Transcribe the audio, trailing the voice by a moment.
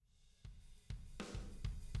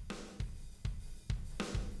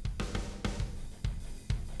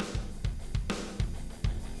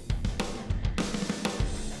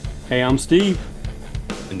Hey, I'm Steve,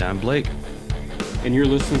 And I'm Blake. and you're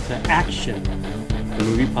listening to Action, the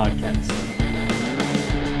movie podcast.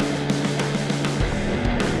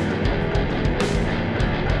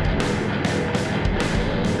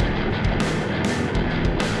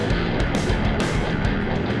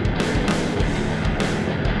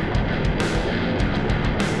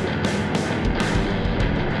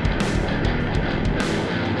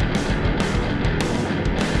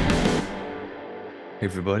 Hey,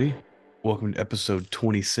 everybody. Welcome to episode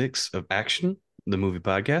 26 of Action, the movie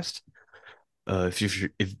podcast.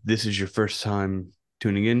 If this is your first time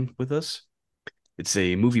tuning in with us, it's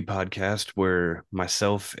a movie podcast where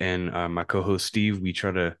myself and my co-host Steve, we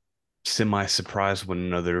try to semi-surprise one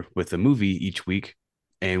another with a movie each week,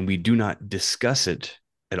 and we do not discuss it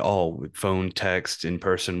at all with phone, text, in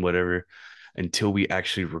person, whatever, until we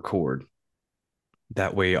actually record.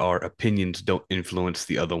 That way, our opinions don't influence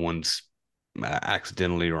the other ones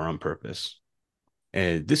accidentally or on purpose.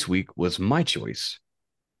 And this week was my choice,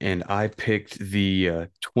 and I picked the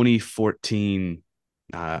 2014,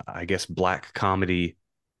 I guess, black comedy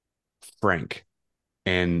Frank.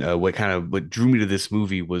 And what drew me to this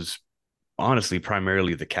movie was honestly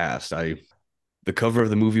primarily the cast. The cover of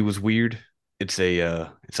the movie was weird. It's a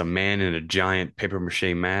man in a giant paper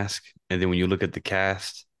mache mask, and then when you look at the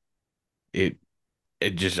cast, it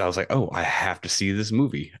it just I was like, oh, I have to see this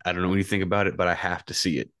movie. I don't know anything about it, but I have to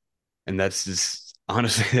see it. And that's just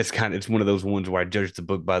honestly, it's one of those ones where I judged the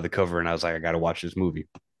book by the cover, and I was like, I got to watch this movie.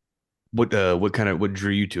 What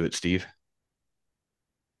drew you to it, Steve?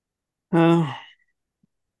 Uh,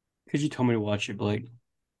 could you tell me to watch it, Blake?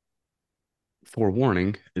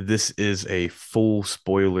 Forewarning, this is a full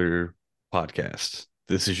spoiler podcast.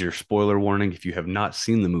 This is your spoiler warning. If you have not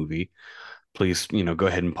seen the movie, please, go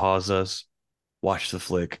ahead and pause us, watch the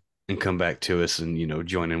flick, and come back to us and,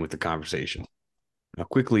 join in with the conversation. Now,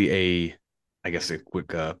 I guess a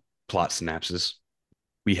quick plot synopsis.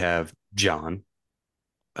 We have John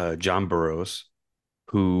Burroughs,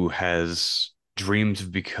 who has dreams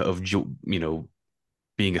of being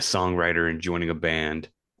a songwriter and joining a band.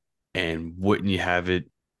 And wouldn't you have it,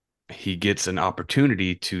 he gets an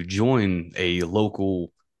opportunity to join a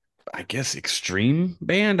local, I guess, extreme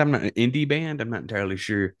band. I'm not an indie band. I'm not entirely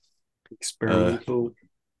sure. Uh, Experimental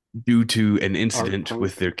Due to an art incident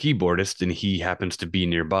with punk. their keyboardist, and he happens to be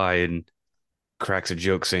nearby and cracks a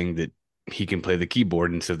joke saying that he can play the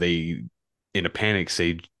keyboard, and so they, in a panic,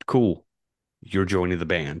 say, "Cool, you're joining the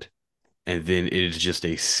band." And then it is just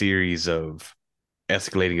a series of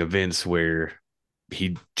escalating events where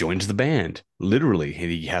he joins the band literally,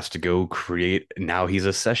 and he has to go create. Now he's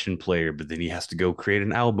a session player, but then he has to go create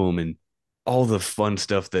an album and all the fun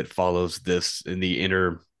stuff that follows this in the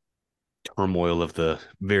inner turmoil of the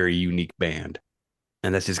very unique band.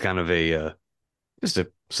 And that's just kind of just a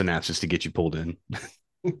synopsis to get you pulled in.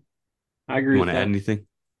 I agree You with want to add that. anything?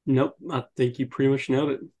 Nope, I think you pretty much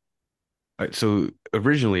nailed it. All right, so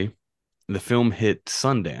originally the film hit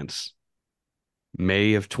Sundance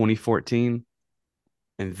May of 2014,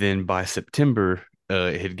 and then by September,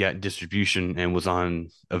 it had got distribution and was on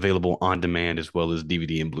available on demand as well as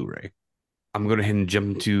DVD and Blu-ray. I'm going to go ahead and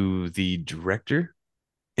jump into the director.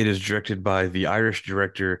 It is directed by the Irish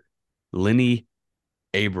director Lenny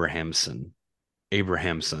Abrahamson.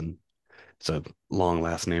 Abrahamson. It's a long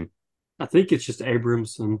last name. I think it's just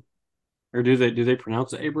Abramson, or do they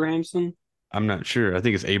pronounce it Abrahamson? I'm not sure. I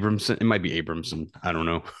think it's Abramson. It might be Abramson. I don't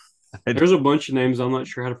know. There's a bunch of names I'm not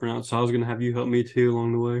sure how to pronounce, so I was gonna have you help me too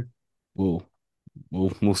along the way, we'll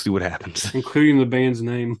we'll see what happens. including the band's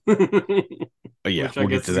name, But yeah, which I we'll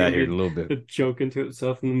get guess to is that gonna here in be a little bit. a joke into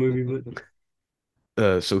itself in the movie,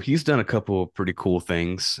 but So he's done a couple of pretty cool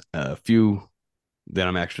things. A few that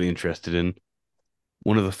I'm actually interested in.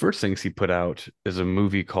 One of the first things he put out is a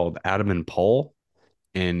movie called Adam and Paul,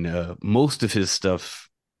 and most of his stuff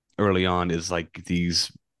early on is like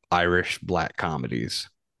these Irish black comedies.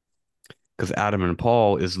 Because Adam and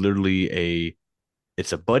Paul is literally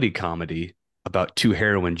it's a buddy comedy about two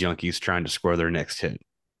heroin junkies trying to score their next hit.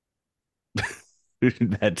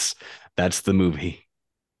 that's that's the movie.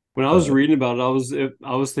 when I was Uh, reading about it,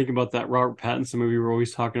 I was thinking about that Robert Pattinson movie we're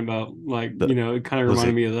always talking about. Like, the it kind of was reminded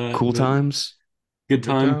it me of that. Cool But Times? good Good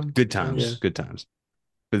time. times. Good Yeah. times. Good times.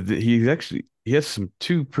 But he has some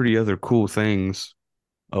two pretty other cool things.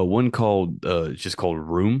 One called it's just called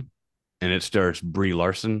Room, and it stars Brie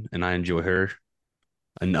Larson, and I enjoy her.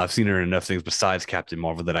 And I've seen her in enough things besides Captain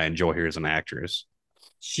Marvel that I enjoy her as an actress.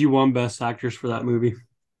 She won Best Actress for that movie.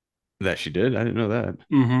 That she did, I didn't know that.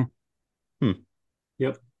 Hmm. Hmm.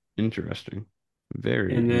 Yep. Interesting.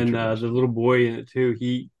 Very And then the interesting. little boy in it too.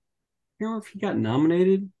 I don't know if he got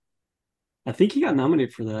nominated I think he got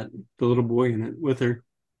nominated for that. The little boy in it with her.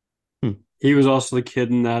 Hmm. He was also the kid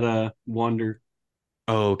in that Wonder.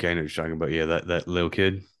 Oh, okay, I know what you're talking about. Yeah, that little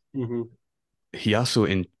kid. Hmm. He also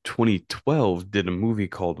in 2012 did a movie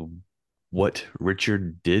called What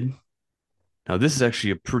Richard Did. Now, this is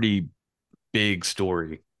actually a pretty big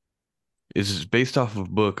story. It's based off of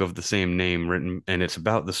a book of the same name written, and it's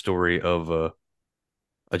about the story of a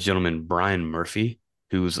gentleman, Brian Murphy,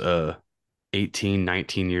 who's 18,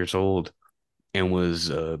 19 years old and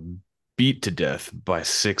was beat to death by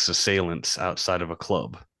six assailants outside of a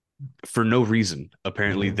club for no reason.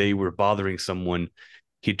 Apparently, they were bothering someone.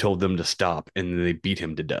 He told them to stop, and then they beat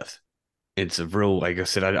him to death. It's a real, like I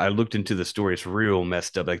said, I looked into the story. It's real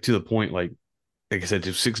messed up, like to the point, like I said,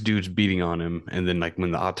 there's six dudes beating on him, and then like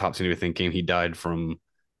when the autopsy and everything came, he died from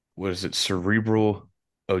what is it, cerebral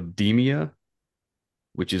edema,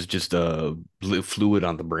 which is just a fluid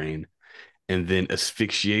on the brain, and then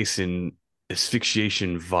asphyxiation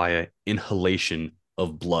via inhalation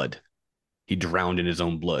of blood. He drowned in his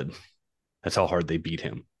own blood. That's how hard they beat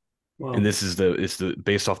him. And Wow. this is the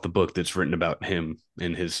based off the book that's written about him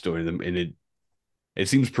and his story, and it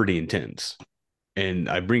seems pretty intense. And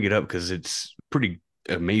I bring it up because it's pretty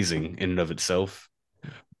amazing in and of itself.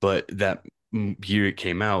 But that year it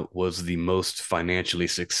came out was the most financially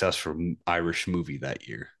successful Irish movie that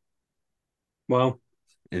year Wow.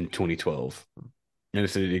 in 2012. And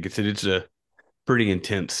it's a pretty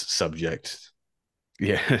intense subject.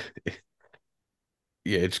 Yeah,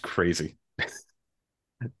 yeah, it's crazy.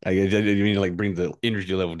 I didn't mean to like bring the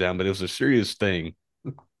energy level down, but it was a serious thing.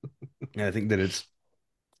 And I think that it's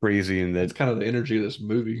crazy and That's that kind of the energy of this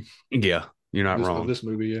movie, yeah, you're not this of wrong. this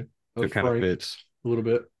movie, yeah, It of kind of Frank fits. a little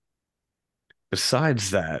bit.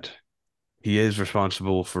 Besides that, he is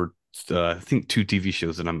responsible for I think two TV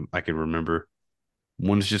shows that I can remember.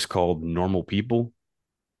 One's just called Normal People,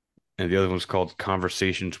 and the other one's called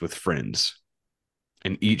Conversations with Friends.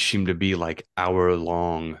 And each seem to be like hour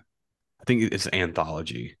long. I think it's an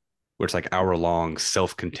anthology where it's like hour long,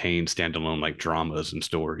 self contained, standalone like dramas and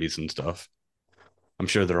stories and stuff. I'm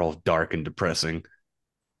sure they're all dark and depressing.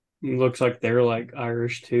 Looks like they're like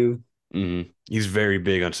Irish too. He's very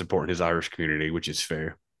big on supporting his Irish community, which is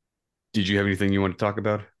fair. Did you have anything you want to talk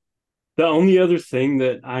about? The only other thing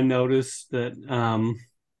that I noticed that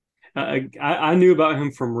I knew about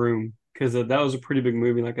him from Room because that was a pretty big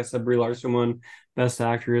movie. Like I said, Brie Larson won Best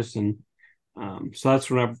Actress, and so that's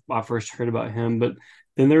when I first heard about him. But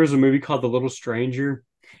then there was a movie called The Little Stranger,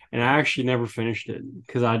 and I actually never finished it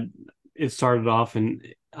because I it started off and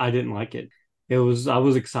I didn't like it. I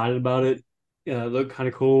was excited about it. Yeah, it looked kind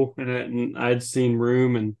of cool, and I had seen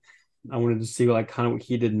Room, and I wanted to see like kind of what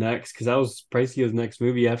he did next because that was basically his next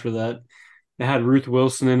movie after that. It had Ruth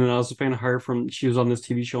Wilson in it. I was a fan of her from she was on this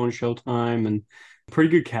TV show on Showtime and pretty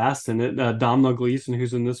good cast in it. Domhnall Gleeson,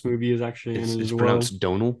 who's in this movie, is actually in it It's as well. pronounced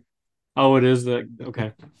Donal. Oh, it is the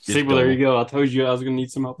okay. It's See, well, there you Donal. go. I told you I was gonna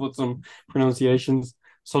need some help with some pronunciations.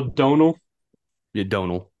 So Donal. Yeah,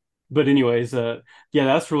 Donal. But anyways, yeah,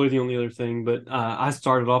 that's really the only other thing. But I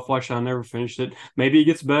started off watching, I never finished it. Maybe it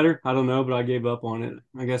gets better. I don't know, but I gave up on it.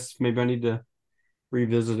 I guess maybe I need to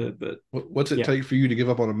revisit it. But What's it yeah. take for you to give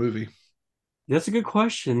up on a movie? That's a good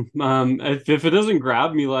question. If it doesn't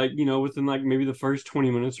grab me, like, within like maybe the first 20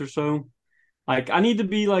 minutes or so, like I need to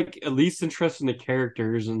be like at least interested in the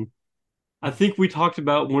characters. And I think we talked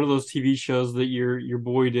about one of those TV shows that your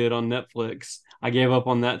boy did on Netflix. I gave up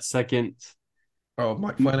on that second. Oh,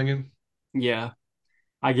 Mike Flanagan, Yeah,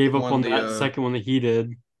 I gave the up one on the that second one that he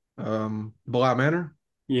did. Black Manor.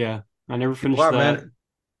 Yeah, I never finished Black that. Manor,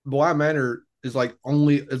 Black Manor is like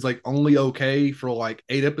only okay for like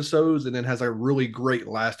 8 episodes, and then has a really great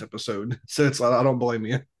last episode. So it's like I don't blame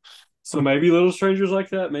you. So maybe Little Strangers like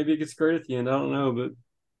that. Maybe it gets great at the end. I don't know, but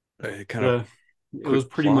Kind of the it was quick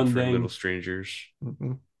pretty plot for Little mundane. Strangers.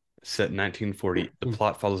 Mhm. Set in 1940, the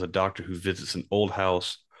plot follows a doctor who visits an old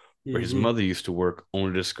house where his Hmm. mother used to work,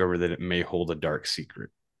 only to discover that it may hold a dark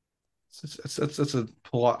secret. That's a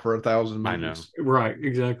plot for 1,000 I know. movies. Right,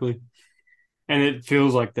 exactly. And it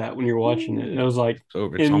feels like that when you're watching it. It was like,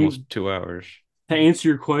 So it's and almost 2 hours. to answer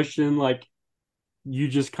your question, like you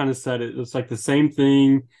just kind of said it. It's like the same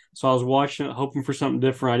thing. So I was watching it, hoping for something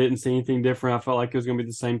different. I didn't see anything different. I felt like it was going to be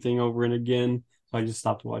the same thing over and again. So I just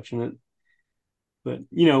stopped watching it. But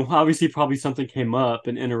obviously, probably something came up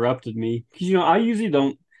and interrupted me because I usually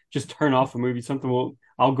don't just turn off a movie. Something will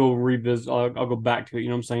I'll go revisit. I'll go back to it. You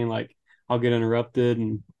know what I'm saying? Like I'll get interrupted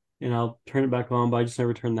and I'll turn it back on, but I just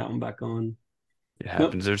never turn that one back on. It Nope.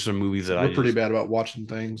 happens. There's some movies that I We're pretty just bad about watching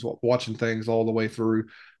things all the way through.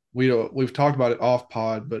 We've talked about it off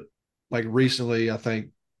pod, but like recently, I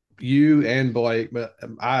think you and Blake, but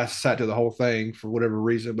I sat through the whole thing for whatever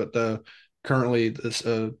reason. But currently, this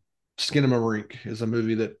Skinamarink is a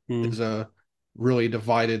movie that Hmm. is really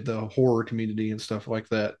divided the horror community and stuff like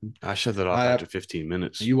that. I shut that off I after 15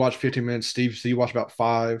 minutes. You watched 15 minutes, Steve. So you watched about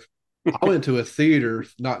five. I went to a theater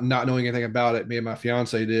not knowing anything about it. Me and my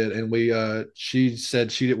fiance did, and we she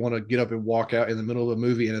said she didn't want to get up and walk out in the middle of a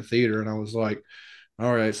movie in a theater, and I was like,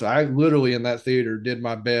 all right. So I literally in that theater did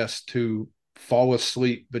my best to fall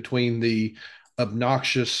asleep between the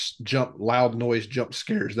obnoxious loud noise jump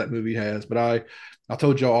scares that movie has. But I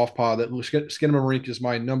told y'all off pod that Skinamarink is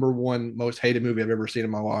my number one most hated movie I've ever seen in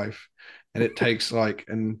my life, and it takes like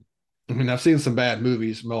and I mean I've seen some bad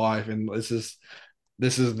movies in my life, and this is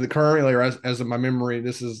the currently or as of my memory,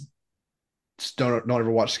 this is don't ever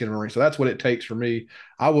watch Skinamarink. So that's what it takes for me.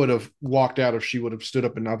 I would have walked out if she would have stood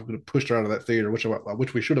up and I would have pushed her out of that theater,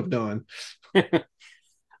 which we should have done.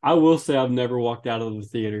 I will say I've never walked out of the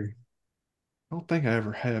theater. I don't think I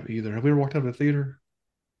ever have either. Have we ever walked out of a theater?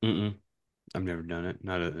 Mm-mm. I've never done it.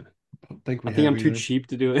 Not a. I don't think I we think have I'm too either. cheap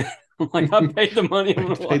to do it. I'm like, I paid the money. I'm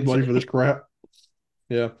gonna Paid watch money for this it. crap.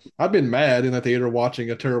 Yeah, I've been mad in the theater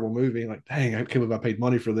watching a terrible movie. Like, dang, I can't believe I paid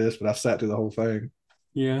money for this, but I sat through the whole thing.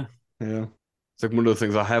 Yeah. Yeah, It's like one of those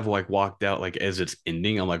things I have like walked out like as it's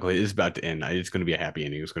ending. I'm like, well, it's about to end. It's going to be a happy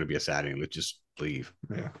ending. It's going to be a sad ending. Let's just leave.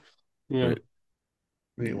 yeah. Yeah. But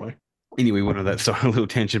Anyway, anyway, one of that started a little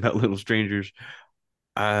tension about Little Strangers.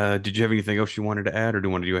 Did you have anything else you wanted to add, or do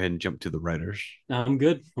you want to go ahead and jump to the writers? I'm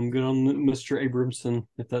good. I'm good on Mr. Abramson,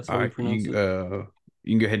 if that's All how you right, pronounce it.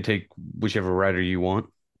 you can go ahead and take whichever writer you want.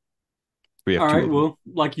 We have All two right. of them. Well,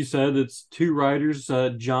 like you said, it's two writers,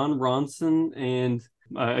 John Ronson and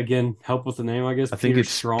again, help with the name, I guess, I think Peter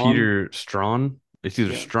it's Strawn. Peter Strawn. It's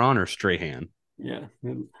either Yeah. Strawn or Strahan. Yeah.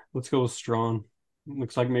 Let's go with Strawn.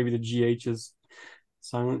 Looks like maybe the GH is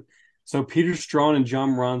silent. So Peter Strawn and John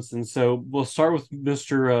Ronson. So we'll start with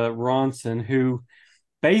Mr. Ronson, who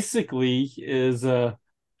basically is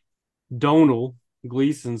Donal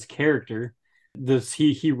Gleason's character. This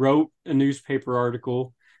he wrote a newspaper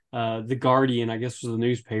article, The Guardian, I guess was the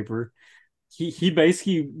newspaper. He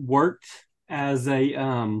basically worked as a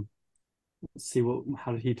let's see what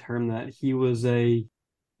how did he term that? He was a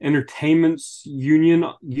entertainments union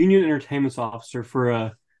entertainments officer for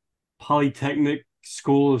a Polytechnic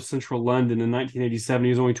School of Central London in 1987. He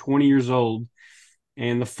was only 20 years old,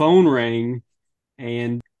 and the phone rang,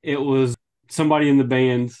 and it was somebody in the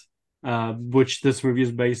band, which this movie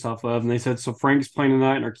is based off of. And they said, "So Frank's playing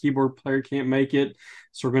tonight, and our keyboard player can't make it,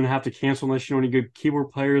 so we're going to have to cancel unless you know any good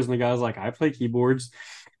keyboard players." And the guy's like, "I play keyboards,"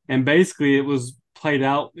 and basically it was played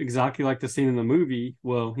out exactly like the scene in the movie.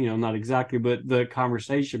 Well, not exactly, but the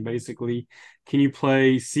conversation basically. Can you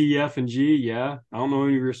play C, F, and G? Yeah. I don't know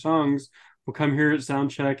any of your songs. We'll come here at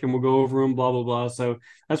sound check and we'll go over them, blah, blah, blah. So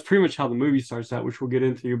that's pretty much how the movie starts out, which we'll get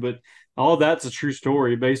into. But all that's a true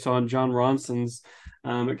story based on John Ronson's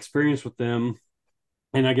experience with them.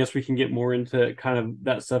 And I guess we can get more into kind of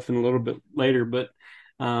that stuff in a little bit later. But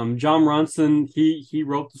John Ronson, he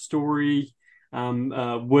wrote the story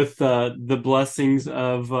with the blessings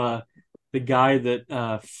of the guy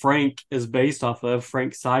that Frank is based off of.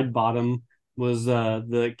 Frank Sidebottom was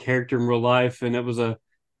the character in real life, and it was a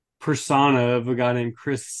persona of a guy named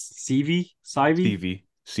Chris Sivey.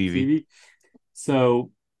 CV.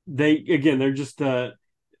 So they're just a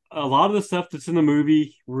lot of the stuff that's in the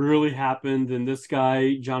movie really happened, and this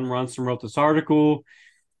guy John Ronson wrote this article,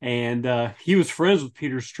 and he was friends with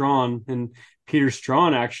Peter Strawn, and Peter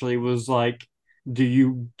Strawn actually was like, "Do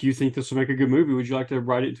you think this will make a good movie? Would you like to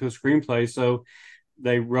write it into a screenplay?" So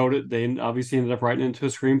they wrote it. They obviously ended up writing it into a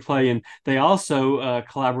screenplay, and they also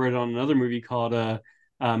collaborated on another movie called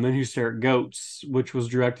Men Who Stare at Goats, which was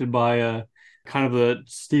directed by kind of a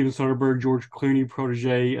Steven Soderbergh, George Clooney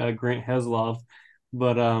protege, Grant Heslov.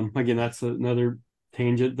 But again, that's another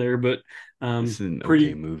tangent there. But This is an okay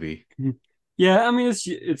pretty, movie. yeah. I mean,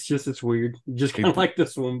 it's weird, just kind of like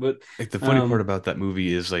this one. But Like the funny part about that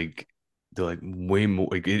movie is like they're like way more.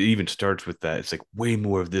 Like it even starts with that. It's like way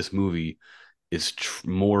more of this movie is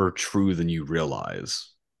more true than you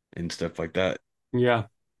realize and stuff like that. yeah.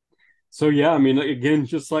 So yeah, I mean, again,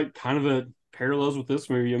 just like kind of a parallels with this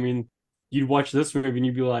movie. I mean, you'd watch this movie and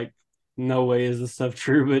you'd be like, "No way is this stuff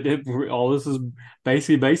true," but all this is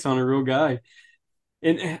basically based on a real guy.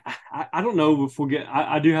 And I don't know if we'll get.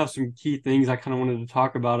 I do have some key things I kind of wanted to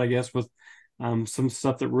talk about. I guess with some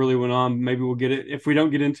stuff that really went on. Maybe we'll get it if we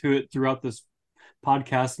don't get into it throughout this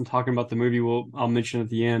podcast and talking about the movie. I'll mention at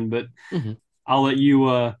the end, but Mhm. I'll let you.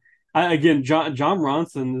 Again, John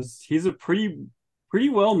Ronson he's a pretty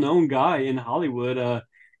well known guy in Hollywood.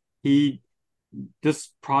 He this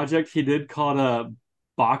project he did called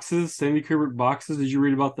Boxes, Stanley Kubrick Boxes. Did you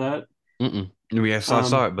read about that? Mm-mm. Yes, I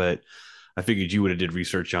saw Um, it, but I figured you would have did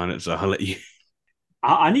research on it, so I'll let you.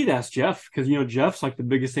 I need to ask Jeff because Jeff's like the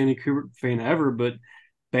biggest Stanley Kubrick fan ever. But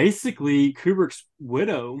basically, Kubrick's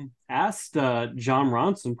widow asked John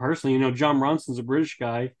Ronson personally. John Ronson's a British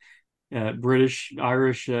guy, British,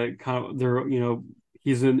 Irish, kind of. They're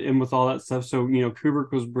he's in with all that stuff. So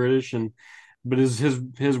Kubrick was British, but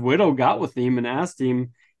his widow got with him and asked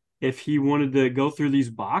him if he wanted to go through these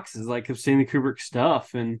boxes like of Stanley Kubrick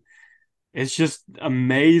stuff, and it's just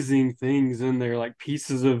amazing things in there, like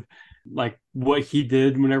pieces of like what he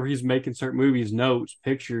did whenever he's making certain movies, notes,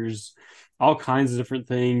 pictures, all kinds of different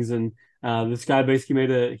things. And this guy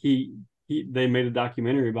basically they made a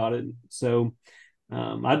documentary about it. So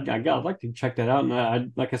I'd like to check that out.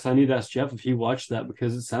 And like I said, I need to ask Jeff if he watched that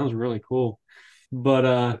because it sounds really cool. But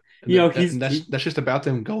And, and that's just about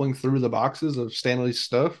them going through the boxes of Stanley's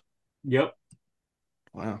stuff. yep.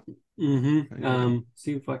 Wow. Mm-hmm. Yeah.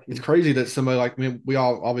 See if I can. It's crazy that somebody like me, we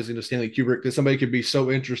all obviously know Stanley Kubrick, that somebody could be so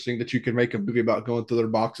interesting that you could make a movie about going through their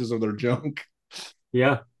boxes of their junk.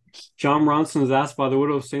 Yeah. John Ronson was asked by the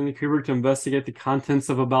widow of Stanley Kubrick to investigate the contents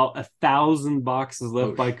of about 1,000 boxes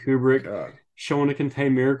left by Kubrick, God. shown to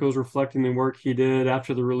contain miracles reflecting the work he did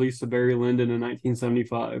after the release of Barry Lyndon in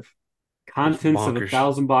 1975. That's Contents of bonkers.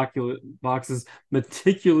 1,000 boxes,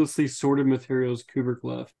 meticulously sorted materials Kubrick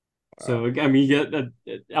left. So, I mean, you get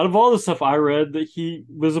out of all the stuff I read that he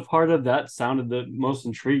was a part of, that sounded the most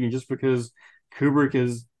intriguing just because Kubrick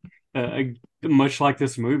is much like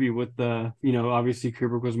this movie with obviously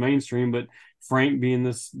Kubrick was mainstream, but Frank being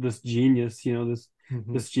this genius,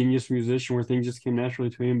 this genius musician where things just came naturally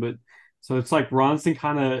to him. But so it's like Ronson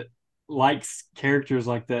kind of likes characters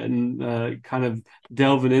like that and kind of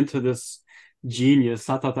delving into this genius.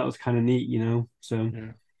 I thought that was kind of neat. So,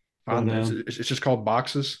 Yeah. but It's just called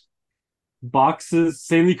Boxes. boxes,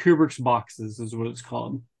 Stanley Kubrick's Boxes is what it's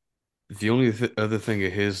called. The only other thing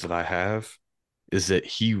of his that I have is that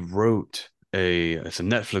he wrote it's a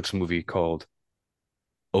Netflix movie called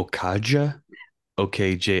Okja,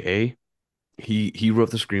 OKJA. He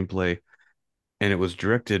wrote the screenplay, and it was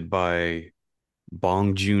directed by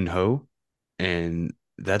Bong Joon-ho, and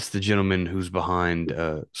that's the gentleman who's behind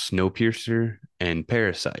Snowpiercer and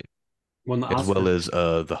Parasite, Won the as well Oscar.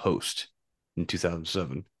 as The Host in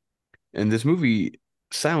 2007. And this movie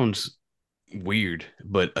sounds weird,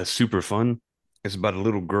 but super fun. It's about a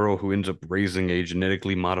little girl who ends up raising a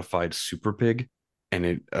genetically modified super pig, and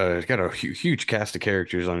it's got a huge cast of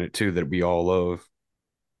characters on it too that we all love.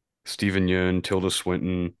 Stephen Yeun, Tilda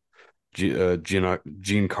Swinton,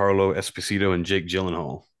 Giancarlo Esposito, and Jake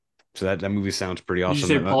Gyllenhaal. So that movie sounds pretty Did you awesome.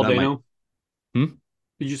 say Paul That might. Dano? Hmm?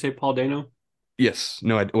 Did you say Paul Dano? Yes.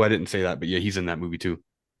 No, I didn't say that, but yeah, he's in that movie too.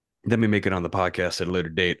 That may make it on the podcast at a later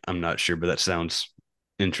date. I'm not sure, but that sounds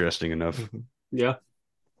interesting enough. Yeah,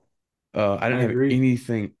 I I didn't have agree.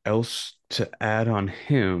 anything else to add on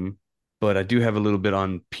him, but I do have a little bit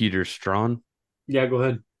on Peter Strawn. Yeah, go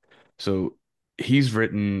ahead. So he's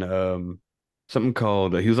written something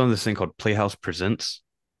called, he was on this thing called Playhouse Presents,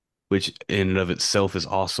 which in and of itself is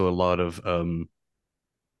also a lot of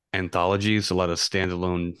anthologies, a lot of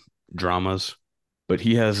standalone dramas. But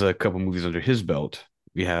he has a couple movies under his belt.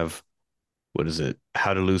 We have, what is it?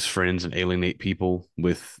 How to Lose Friends and Alienate People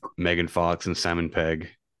with Megan Fox and Simon Pegg.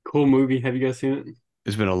 Cool movie. Have you guys seen it?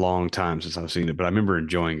 It's been a long time since I've seen it, but I remember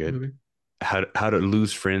enjoying it. Movie. How to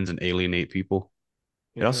Lose Friends and Alienate People.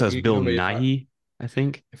 It also has You Bill know me, Nighy, I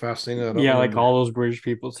think, if I've seen it, I don't Yeah, like remember. all those British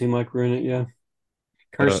people seem like we're in it. Yeah,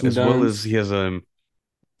 Kirsten as well as Dunst. he has a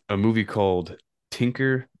movie called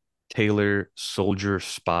Tinker Tailor Soldier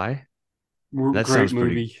Spy. That Great sounds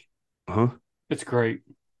pretty, movie. huh? It's great.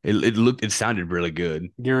 It sounded really good,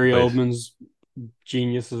 Gary but Oldman's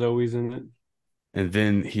genius is always in it. and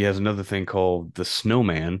then he has another thing called The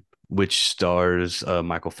Snowman, which stars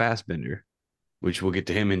Michael Fassbender, which we'll get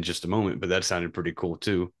to him in just a moment, but that sounded pretty cool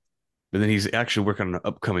too. But then he's actually working on an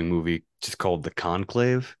upcoming movie just called The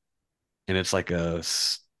Conclave, and it's like a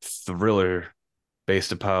thriller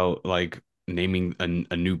based upon like naming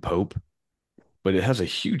a new pope, but it has a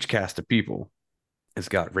huge cast of people. It's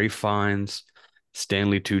got Ray Fiennes,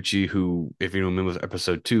 Stanley Tucci, who, if you remember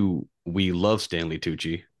episode 2, we love Stanley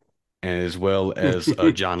Tucci, and as well as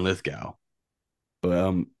John Lithgow. But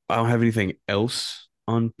I don't have anything else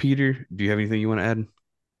on Peter. Do you have anything you want to add?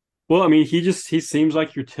 Well, I mean, he seems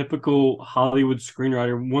like your typical Hollywood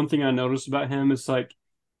screenwriter. One thing I noticed about him is like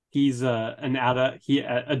he's he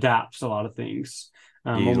adapts a lot of things.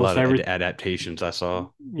 Yeah, a lot Almost of every adaptations I saw.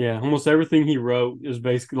 Yeah, almost everything he wrote is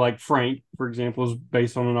basically like Frank, for example, is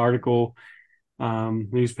based on an article.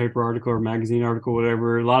 newspaper article or magazine article,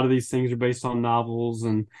 whatever. A lot of these things are based on novels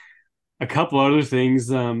and a couple other things.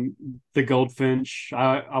 The Goldfinch,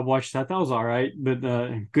 I watched that. That was all right, but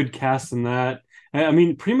good cast in that. I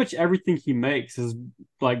mean, pretty much everything he makes is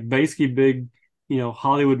like basically big,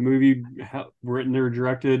 Hollywood movie written or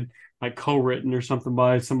directed, like co-written or something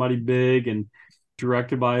by somebody big and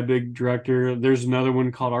directed by a big director. There's another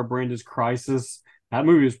one called Our Brand is Crisis. That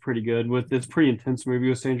movie was pretty good. It's a pretty intense movie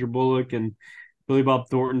with Sandra Bullock and Billy Bob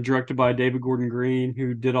Thornton, directed by David Gordon Green,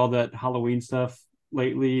 who did all that Halloween stuff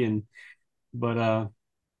lately. And but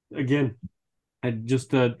again, I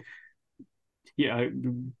just yeah,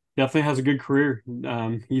 definitely has a good career.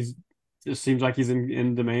 He's it seems like he's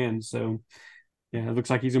in demand. So yeah, it looks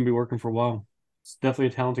like he's gonna be working for a while. It's definitely a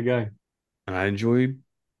talented guy. And I enjoyed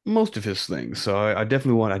most of his things. So I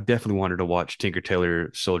definitely wanted to watch Tinker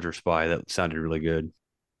Tailor Soldier Spy. That sounded really good.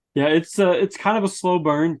 Yeah, it's kind of a slow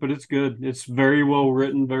burn, but it's good. It's very well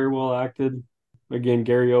written, very well acted. Again,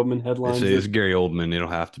 Gary Oldman It's, headlines it's it. Gary Oldman. It'll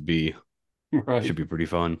have to be. Right. Should be pretty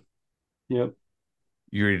fun. Yep.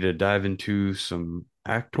 You ready to dive into some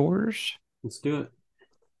actors? Let's do it.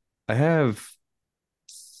 I have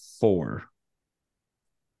four.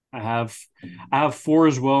 I have I have four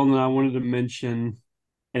as well, and then I wanted to mention,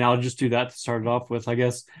 and I'll just do that to start it off with. I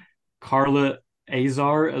guess Carla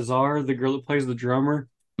Azar, the girl that plays the drummer.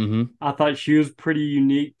 Mm-hmm. I thought she was pretty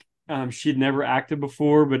unique. She'd never acted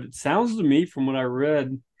before, but it sounds to me from what I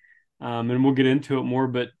read, and we'll get into it more,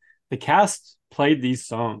 but the cast played these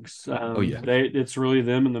songs. Oh yeah. It's really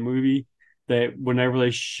them in the movie. That whenever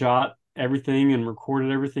they shot everything and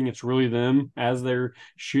recorded everything, it's really them as they're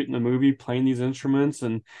shooting the movie playing these instruments.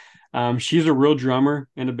 And she's a real drummer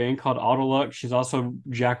in a band called Autolux. She's also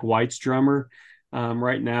Jack White's drummer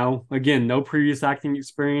right now. Again, no previous acting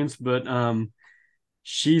experience, but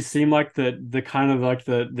she seemed like the kind of like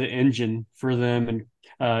the engine for them. And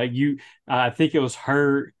I think it was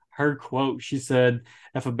her quote. She said,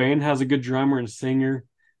 "If a band has a good drummer and singer,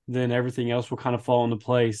 then everything else will kind of fall into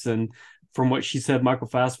place." And from what she said, Michael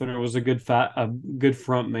Fassbender was a good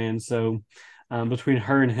front man. So between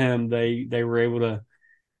her and him, they were able to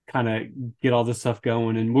kind of get all this stuff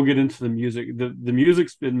going. And we'll get into the music. The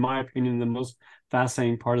music's, in my opinion, the most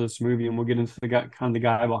fascinating part of this movie, and we'll get into the guy, kind of the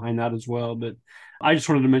guy behind that as well. But I just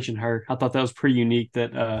wanted to mention her. I thought that was pretty unique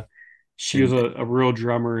that she was And a real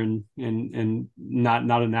drummer and not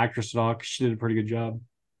an actress at all. 'Cause she did a pretty good job.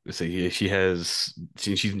 say yeah, she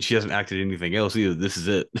hasn't acted anything else either. This is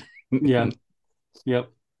it. Yeah. Yep.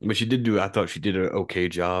 But she did do. I thought she did an okay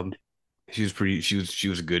job. She was pretty. She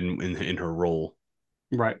was good in her role.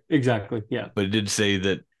 Right. Exactly. Yeah. But it did say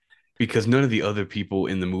that because none of the other people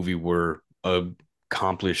in the movie were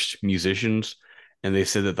accomplished musicians, and they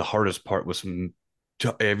said that the hardest part was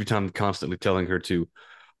every time constantly telling her to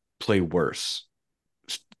play worse,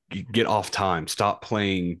 get off time, stop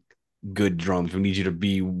playing good drums. We need you to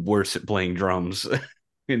be worse at playing drums.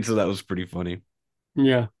 And so that was pretty funny.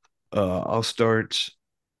 Yeah. I'll start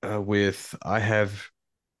with I have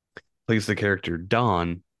plays the character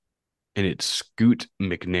Don, and it's Scoot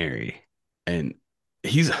McNairy, and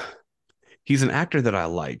he's he's an actor that I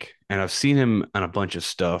like, and I've seen him on a bunch of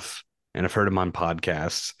stuff, and I've heard him on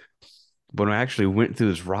podcasts. But when I actually went through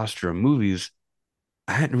his roster of movies,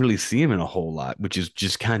 I hadn't really seen him in a whole lot, which is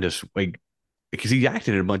just kind of like because he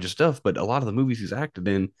acted in a bunch of stuff, but a lot of the movies he's acted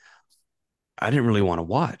in, I didn't really want to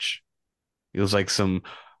watch. It was like some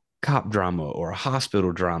cop drama or a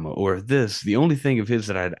hospital drama or this. The only thing of his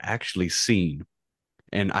that I'd actually seen,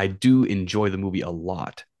 and I do enjoy the movie a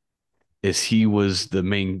lot, is he was the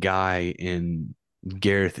main guy in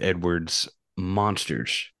Gareth Edwards'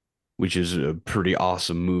 Monsters, which is a pretty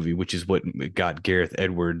awesome movie, which is what got Gareth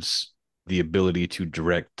Edwards the ability to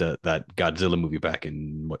direct that Godzilla movie back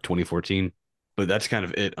in what 2014. But that's kind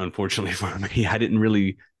of it, unfortunately for me. I didn't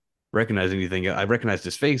really recognize anything. I recognized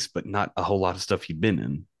his face, but not a whole lot of stuff he'd been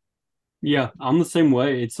in. Yeah. I'm the same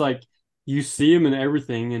way. It's like you see him in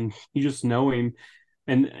everything and you just know him.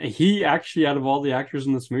 And he actually, out of all the actors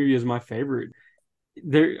in this movie, is my favorite.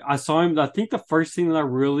 I saw him. I think the first thing that I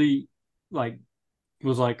really like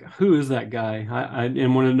was like, who is that guy? I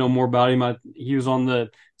and wanted to know more about him. He was on the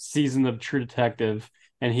season of True Detective,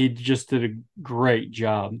 and he just did a great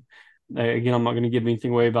job. Again, I'm not going to give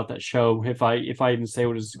anything away about that show. If I even say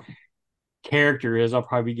what his character is, I'll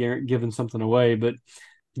probably be giving something away. But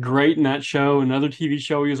great in that show. Another TV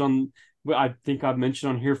show he was on. I think I've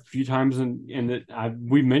mentioned on here a few times, and that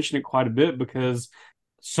we mentioned it quite a bit because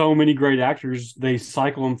so many great actors they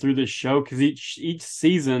cycle them through this show because each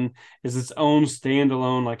season is its own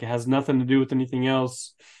standalone, like it has nothing to do with anything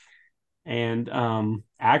else. And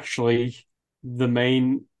actually, the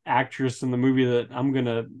main actress in the movie that I'm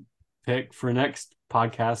gonna pick for next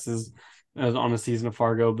podcast is on a season of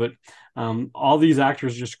Fargo. But all these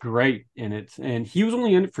actors are just great in it, and he was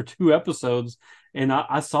only in it for 2 episodes, and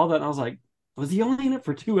I saw that and I was like, was he only in it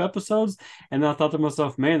for 2 episodes? And I thought to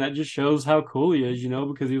myself, man, that just shows how cool he is,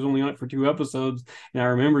 because he was only on it for 2 episodes, and I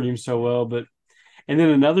remembered him so well. But and then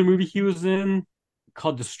another movie he was in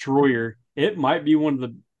called Destroyer. It might be one of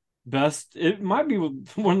the best. It might be one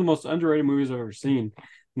of the most underrated movies I've ever seen.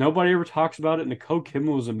 Nobody ever talks about it. Nicole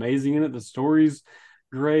Kidman was amazing in it. The story's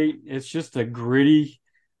great. It's just a gritty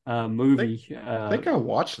movie. I think I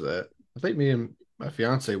watched that. I think me and my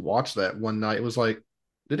fiance watched that one night. It was like,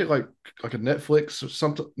 did it like a Netflix or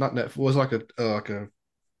something? Not Netflix. It was like a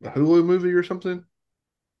Hulu movie or something.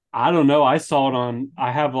 I don't know. I saw it on.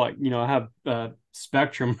 I have I have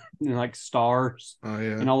Spectrum and like Stars Oh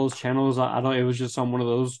yeah. and all those channels. I don't. It was just on one of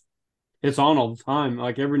those. It's on all the time.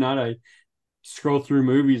 Like every night I scroll through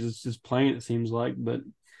movies, it's just playing. It seems like, but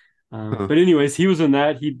Huh. but anyways, he was in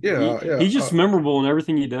that. Yeah. He's just memorable in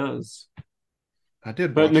everything he does. I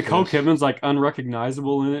did But watch Nicole this. Kidman's like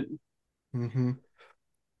unrecognizable in it. Hmm.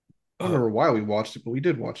 I don't Uh, remember why we watched it, but we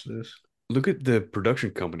did watch this. Look at the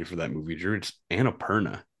production company for that movie, Drew. It's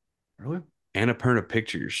Annapurna. Really? Annapurna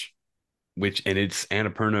Pictures, and it's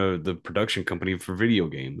Annapurna, the production company for video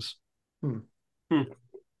games, Hmm. Hmm.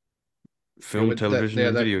 film, television,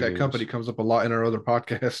 and video That games. company comes up a lot in our other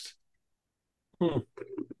podcast. Hmm.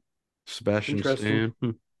 Sebastian Interesting. Stan. Hmm.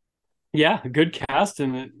 Yeah, good cast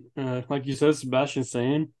in it. Like you said, Sebastian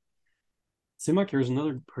Stan. Seemed like there was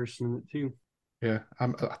another person in it too. Yeah, I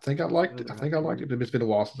think I liked it. I think I liked it. It's been a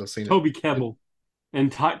while since I've seen it. Toby Kebbell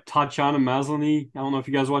and Tatiana Maslany. I don't know if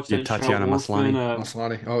you guys watched Yeah, that show Tatiana Orphan. Maslany.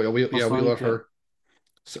 Maslany. Oh yeah, we Maslany. love her.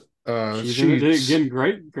 So, She's in it again.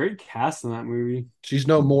 Great cast in that movie. she's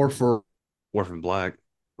no more for Orphan Black.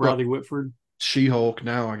 well, Bradley Whitford. She-Hulk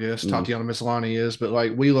now, I guess. Mm. Tatiana Maslany is, but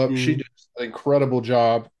like we love. She Mm, did an incredible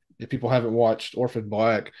job. If people haven't watched Orphan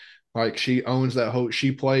Black, like she owns that whole.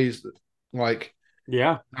 She plays like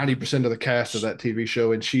yeah. 90% of the cast of that TV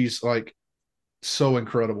show, and she's like so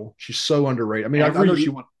incredible. She's so underrated. I mean, I know Every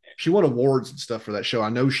she won awards and stuff for that show. I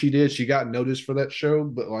know she did. She got noticed for that show,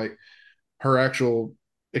 but like her actual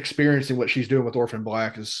experiencing what she's doing with Orphan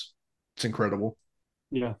Black is it's incredible.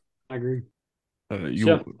 yeah, I agree. You,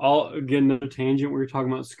 So all again no tangent. We were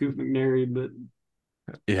talking about Scoot McNairy, but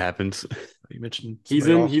it happens. You mentioned he's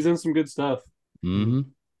somebody in else. he's in some good stuff. Hmm.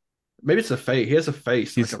 Maybe it's a face. He has a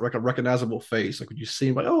face, He's like a recognizable face. Like when you see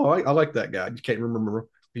him, like, oh, I like that guy. You can't remember.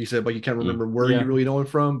 You said, but you can't remember where you Yeah. really know him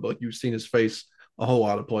from, but you've seen his face a whole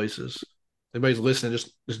lot of places. Anybody's listening,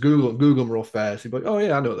 just Google him real fast. You'd be like, oh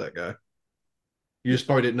yeah, I know that guy. You just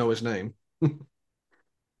probably didn't know his name.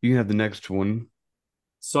 You can have the next one.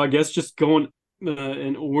 So I guess just going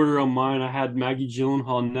in order on mine, I had Maggie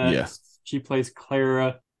Gyllenhaal next. Yeah. She plays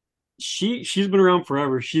Clara. She's been around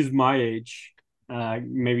forever. She's my age.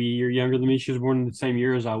 Maybe you're younger than me. She was born in the same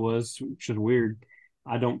year as I was, which is weird.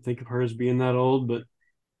 I don't think of her as being that old, but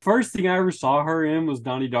first thing I ever saw her in was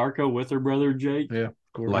Donnie Darko with her brother Jake. Yeah, of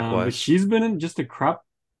course. Likewise. But she's been in just a crap.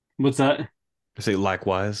 What's that? I say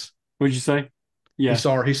likewise. What'd you say? Yeah. He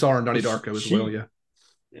saw her in Donnie Darko as She- well. Yeah.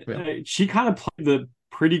 Yeah. She kind of played the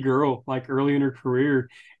pretty girl like early in her career,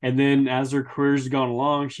 and then as her career's gone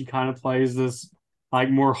along, she kind of plays this like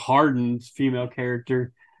more hardened female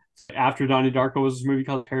character. After Donnie Darko was this movie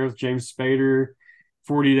called Pair with James Spader,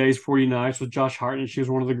 40 Days, 40 Nights with Josh Hartnett. She was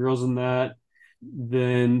one of the girls in that.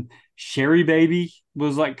 Then Sherry Baby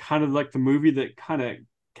was like kind of like the movie that kind of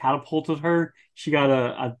catapulted her. She got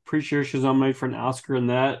I'm pretty sure she was nominated for an Oscar in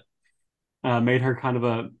that. Made her kind of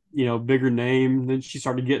a bigger name. Then she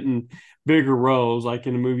started getting bigger roles, like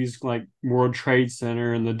in the movies like World Trade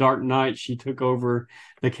Center and The Dark Knight. She took over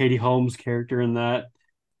the Katie Holmes character in that,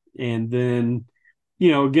 and then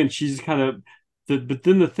again she's kind of but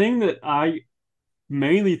then the thing that I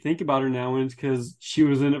mainly think about her now is because she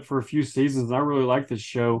was in it for a few seasons. And I really like this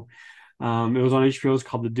show. It was on HBO. It's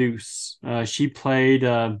called The Deuce. She played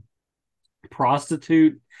a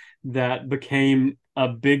prostitute that became a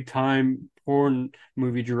big time porn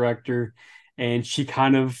movie director, and she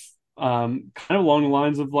kind of along the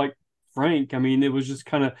lines of like Frank. I mean, it was just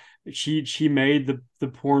kind of she made the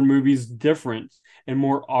porn movies different and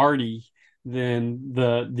more arty than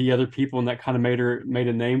the other people, and that kind of made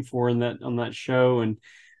a name for her in that on that show. And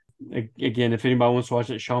again, if anybody wants to watch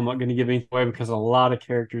that show, I'm not going to give anything away because a lot of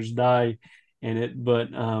characters die in it. But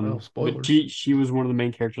Spoilers. she was one of the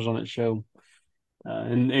main characters on that show.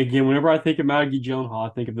 And again, whenever I think of Maggie Gyllenhaal,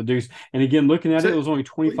 I think of The Deuce. And again, looking at it, it was only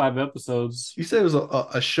 25 episodes. You said it was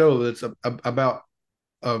a show that's about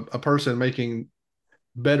a person making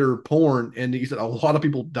better porn, and you said a lot of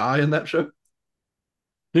people die in that show.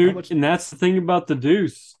 How Dude, much? and that's the thing about the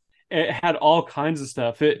Deuce. It had all kinds of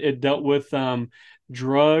stuff. It dealt with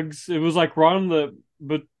drugs. It was like right on the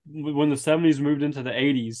but when the 70s moved into the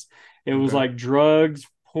 80s, it was Okay. like drugs,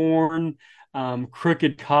 porn,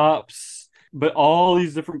 crooked cops, but all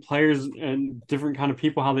these different players and different kind of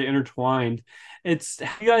people, how they intertwined. It's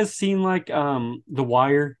have you guys seen like The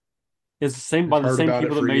Wire? It's the same I've by the heard same about it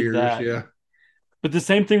people that for made years. that. Yeah. But the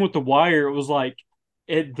same thing with The Wire, it was like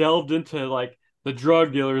it delved into like the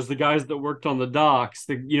drug dealers, the guys that worked on the docks,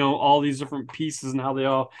 all these different pieces and how they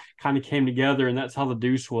all kind of came together, and that's how the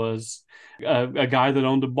Deuce was. A guy that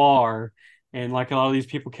owned a bar, and like a lot of these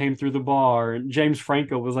people came through the bar. And James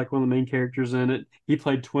Franco was like one of the main characters in it. He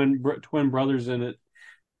played twin brothers in it,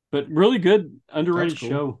 but really good That's underrated cool.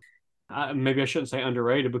 show. Maybe I shouldn't say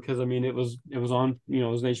underrated because I mean it was on it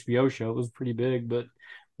was an HBO show. It was pretty big, but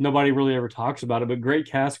nobody really ever talks about it. But great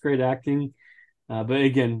cast, great acting. But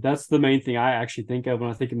again, that's the main thing I actually think of when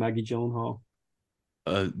I think of Maggie Gyllenhaal.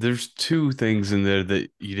 There's two things in there that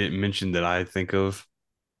you didn't mention that I think of.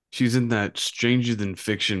 She's in that Stranger Than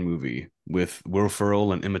Fiction movie with Will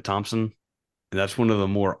Ferrell and Emma Thompson. And that's one of the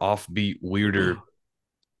more offbeat, weirder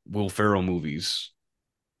Will Ferrell movies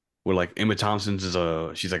where like Emma Thompson's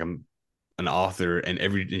she's like an author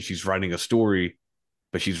and she's writing a story,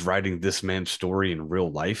 but she's writing this man's story in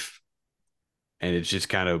real life. And it's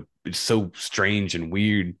just it's so strange and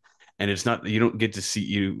weird. And it's not you don't get to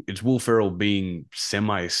see it's Will Ferrell being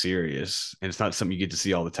semi-serious, and it's not something you get to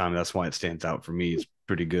see all the time. That's why it stands out for me. It's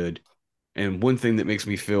pretty good. And one thing that makes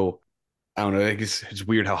me feel, I don't know, I guess it's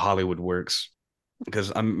weird how Hollywood works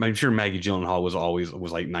because I'm sure Maggie Gyllenhaal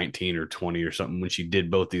was like 19 or 20 or something when she did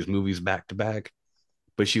both these movies back to back.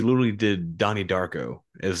 But she literally did Donnie Darko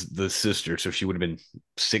as the sister, so she would have been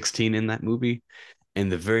 16 in that movie.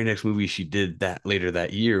 And the very next movie she did that later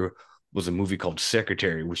that year was a movie called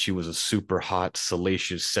Secretary, where she was a super hot,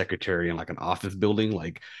 salacious secretary in like an office building.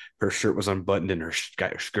 Like her shirt was unbuttoned and her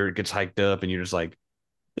skirt gets hiked up, and you're just like,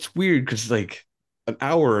 it's weird because like an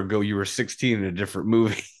hour ago you were 16 in a different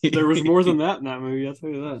movie. There was more than that in that movie, I'll tell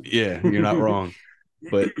you Yeah, you're not wrong.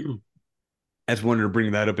 But that. I just wanted to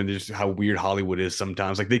bring that up and just how weird Hollywood is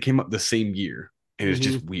sometimes. Like they came up the same year, and it's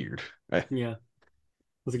just hmm weird. Yeah,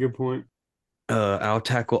 that's a good point. I'll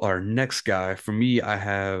tackle our next guy. For me, I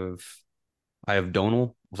have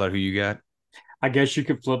Donal. Was that who you got? I guess you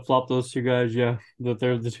could flip flop those two guys, yeah. That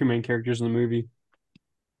they're the two main characters in the movie.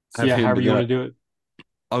 I So have yeah, him, however but you then want to do it.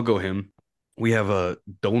 I'll go him. We have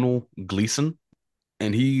Donal Gleason,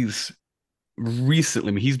 and he's recently,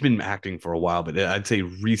 I mean, he's been acting for a while, but I'd say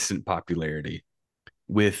recent popularity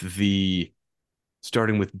with the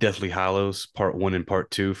starting with Deathly Hallows Part One and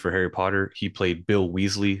Part Two for Harry Potter. He played Bill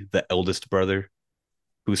Weasley, the eldest brother,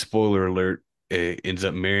 who, spoiler alert, ends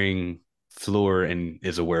up marrying Fleur and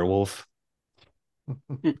is a werewolf.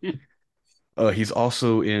 He's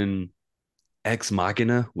also in Ex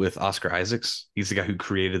Machina with Oscar Isaacs. He's the guy who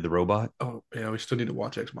created the robot. Oh yeah, we still need to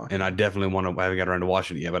watch Ex And I Machina. definitely want to. I haven't got around to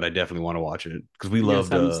watching it yet, but I definitely want to watch it because we You guys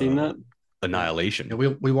loved haven't seen that? Yeah, Annihilation.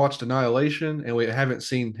 we watched Annihilation, and we haven't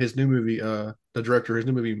seen his new movie. The director, his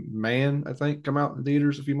new movie Man, I think, come out in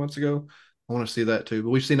theaters a few months ago. I want to see that too, but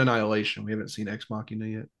we've seen Annihilation. We haven't seen Ex Machina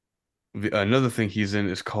yet. Another thing he's in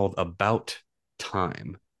is called About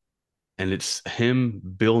Time, and it's him,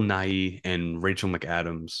 Bill Nighy, and Rachel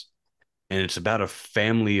McAdams, and it's about a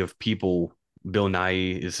family of people. Bill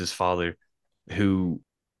Nighy is his father, who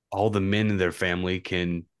all the men in their family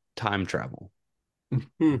can time travel,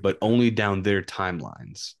 Hmm. but only down their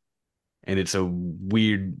timelines. And it's a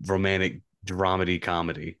weird romantic dramedy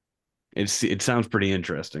comedy. It sounds pretty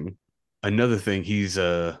interesting. Another thing, it's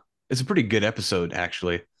a pretty good episode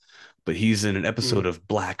actually, but he's in an Hmm. episode of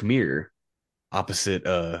Black Mirror opposite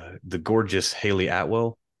the gorgeous Haley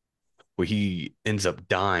Atwell, where he ends up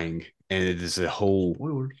dying, and it is a whole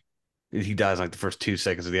Spoilers. he dies in like the first 2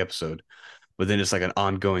 seconds of the episode, but then it's like an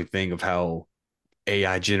ongoing thing of how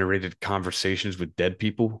AI generated conversations with dead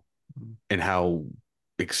people and how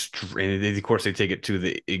extreme. And of course, they take it to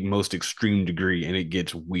the most extreme degree, and it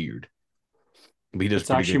gets weird. But he does a It's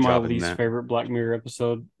pretty actually good my job in least that. favorite Black Mirror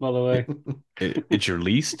episode, by the way. It's your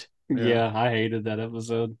least. Yeah. Yeah, I hated that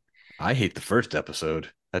episode. I hate the first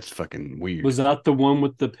episode. That's fucking weird. Was that the one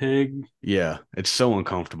with the pig? Yeah, it's so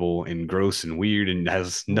uncomfortable and gross and weird, and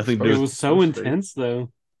has Well, nothing to do It with. was so supposed to be. intense,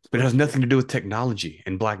 though. But it Supposed has to be. nothing to do with technology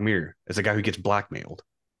and Black Mirror. As a guy who gets blackmailed,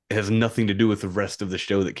 it has nothing to do with the rest of the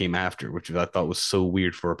show that came after, which I thought was so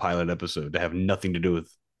weird for a pilot episode to have nothing to do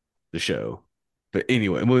with the show. But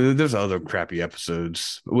anyway, well, there's other crappy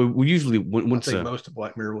episodes. We usually I once think most of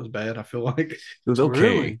Black Mirror was bad. I feel like. it was okay.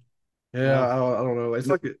 Really? Yeah, Wow. I don't know. It's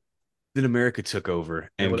like Then America took over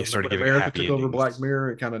yeah, and when started giving America happy took over Black endings.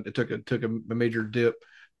 Mirror, it took a major dip.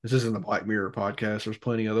 This isn't a Black Mirror podcast. There's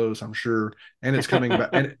plenty of those, I'm sure, and it's coming back,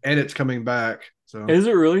 and it's coming back. So Is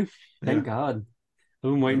it really? yeah, Thank God. I've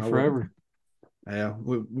been waiting I will. forever. Yeah,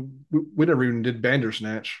 we never even did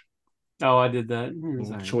Bandersnatch. Oh, I did that. It was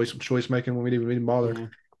Little all right. choice making when we didn't even bother.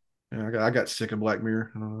 Yeah. Yeah, I got sick of Black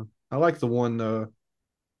Mirror. I like the one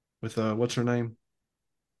with what's her name?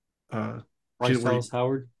 She Bryce where Dallas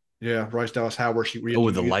Howard. yeah, Bryce Dallas Howard, where where Oh,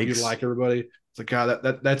 with the you likes. like everybody. It's like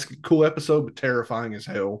God, that's a cool episode, but terrifying as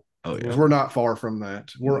hell. Oh Because yeah. Yep. we're not far from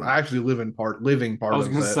that. We're actually living I part was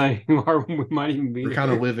of gonna that. say we might even be We're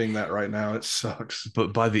kind of there. living that right now. It sucks.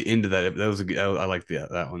 But by the end of that was a good. I like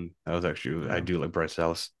that one. That was actually I Yeah. do like Bryce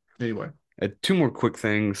Dallas. Anyway, Two more quick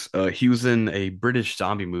things. He was in a British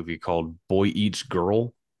zombie movie called Boy Eats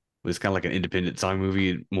Girl. It was kind of like an independent zombie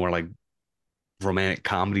movie, more like romantic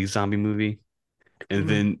comedy zombie movie. And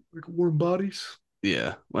then like warm bodies.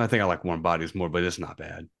 yeah, well, I think I like Warm Bodies more, but it's not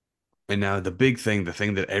bad. And now the big thing, the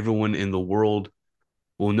thing that everyone in the world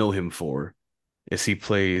will know him for, is he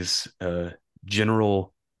plays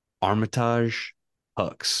General Armitage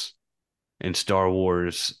Hux in Star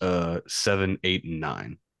Wars 7, 8, and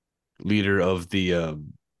 9. Leader of the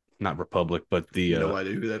not Republic, but the No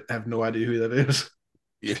idea who that. Have no idea who that is.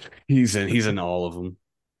 he's in all of them.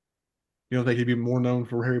 You don't think he'd be more known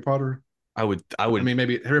for Harry Potter? I I would mean,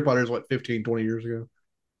 maybe Harry Potter is what 15, 20 years ago.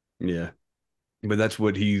 yeah, but that's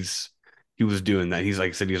what he was doing that. He's like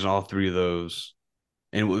I said, he's in all three of those.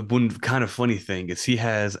 And one kind of funny thing is he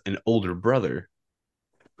has an older brother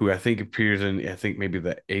who I think appears in I think maybe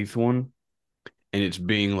the eighth one, and it's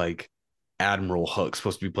being like Admiral Huck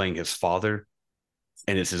supposed to be playing his father,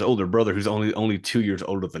 and it's his older brother who's only 2 years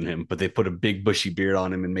older than him, but they put a big bushy beard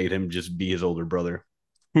on him and made him just be his older brother.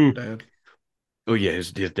 Hmm. Dad. Oh yeah,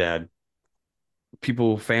 his dad.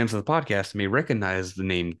 People fans of the podcast may recognize the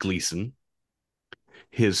name Gleason.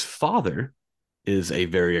 His father is a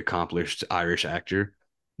very accomplished Irish actor,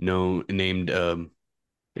 known named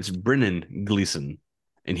it's Brennan Gleeson,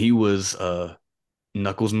 and he was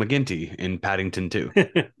Knuckles McGinty in Paddington 2.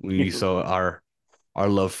 We saw our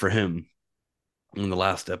love for him in the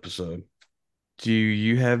last episode. Do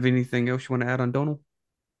you have anything else you want to add on Donald?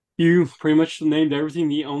 You pretty much named everything.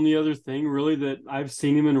 The only other thing really that I've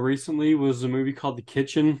seen him in recently was a movie called The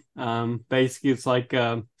Kitchen. Basically, it's like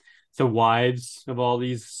the wives of all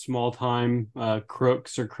these small time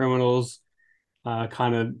crooks or criminals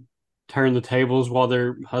kind of turn the tables while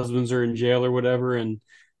their husbands are in jail or whatever,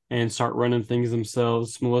 and start running things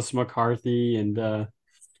themselves. Melissa McCarthy and God,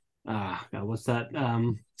 what's that?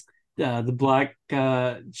 The black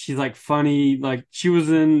she's like funny, like she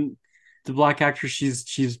was in the black actress.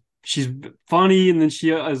 She's funny, and then she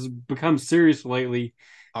has become serious lately.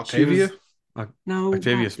 She Octavia. was no, Octavia God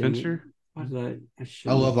dang it. Spencer? What did I I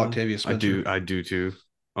shouldn't love have. Octavia Spencer. I do too.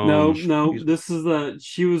 No, Um, no, She's this is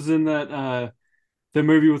she was in that the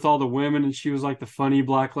movie with all the women, and she was like the funny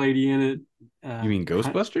black lady in it. you mean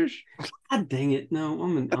Ghostbusters? God dang it! No,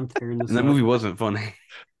 I'm tearing And this that up. movie wasn't funny.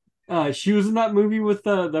 She was in that movie with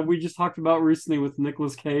that we just talked about recently with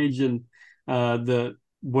Nicolas Cage and the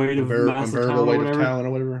Weight of Massive unbearable Talent or weight of whatever. talent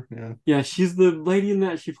or whatever. Yeah. Yeah, she's the lady in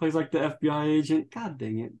that. She plays like the FBI agent. God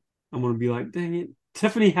dang it! I'm gonna be like, dang it,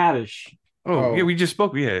 Tiffany Haddish. Oh yeah, Oh, we just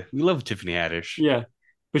spoke. Yeah, we love Tiffany Haddish. Yeah,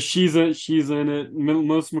 but she's in it.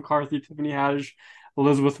 Melissa McCarthy, Tiffany Haddish,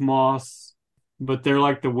 Elizabeth Moss, but they're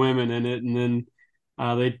like the women in it, and then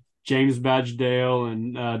they James Badge Dale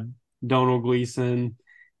and Donald Gleason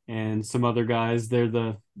and some other guys. They're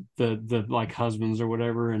the like husbands or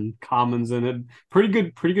whatever, and Commons in it. Pretty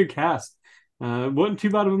good cast. Wasn't too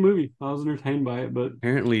bad of a movie. I was entertained by it, but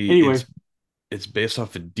Apparently, anyway. it's based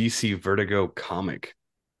off a DC Vertigo comic,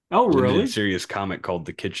 Oh, limited really? series comic called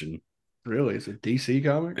The Kitchen. really? It's a DC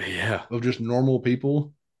comic Yeah, of just normal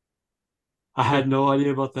people. I had no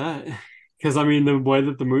idea about that. Because I mean, the way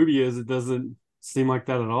that the movie is, it doesn't seem like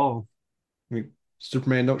that at all. I mean,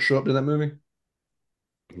 Superman don't show up to that movie.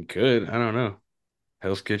 good. I don't know.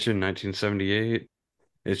 Hell's Kitchen, 1978.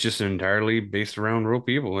 It's just entirely based around real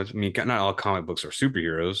people. I mean, not all comic books are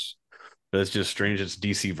superheroes, but it's just strange. It's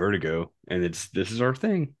DC Vertigo, and this is our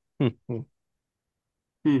thing. Hmm.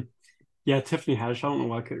 Hmm. Yeah, Tiffany Haddish. I don't know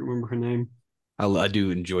why I couldn't remember her name. I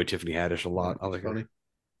do enjoy Tiffany Haddish a lot. I That's like her. funny.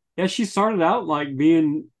 Yeah, she started out like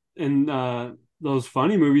being in those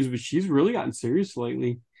funny movies, but she's really gotten serious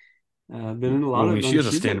lately. Been in a Well, lot I mean, of. I she mean, is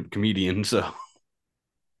a she's a stand-up comedian, so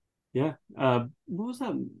yeah. What was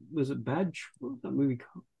that? Was it Bad? What was that movie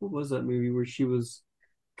called? What was that movie where she was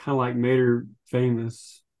kind of like made her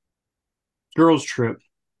famous? Girls Trip.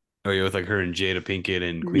 Oh yeah, with like her and Jada Pinkett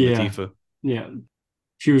and Queen Yeah, Latifah. yeah,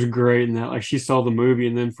 she was great in that. Like she saw the movie,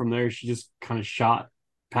 and then from there she just kind of shot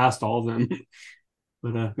past all of them.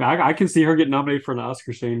 But I can see her get nominated for an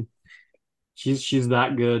Oscar soon. She's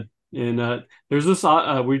that good. And there's this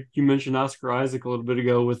we you mentioned Oscar Isaac a little bit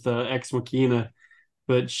ago with Ex Machina,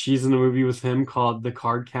 but she's in a movie with him called The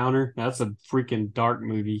Card Counter. That's a freaking dark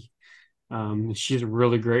movie. She's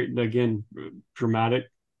really great. Again, dramatic.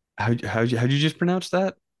 How'd you just pronounce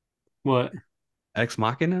that? What? Ex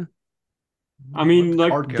Machina? I What mean, the like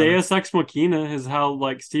card counter? Deus Ex Machina is how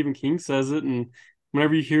like Stephen King says it, and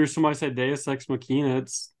whenever you hear somebody say Deus Ex Machina,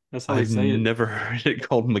 it's that's how they I've say it. never heard it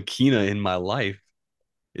called Machina in my life.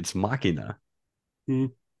 It's Machina. Hmm.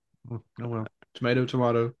 Oh well, tomato,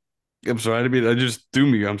 tomato. I'm sorry. I mean, I just threw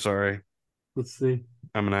me. I'm sorry. Let's see.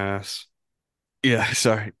 I'm an ass. Yeah,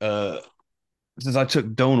 sorry. Since I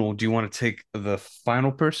took Donal, do you want to take the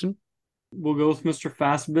final person? We'll go with Mr.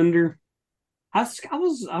 Fassbender. I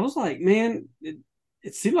was like, man,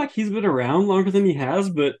 it seemed like he's been around longer than he has,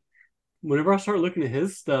 but whenever I start looking at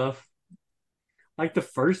his stuff, like the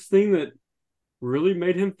first thing that really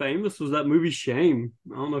made him famous was that movie Shame.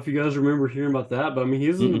 I don't know if you guys remember hearing about that, but I mean, he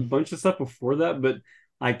was in a Mm-mm. bunch of stuff before that, but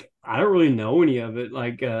like I don't really know any of it.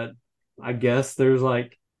 Like, I guess there's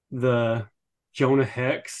like the Jonah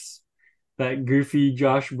Hex, that goofy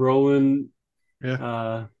Josh Brolin, Yeah,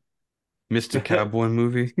 uh, Mr. Cowboy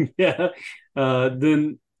movie. yeah.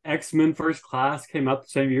 Then X-Men First Class came out the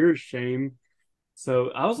same year as Shame.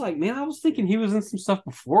 So I was like, man, I was thinking he was in some stuff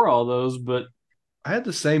before all those, but I had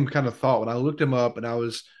the same kind of thought when I looked him up,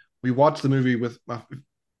 and we watched the movie with my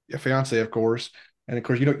fiance, of course, and of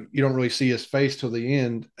course you don't really see his face till the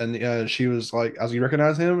end, and she was like, "As you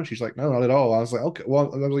recognize him?" She's like, "No, not at all." I was like, "Okay,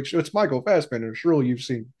 well," I was like, "Sure, it's Michael Fassbender. Surely you've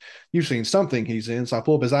seen something he's in." So I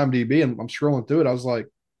pull up his IMDb and I'm scrolling through it. I was like,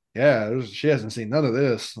 "Yeah, she hasn't seen none of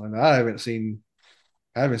this, and I haven't seen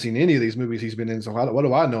any of these movies he's been in. So what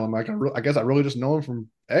do I know him? Like, I guess I really just know him from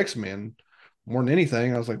X-Men more than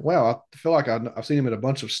anything. I was like, wow, I feel like I've seen him in a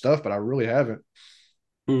bunch of stuff, but I really haven't.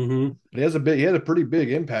 mhm. But he had a pretty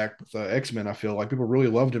big impact with X-Men. I feel like people really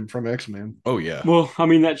loved him from X-Men. Oh yeah. Well, I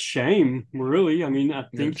mean, that's Shame, really. I mean, Yeah,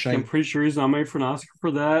 I'm shame. pretty sure he's nominated for an Oscar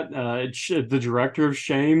for that. The director of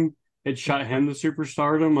Shame, it shot him to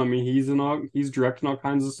superstardom. I mean, he's directing all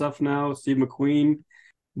kinds of stuff now. Steve McQueen,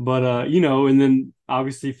 but and then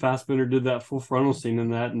obviously Fassbender did that full frontal scene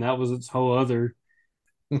in that, and that was its whole other.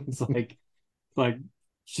 It's like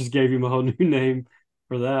just gave him a whole new name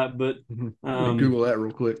for that. But Let me um, Google that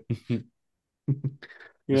real quick.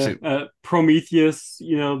 yeah, So Prometheus,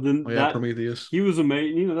 then Oh yeah, that Prometheus. he was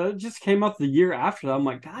amazing. That just came out the year after that. I'm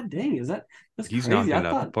like, God dang, that's he's crazy. knocking it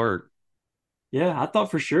out the park. Yeah, I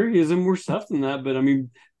thought for sure he was in more stuff than that. But I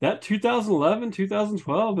mean, that 2011,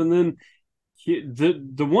 2012, and then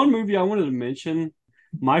the one movie I wanted to mention,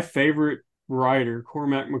 my favorite writer,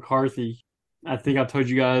 Cormac McCarthy. I think I told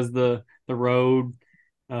you guys the Road.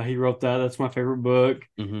 He wrote that. That's my favorite book.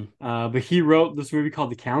 Hmm. But he wrote this movie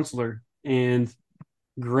called The Counselor, and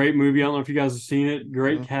great movie. I don't know if you guys have seen it.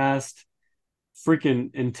 Great Uh, cast,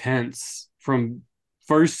 freaking intense from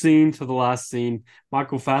first scene to the last scene.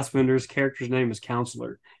 Michael Fassbender's character's name is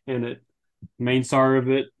Counselor, and it main star of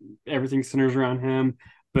it, everything centers around him.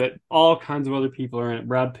 But all kinds of other people are in it.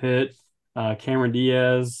 Brad Pitt, Cameron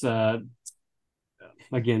Diaz.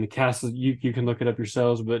 Again, the cast is, you can look it up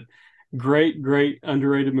yourselves, but great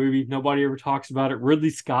underrated movie. Nobody ever talks about it. Ridley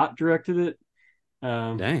Scott directed it.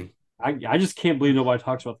 Um, Dang. I just can't believe nobody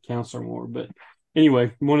talks about the counselor more. But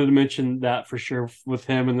anyway, wanted to mention that for sure with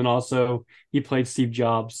him, and then also he played Steve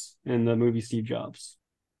Jobs in the movie Steve Jobs.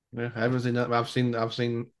 yeah, I haven't seen that. I've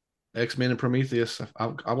seen X-Men and Prometheus. I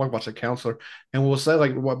want to watch The Counselor, and we'll say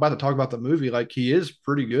like we're about to talk about the movie. Like he is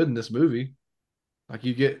pretty good in this movie. Like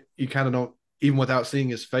you kind of don't even without seeing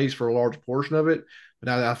his face for a large portion of it. But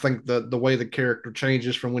I think the way the character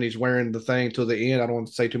changes from when he's wearing the thing to the end. I don't want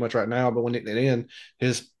to say too much right now, but when it end,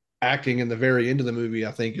 his acting in the very end of the movie,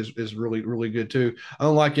 I think is really good too.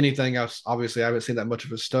 Unlike anything else, obviously I haven't seen that much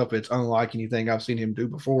of his stuff. It's unlike anything I've seen him do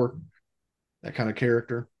before. That kind of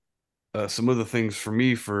character. Some other things for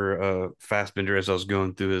me for Fassbender as I was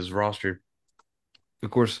going through his roster.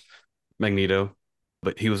 Of course, Magneto,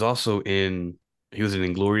 but he was in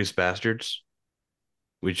Inglorious Bastards,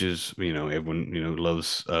 which is everyone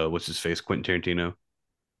loves what's his face, Quentin Tarantino.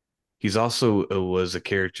 He's also was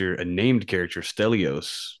a named character,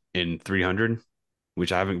 Stelios in 300,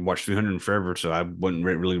 which I haven't watched 300 in forever, so I wouldn't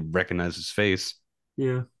really recognize his face.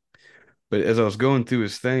 Yeah. But as I was going through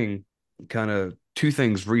his thing, kind of two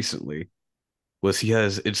things recently was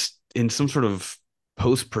it's in some sort of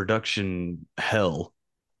post-production hell,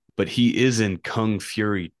 but he is in Kung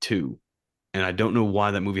Fury 2. And I don't know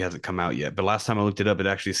why that movie hasn't come out yet. But last time I looked it up, it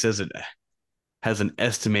actually says it has an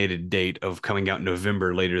estimated date of coming out in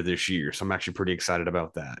November later this year. So I'm actually pretty excited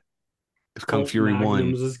about that. Because Kung Colt Fury 1,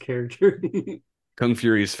 Magnum's his character. Kung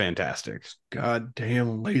Fury is fantastic.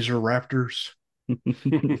 Goddamn laser raptors.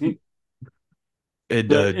 It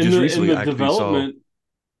But in just the recently I actually saw. development,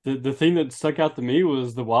 the thing that stuck out to me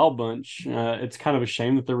was the Wild Bunch. It's kind of a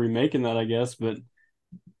shame that they're remaking that, I guess, but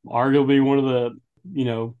arguably one of the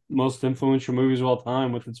most influential movies of all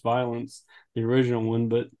time with its violence, the original one.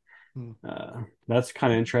 But Hmm. that's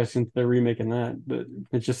kind of interesting that they're remaking that. But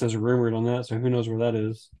it just says rumored on that, so who knows where that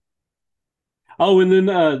is. Oh, and then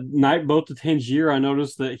Nightboat to Tangier, I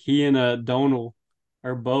noticed that he and Donal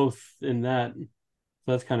are both in that. So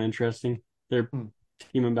that's kind of interesting. They're Hmm.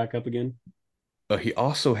 teaming back up again. He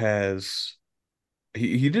also has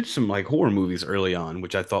he did some like horror movies early on,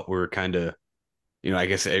 which I thought were kind of, I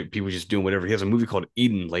guess people just doing whatever. He has a movie called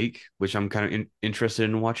Eden Lake, which I'm kind of interested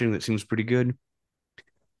in watching. That seems pretty good.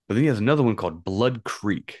 But then he has another one called Blood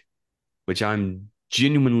Creek, which I'm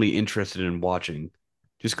genuinely interested in watching,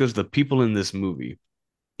 just because the people in this movie,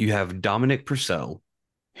 you have Dominic Purcell,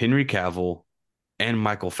 Henry Cavill, and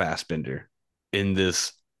Michael Fassbender in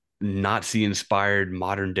this Nazi-inspired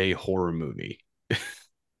modern-day horror movie.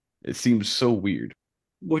 It seems so weird.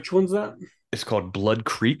 Which one's that? It's called Blood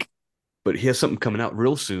Creek, but he has something coming out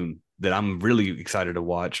real soon that I'm really excited to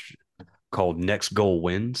watch called Next Goal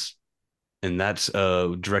Wins, and that's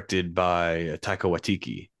directed by Taika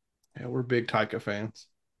Waititi. Yeah, we're big Taika fans.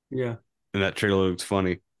 Yeah. And that trailer looks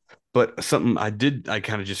funny. But something I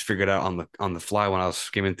kind of just figured out on the fly when I was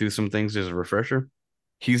skimming through some things as a refresher.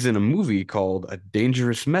 He's in a movie called A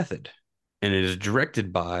Dangerous Method, and it is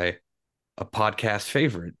directed by a podcast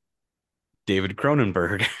favorite, David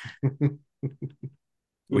Cronenberg,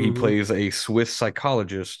 where he Mm-hmm. plays a Swiss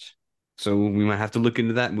psychologist. So we might have to look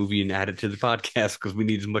into that movie and add it to the podcast because we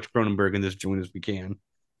need as much Cronenberg in this joint as we can.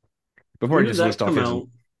 Before When I did just that list off come his, out?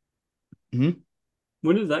 hmm?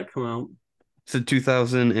 When did that come out? It's in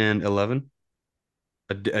 2011.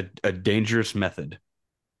 A Dangerous Method.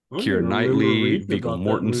 I don't Keira even remember Knightley, reading Viggo about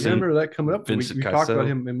that movie. Mortensen, Remember that coming up? Vincent We talked about Cassel.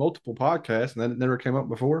 him in multiple podcasts, and that never came up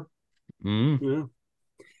before. Mm. Yeah.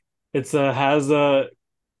 It's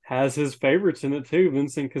has his favorites in it too.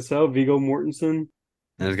 Vincent Cassel, Viggo Mortensen.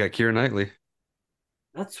 And it's got Keira Knightley.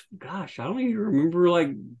 That's gosh, I don't even remember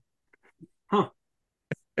huh.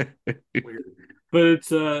 Weird. But it's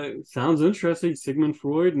sounds interesting. Sigmund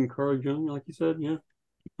Freud and Carl Jung, like you said, yeah.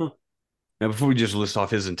 Huh. Now, before we just list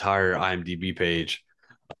off his entire IMDb page,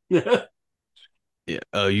 you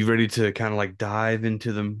ready to kind of like dive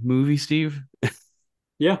into the movie, Steve?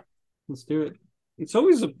 Yeah, let's do it. It's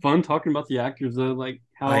always fun talking about the actors though, like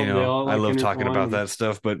I how they know. all I like love talking intertwine about and that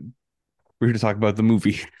stuff, but we're here to talk about the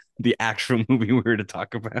movie, the actual movie we're here to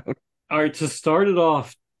talk about. all right, to start it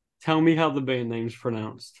off, tell me how the band name's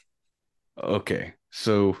pronounced. Okay,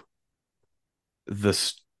 so the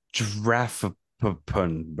Strathburns, the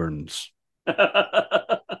Burns.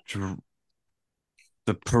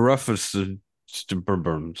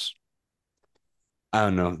 I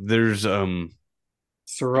don't know. There's Surround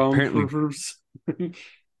apparently Pervers. there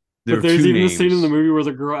But are there's two even a scene in the names. movie where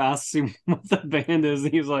the girl asks him what the band is,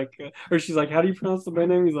 and he's like, or she's like, "How do you pronounce the band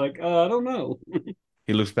name?" He's like, "I don't know."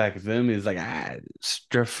 He looks back at them. He's like,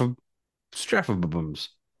 Strathburns.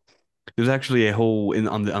 There's actually a whole in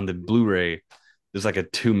on the Blu-ray. There's like a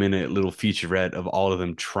 2-minute little featurette of all of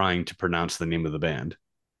them trying to pronounce the name of the band,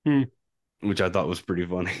 Hmm. which I thought was pretty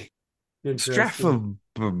funny. Interesting.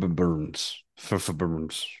 Strathburns.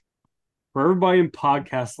 Burns. For everybody in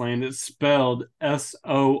podcast land, it's spelled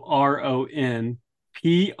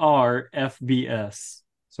SoronPrfbs.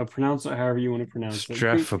 So pronounce it however you want to pronounce it.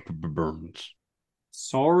 Strathburns.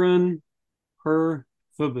 Soren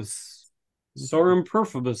Perfubus. Soren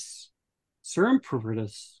Perfubus. Soren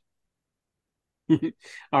Perfubus. All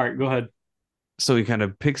right, go ahead. So he kind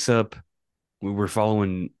of picks up. We're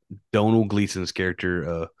following Donald Gleason's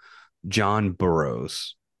character, John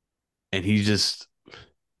Burroughs, and he just.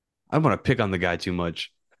 I don't want to pick on the guy too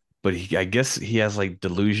much, but I guess he has like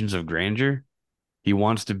delusions of grandeur. He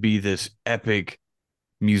wants to be this epic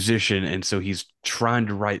musician, and so he's trying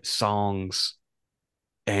to write songs,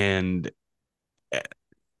 and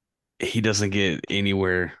he doesn't get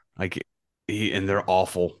anywhere. And they're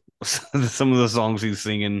awful. Some of the songs he's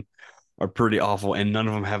singing are pretty awful, and none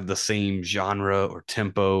of them have the same genre or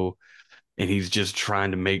tempo. And he's just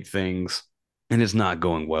trying to make things, and it's not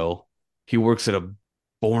going well. He works at a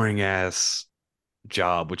boring ass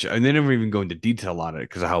job, and they never even go into detail on it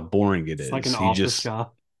because of how boring it It's like an is. office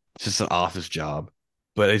job. It's just an office job.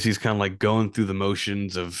 But as he's kind of like going through the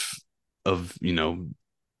motions of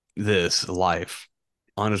this life,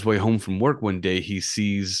 on his way home from work one day, he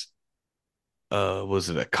sees was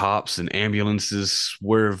it a cops and ambulances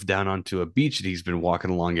swerve down onto a beach that he's been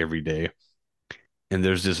walking along every day, and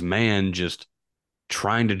there's this man just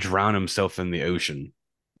trying to drown himself in the ocean.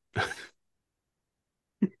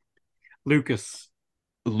 Lucas,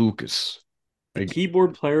 Lucas, the like,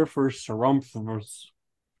 keyboard player for Sarumphus.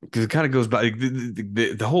 because it kind of goes by like,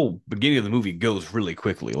 the whole beginning of the movie goes really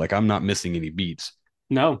quickly. Like I'm not missing any beats,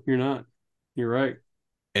 No, you're not. You're right.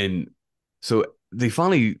 and so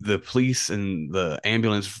the police and the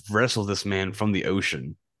ambulance wrestle this man from the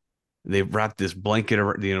ocean. They wrap this blanket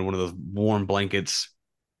around, one of those warm blankets,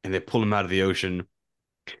 and they pull him out of the ocean.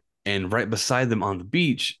 And right beside them on the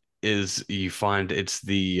beach is you find it's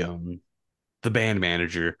the band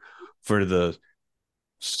manager for the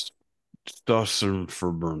Stossen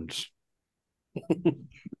for Burns.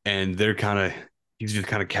 And he's just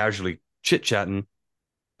kind of casually chit chatting.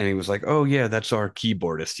 And he was like, "Oh, yeah, that's our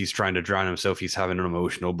keyboardist. He's trying to drown himself. He's having an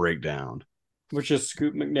emotional breakdown." Which is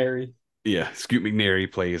Scoot McNairy. Yeah, Scoot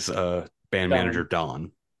McNairy plays band manager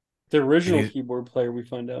Don. The original keyboard player, we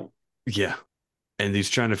find out. Yeah. And he's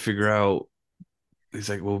trying to figure out, he's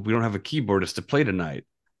like, "Well, we don't have a keyboardist to play tonight."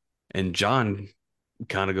 And John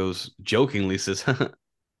kind of goes jokingly, says,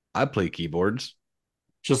 "I play keyboards."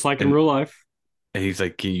 Just like in real life. And he's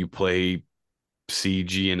like, "Can you play C,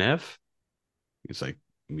 G, and F?" He's like,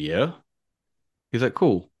 "Yeah." He's like,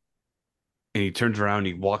 "Cool." And he turns around,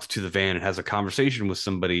 he walks to the van and has a conversation with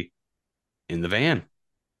somebody in the van.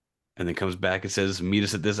 And then comes back and says, "Meet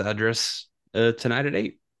us at this address tonight at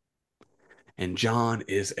 8." And John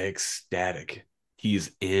is ecstatic.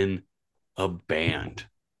 He's in a band.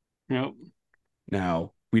 Yep.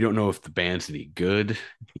 Now, we don't know if the band's any good,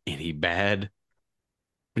 any bad,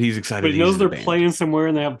 but he's excited. But he knows they're playing somewhere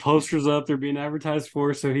and they have posters up they're being advertised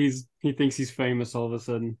for, so he thinks he's famous all of a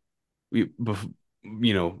sudden. And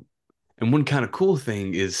one kind of cool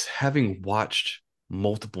thing is, having watched the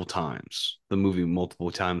movie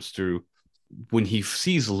multiple times through, when he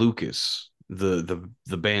sees Lucas, the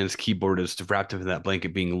band's keyboardist, wrapped up in that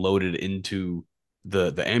blanket being loaded into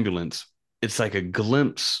the ambulance, it's like a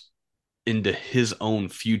glimpse into his own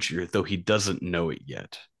future, though he doesn't know it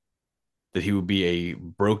yet. That he would be a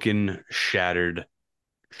broken, shattered,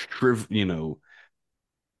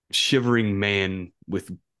 shivering man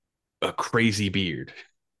with a crazy beard.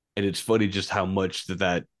 And it's funny just how much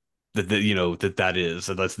that is.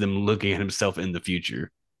 So that's them looking at himself in the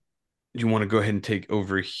future. Do you want to go ahead and take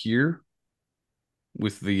over here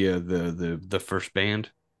with the first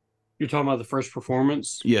band? You're talking about the first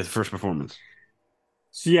performance? Yeah, the first performance.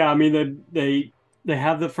 So yeah, I mean they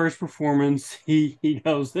have the first performance. He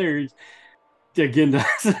goes there, again,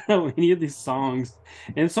 doesn't know any of these songs,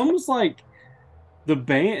 and it's almost like the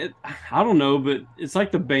band, I don't know, but it's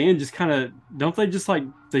like the band just kind of, don't they just like,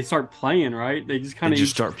 they start playing, right? They just kind of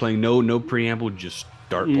start playing. No preamble, just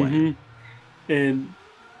start playing. And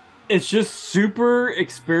it's just super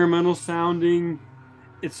experimental sounding.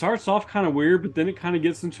 It starts off kind of weird, but then it kind of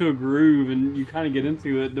gets into a groove and you kind of get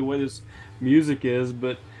into it the way this music is.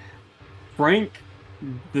 But Frank,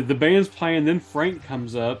 the band's playing, then Frank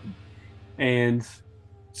comes up, and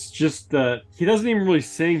it's just he doesn't even really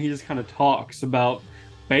sing. He just kind of talks about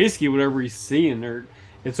basically whatever he's seeing, or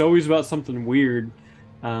it's always about something weird.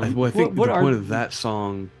 I think the point of that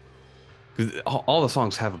song, because all the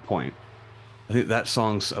songs have a point. I think that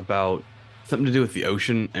song's about something to do with the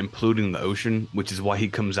ocean and polluting the ocean, which is why he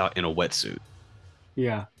comes out in a wetsuit.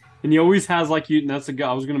 Yeah, and he always has and that's a guy.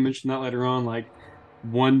 I was going to mention that later on. Like,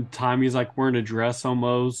 one time he's like wearing a dress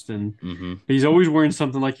almost, and he's always wearing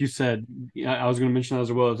something, like you said. I was going to mention that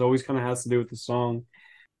as well. It always kind of has to do with the song.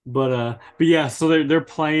 But yeah, so they're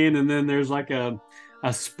playing, and then there's like a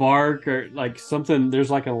spark or like something.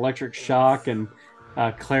 There's like an electric shock, and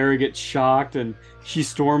Clara gets shocked, and she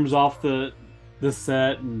storms off the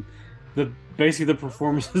set, and basically the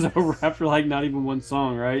performance is over after like not even one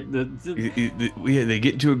song, right? Yeah, they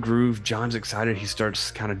get into a groove. John's excited. He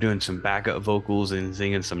starts kind of doing some backup vocals and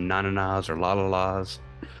singing some na-na-nas or la-la-las.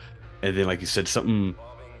 And then, like you said, something,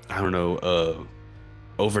 I don't know,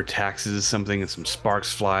 overtaxes something and some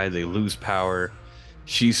sparks fly. They lose power.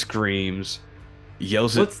 She screams,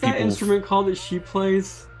 yells at people. What's that instrument called that she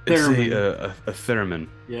plays? It's a theremin.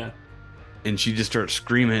 Yeah. And she just starts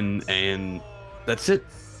screaming, and that's it.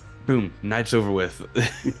 Boom, night's over with.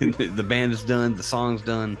 The band is done, the song's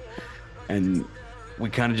done, and we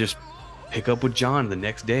kind of just pick up with John the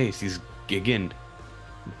next day. He's again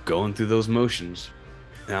going through those motions,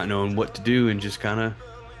 not knowing what to do, and just kind of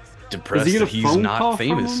depressed that he's not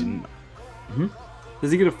famous.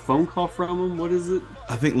 Does he get a phone call from him? What is it?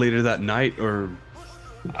 I think later that night, or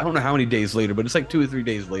I don't know how many days later, but it's like 2 or 3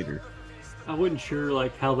 days later. I wasn't sure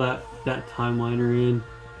like how that timeline are in.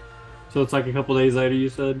 So it's like a couple days later, you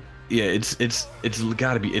said? Yeah, it's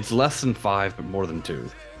got to be. It's less than 5, but more than 2.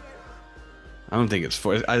 I don't think it's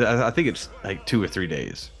 4. I think it's like 2 or 3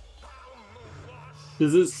 days.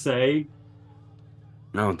 Does it say?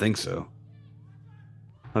 I don't think so.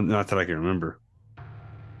 Not that I can remember.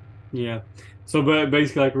 Yeah. So, but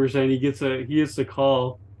basically, like we were saying, he gets a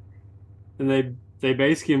call, and they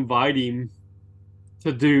basically invite him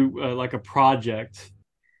to do like a project,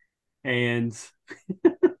 and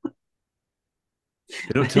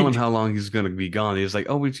They don't tell they him how long he's going to be gone. He's like,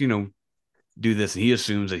 oh, it's do this, and he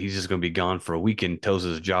assumes that he's just going to be gone for a weekend. Tells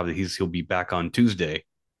his job that he'll be back on Tuesday.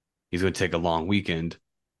 He's going to take a long weekend,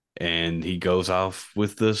 and he goes off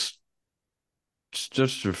with this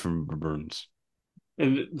just from Burns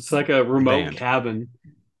and it's like a remote band. cabin.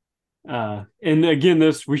 And again,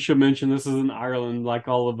 this we should mention this is in Ireland, like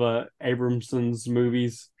all of Abramson's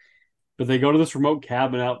movies. But they go to this remote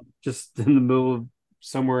cabin out just in the middle of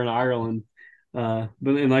somewhere in Ireland. But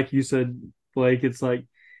and like you said, Blake, it's like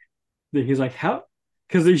he's like how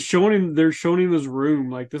because they're showing him this room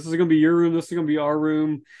like this is gonna be your room, this is gonna be our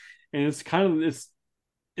room, and it's kind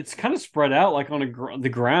of spread out like on the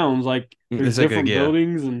grounds like there's It's like a different yeah,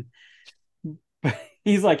 buildings and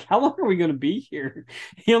he's like how long are we gonna be here?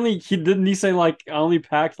 He didn't he say like I only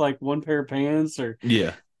packed like one pair of pants or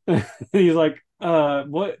yeah. he's like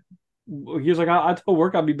what he was like I told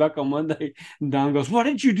work I'll be back on Monday and Don goes why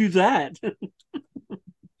didn't you do that?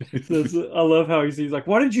 I love how he's like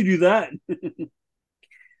why didn't you do that?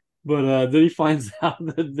 But then he finds out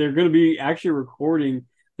that they're going to be actually recording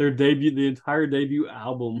the entire debut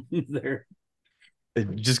album there.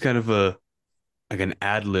 Just kind of a like an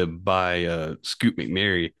ad lib by Scoot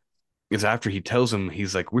McNairy. Is after he tells him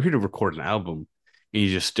he's like, "We're here to record an album," and he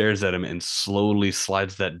just stares at him and slowly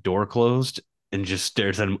slides that door closed and just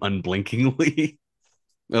stares at him unblinkingly.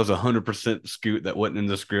 That was 100% Scoot. That wasn't in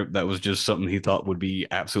the script. That was just something he thought would be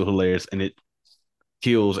absolutely hilarious, and it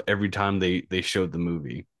kills every time they showed the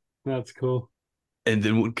movie. That's cool. And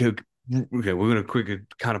then okay, we're gonna quickly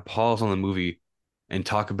kind of pause on the movie and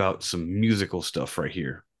talk about some musical stuff right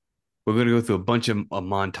here. We're gonna go through a bunch of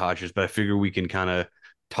montages, but I figure we can kind of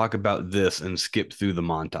talk about this and skip through the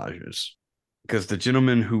montages because the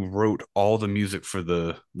gentleman who wrote all the music for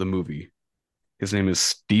the movie, his name is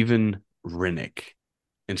Stephen Rennick.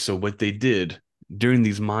 And so what they did during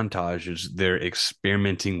these montages, they're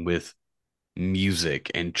experimenting with music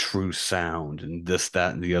and true sound and this,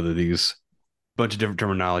 that, and the other, these bunch of different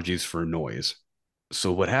terminologies for noise.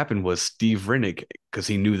 So what happened was Steve Rennick, because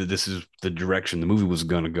he knew that this is the direction the movie was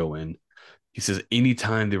going to go in, he says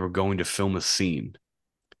anytime they were going to film a scene,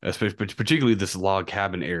 especially particularly this log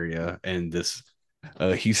cabin area, and this,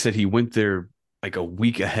 he said he went there like a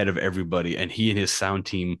week ahead of everybody, and he and his sound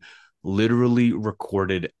team literally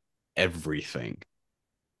recorded everything.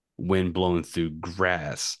 Wind blowing through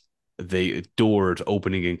grass, they doors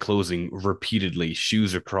opening and closing repeatedly,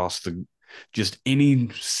 shoes across the just any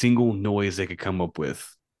single noise they could come up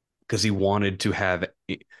with because he wanted to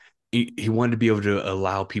be able to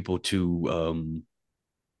allow people to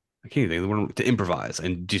I can't even think to improvise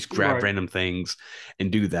and just grab Right. random things and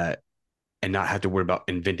do that and not have to worry about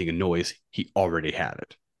inventing a noise. He already had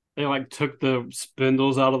it. They like took the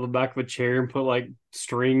spindles out of the back of a chair and put like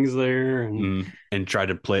strings there and And tried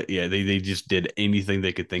to play. Yeah, they just did anything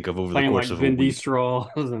they could think of over the playing course like of a Vindy week. straws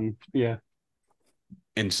and yeah.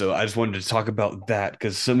 And so I just wanted to talk about that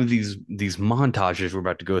because some of these montages we're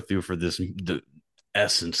about to go through for this the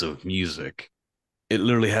essence of music, it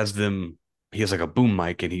literally has them. He has like a boom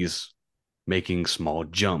mic and he's making small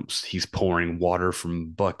jumps. He's pouring water from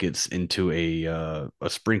buckets into a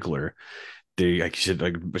sprinkler. They like should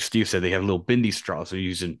like Steve said they have little bendy straws. They're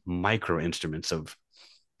using micro instruments of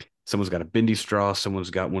someone's got a bendy straw, someone's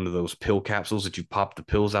got one of those pill capsules that you pop the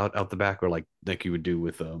pills out the back, or like you would do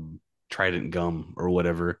with Trident gum or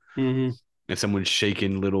whatever. Mm-hmm. And someone's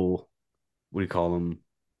shaking little what do you call them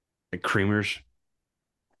like creamers.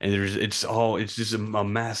 And it's just a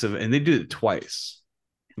massive, and they do it twice,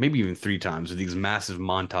 maybe even 3 times with these massive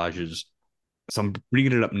montages. So I'm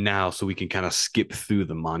bringing it up now so we can kind of skip through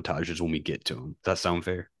the montages when we get to them. Does that sound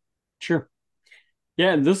fair? Sure.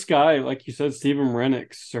 Yeah, and this guy, like you said, Stephen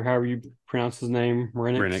Rennicks, or however you pronounce his name,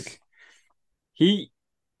 Rennicks. Rennick? He,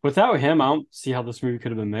 without him, I don't see how this movie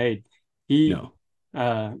could have been made. He, No.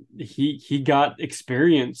 he got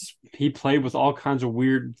experience. He played with all kinds of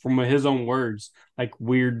weird, from his own words, like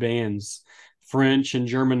weird bands, French and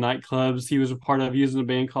German nightclubs. He was a part of using a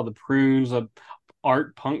band called the Prunes,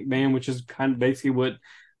 art punk band, which is kind of basically what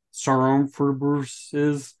Stormtroopers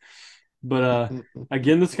is. But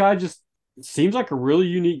again, this guy just seems like a really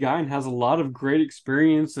unique guy and has a lot of great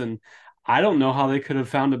experience. And I don't know how they could have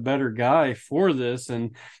found a better guy for this.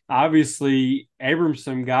 And obviously,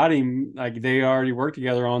 Abramson got him. Like they already worked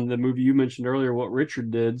together on the movie you mentioned earlier, what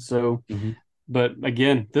Richard did. So, Mm-hmm. but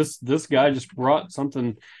again, this guy just brought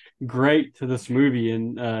something great to this movie.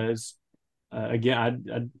 And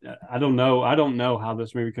again, I don't know. I don't know how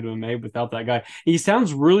this movie could have been made without that guy. He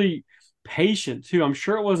sounds really patient too. I'm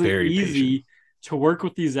sure it wasn't Very patient. easy to work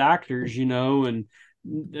with these actors, and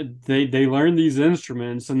they learned these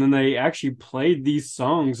instruments and then they actually played these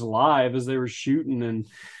songs live as they were shooting. And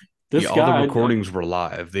this all guy, the recordings were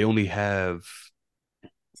live. They only have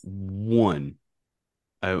one,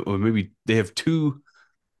 or maybe they have two.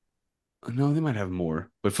 No, they might have more.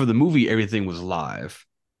 But for the movie, everything was live.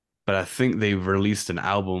 But I think they released an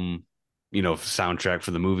album, soundtrack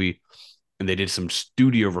for the movie, and they did some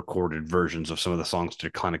studio recorded versions of some of the songs to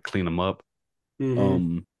kind of clean them up.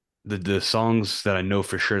 mhm. The songs that I know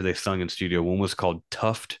for sure they sung in studio, one was called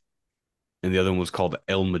Tuft, and the other one was called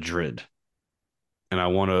El Madrid. And I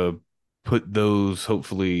want to put those,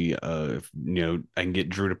 hopefully, I can get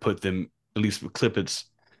Drew to put them, at least clip it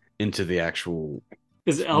into the actual.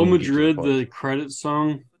 Is El when we get to the Madrid part. the credit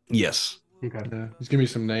song? Yes, Okay. Yeah, just give me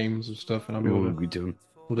some names of stuff, and I'll be able we'll to. be doing.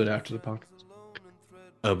 We'll do it after the podcast.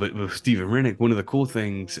 But with Steven Rennick, one of the cool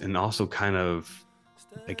things, and also kind of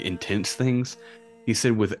like intense things, he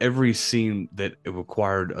said with every scene that it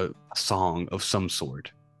required a song of some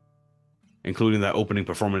sort, including that opening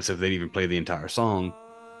performance, if they'd even play the entire song,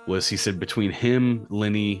 was he said between him,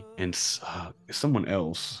 Lenny, and someone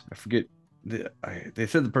else, I forget. They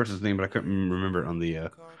said the person's name, but I couldn't remember it on the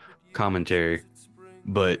commentary.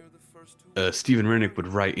 But Steven Rennick would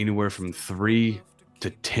write anywhere from 3 to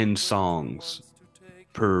 10 songs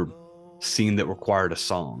per scene that required a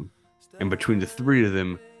song. And between the 3 of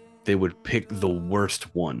them, they would pick the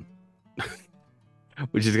worst one.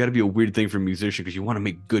 Which has got to be a weird thing for a musician because you want to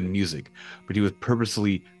make good music. But he was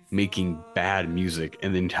purposely making bad music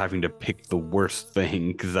and then having to pick the worst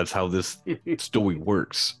thing because that's how this story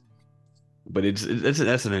works. But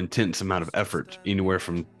that's an intense amount of effort, anywhere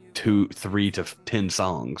from 2, 3 to 10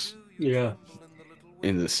 songs Yeah.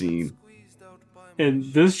 in the scene. And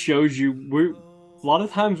this shows you a lot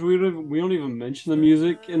of times we don't even mention the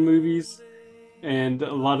music in movies. And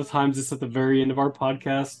a lot of times it's at the very end of our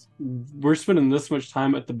podcast. We're spending this much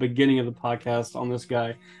time at the beginning of the podcast on this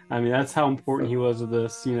guy. I mean, that's how important he was to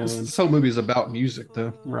this, This whole movie is about music,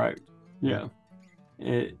 though. Right. Yeah.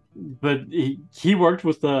 But he worked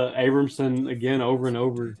with Abramson again over and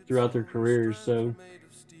over throughout their careers. So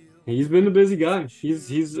he's been a busy guy.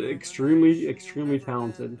 He's extremely, extremely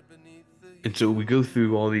talented. And so we go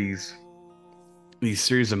through all these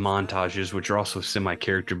series of montages, which are also semi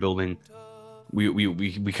character building.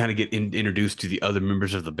 We kind of get introduced to the other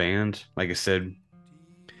members of the band. Like I said,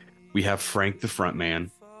 we have Frank the front man,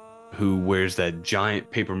 who wears that giant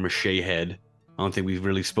paper mache head. I don't think we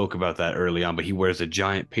really spoke about that early on, but he wears a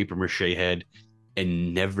giant paper mache head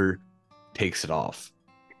and never takes it off.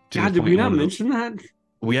 God, did we not mention that?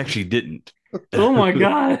 We actually didn't. Oh my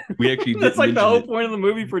God. We actually didn't. That's like the whole it. point of the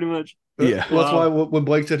movie, pretty much. Yeah. Well, that's why when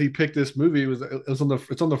Blake said he picked this movie, it's on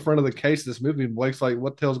the front of the case of this movie. And Blake's like,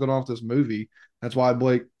 "What the hell's going on with this movie?" That's why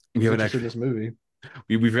Blake was interested in this movie.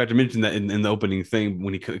 We forgot to mention that in the opening thing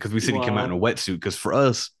because we said he came out in a wetsuit. Because for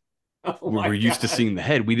us, we're used to seeing the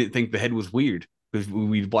head. We didn't think the head was weird because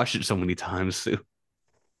we watched it so many times. So.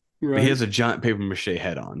 Right. But he has a giant paper mache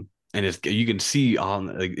head on, and you can see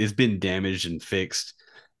it's been damaged and fixed.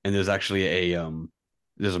 And there's actually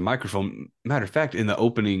there's a microphone. Matter of fact, in the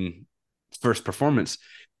opening first performance,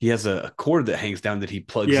 he has a cord that hangs down that he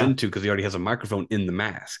plugs into because he already has a microphone in the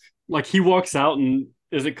mask. Like he walks out and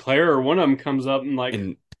is it Claire or one of them comes up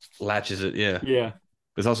and latches it? Yeah. Yeah.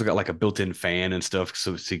 It's also got like a built-in fan and stuff,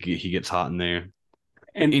 so he gets hot in there.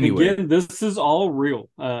 And anyway, again, this is all real.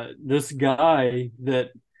 This guy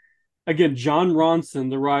again, John Ronson,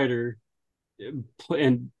 the writer,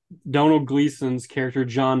 and Donald Gleason's character,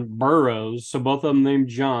 John Burroughs. So both of them named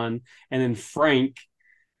John. And then Frank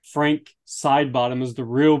Sidebottom is the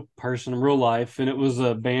real person in real life. And it was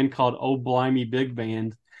a band called Old Blimey Big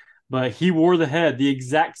Band. But he wore the head, the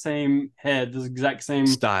exact same head, the exact same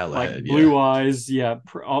style, like head, blue eyes. Yeah,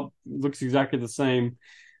 looks exactly the same.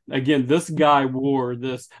 Again, this guy wore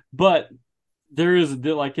this, but there is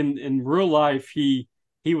like in real life, he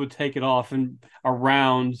would take it off and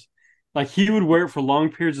around Like he would wear it for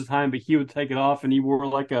long periods of time, but he would take it off and he wore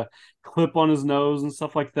like a clip on his nose and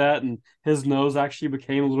stuff like that. And his nose actually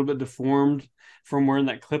became a little bit deformed from wearing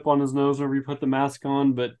that clip on his nose whenever he put the mask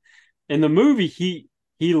on. But in the movie, he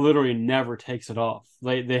literally never takes it off.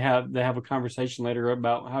 They have a conversation later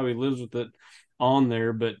about how he lives with it on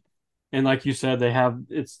there. But and like you said, they have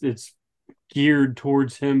it's geared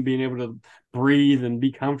towards him being able to breathe and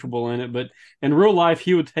be comfortable in it. But in real life,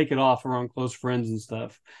 he would take it off around close friends and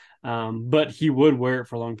stuff. But he would wear it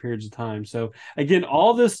for long periods of time. So again,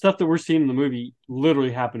 all this stuff that we're seeing in the movie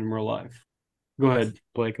literally happened in real life. Go ahead,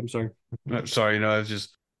 Blake. I'm sorry. Sorry, I was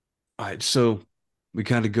just all right. So we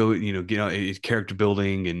kind of go, it's character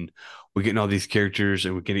building, and we're getting all these characters,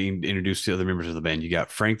 and we're getting introduced to other members of the band. You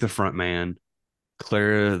got Frank the front man,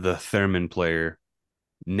 Clara the theremin player,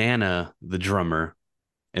 Nana the drummer,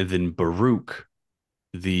 and then Baruch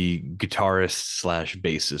the guitarist slash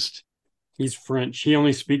bassist. He's French. He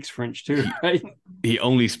only speaks French too, right? He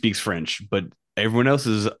only speaks French, but everyone else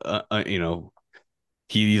is,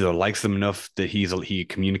 he either likes them enough that he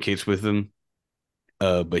communicates with them,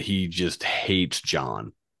 but he just hates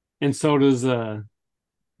John. And so does the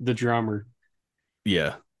drummer.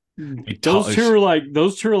 Yeah, Those two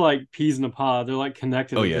are like peas in a pod. They're like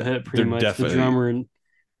connected Oh at yeah, the hip pretty they're much. The definitely. drummer and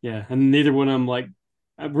yeah, and neither one of them like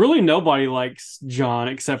really nobody likes John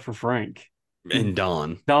except for Frank. And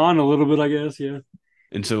Don. Don a little bit, I guess. Yeah.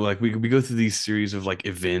 And so like we go through these series of like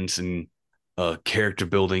events and character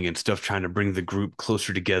building and stuff trying to bring the group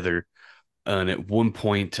closer together. And at one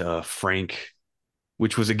point, Frank,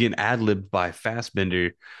 which was again ad-libbed by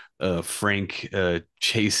Fassbender, Frank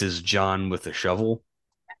chases John with a shovel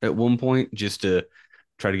at one point just to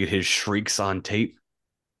try to get his shrieks on tape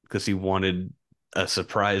because he wanted a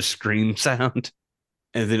surprise scream sound.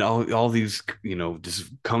 And then all these,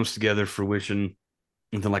 just comes together fruition.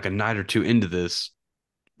 And then like a night or two into this,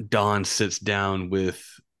 Don sits down with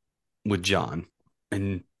John,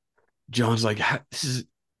 and John's like,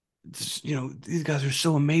 these guys are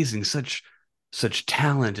so amazing, such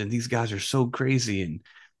talent, and these guys are so crazy, and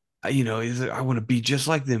he's like, I want to be just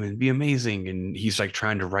like them and be amazing. And he's like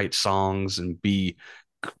trying to write songs and be,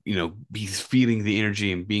 he's feeling the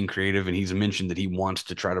energy and being creative. And he's mentioned that he wants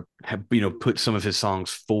to try to have, put some of his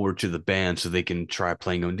songs forward to the band so they can try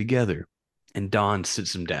playing them together. And Don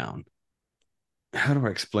sits him down. How do I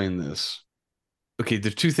explain this? Okay,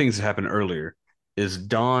 there's two things that happened earlier. Is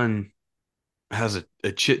Don has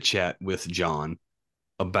a chit chat with John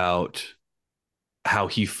about how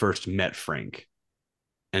he first met Frank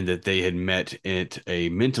and that they had met at a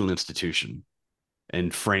mental institution.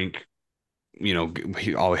 And Frank, he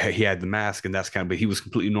had the mask and that's but he was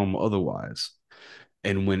completely normal otherwise.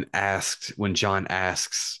 And when John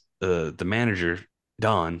asks the manager,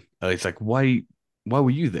 Don, he's like, why were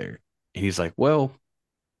you there? And he's like, well,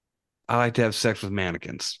 I like to have sex with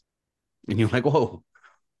mannequins. And you're like, whoa,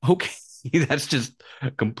 okay, that's just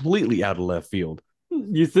completely out of left field.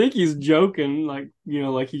 You think he's joking, like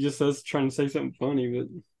he just says trying to say something funny, but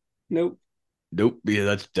nope. Nope.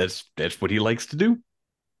 Yeah, that's what he likes to do.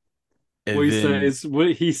 And What he then said is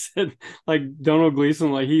what he said, like Donald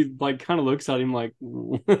Gleason, like he like kind of looks at him like,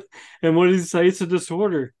 and what did he say? It's a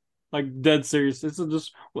disorder, like dead serious. It's a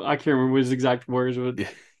just I can't remember his exact words, but yeah,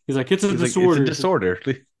 he's like, it's a he's like, disorder. it's a disorder.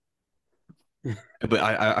 But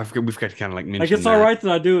I forget we've got to kind of like mention Like it's that. all right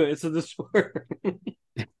that I do it. It's a disorder.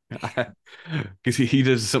 Because he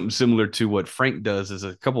does something similar to what Frank does is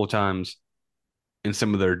a couple of times in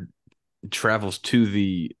some of their travels to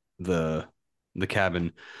the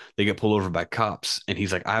cabin, they get pulled over by cops, and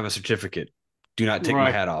he's like, I have a certificate. Do not take my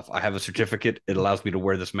Right. hat off. I have a certificate. It allows me to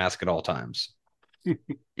wear this mask at all times.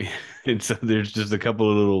 And so there's just a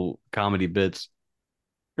couple of little comedy bits.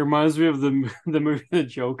 Reminds me of the movie The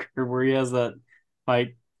Joker, where he has that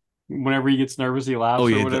like whenever he gets nervous, he laughs Oh or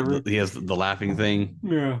yeah, whatever. he has the laughing thing.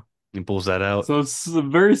 Yeah. He pulls that out. So it's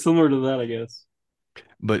very similar to that, I guess.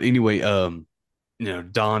 But anyway,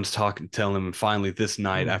 Don's telling him, and finally this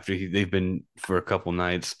night, Mm. after they've been for a couple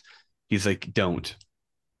nights, he's like, don't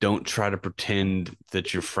try to pretend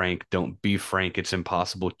that you're Frank. Don't be Frank. It's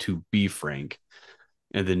impossible to be Frank.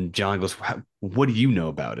 And then John goes, what do you know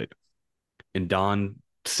about it? And Don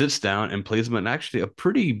sits down and plays him actually a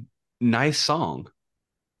pretty nice song.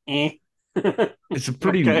 Eh. It's a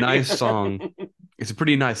pretty Okay. nice song. It's a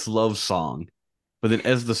pretty nice love song. But then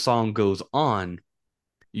as the song goes on,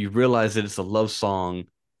 you realize that it's a love song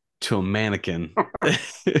to a mannequin.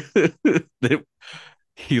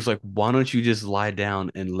 He's like, why don't you just lie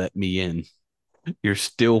down and let me in? Your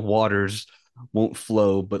still waters won't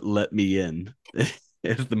flow, but let me in.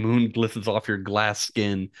 As the moon glistens off your glass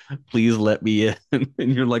skin, please let me in.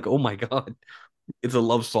 And you're like, oh my God, It's a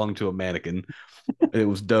love song to a mannequin. It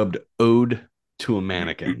was dubbed "Ode to a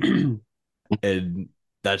Mannequin," and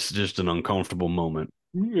that's just an uncomfortable moment.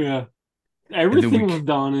 Yeah. And then Everything with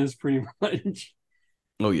Don is pretty much.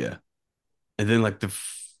 oh yeah, and then like the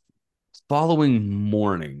following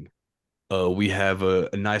morning, we have a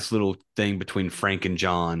nice little thing between Frank and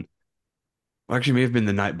John. Well, actually, it may have been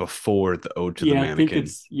the night before the "Ode to the Yeah, I think Mannequin."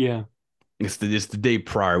 yeah. It's the day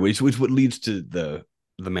prior, which what leads to the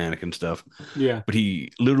mannequin stuff. Yeah. But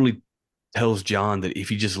he literally tells John that if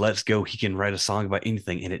he just lets go, he can write a song about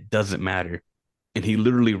anything, and it doesn't matter. And he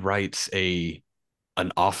literally writes an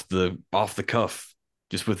off the cuff,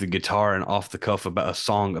 just with the guitar and off the cuff about a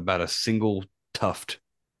song about a single tuft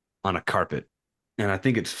on a carpet. And I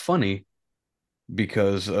think it's funny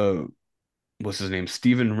because what's his name?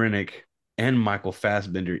 Stephen Rennick and Michael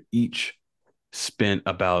Fassbender each spent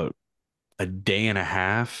about a day and a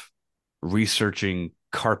half researching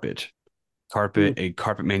Hmm. and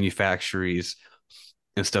carpet manufacturers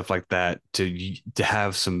and stuff like that to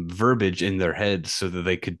have some verbiage in their heads so that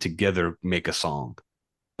they could together make a song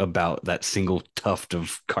about that single tuft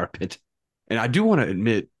of carpet. And I do want to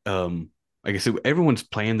admit, like I said, everyone's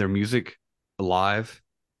playing their music live,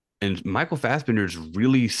 and Michael Fassbender is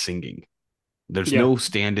really singing. There's Yeah. no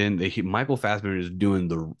stand-in. Michael Fassbender is doing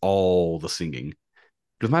the all the singing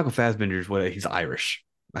because Michael Fassbender is he's Irish,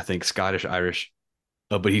 I think Scottish Irish,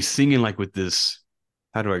 but he's singing like with this.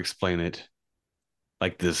 How do I explain it?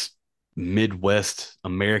 Like this Midwest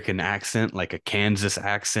American accent, like a Kansas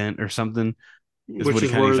accent or something. Is Which what he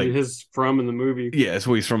is kind of where he's like. his from in the movie. Yeah, it's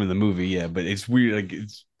where he's from in the movie. Yeah, but it's weird. Like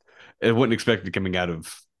it wasn't expected coming out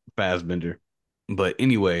of Fassbender. But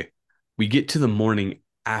anyway, we get to the morning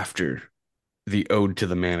after the Ode to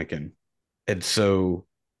the Mannequin, and so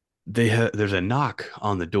there's a knock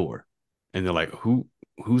on the door, and they're like,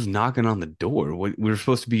 who's knocking on the door? We're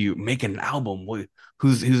supposed to be making an album.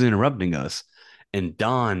 Who's interrupting us? And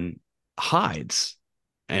Don hides,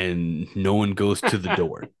 and no one goes to the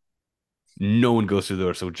door. No one goes to the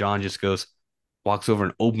door. So John just walks over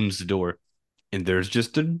and opens the door, and there's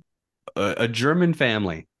just a German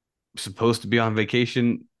family supposed to be on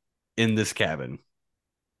vacation in this cabin.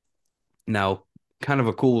 Now, kind of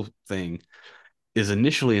a cool thing is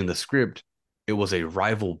initially in the script, it was a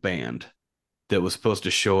rival band that was supposed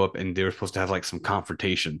to show up and they were supposed to have like some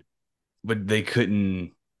confrontation, but they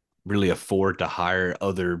couldn't really afford to hire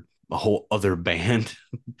a whole other band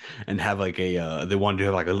and have like they wanted to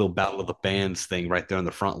have like a little battle of the bands thing right there on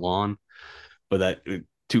the front lawn, but that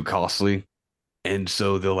too costly. And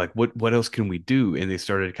so they're like, what else can we do? And they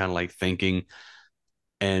started kind of like thinking,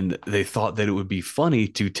 and they thought that it would be funny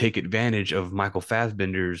to take advantage of Michael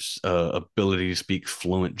Fassbender's ability to speak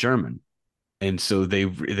fluent German. And so they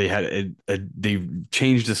had they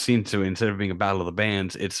changed the scene, so instead of being a battle of the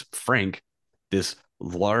bands, it's Frank, this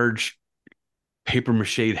large paper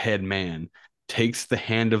mache head man, takes the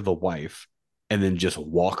hand of the wife and then just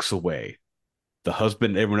walks away. The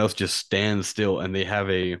husband and everyone else just stands still, and they have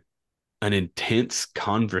an intense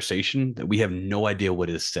conversation that we have no idea what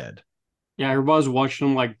is said. Yeah, everybody's watching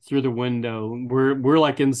them like through the window. We're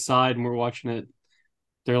like inside and we're watching it.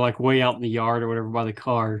 They're like way out in the yard or whatever by the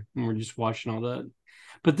car, and we're just watching all that.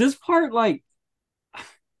 But this part, like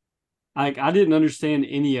I didn't understand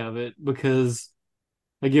any of it because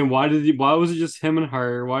again, why was it just him and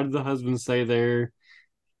her? Why did the husband stay there?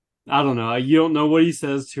 I don't know. You don't know what he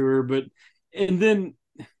says to her, but and then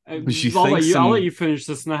But she I'll let thinks you him. finish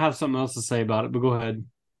this, and I have something else to say about it. But go ahead.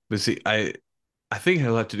 But see, I think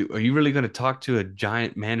he'll have to do. Are you really going to talk to a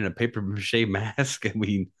giant man in a paper mache mask? I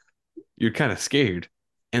mean, you're kind of scared.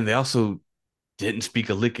 And they also didn't speak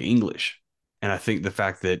a lick of English. And I think the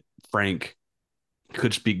fact that Frank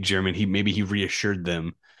could speak German, he reassured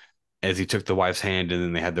them as he took the wife's hand and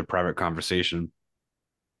then they had their private conversation.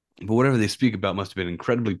 But whatever they speak about must have been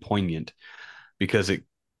incredibly poignant because it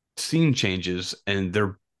scene changes and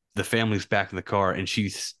the family's back in the car and she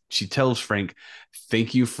tells Frank,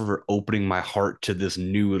 "Thank you for opening my heart to this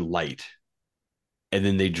new light." And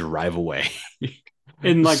then they drive away.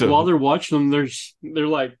 And like while So, they're watching them, they're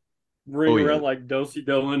like oh running yeah, around like Dosey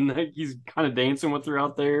Do, and like, he's kind of dancing with her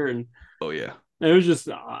out there, and oh yeah. it was just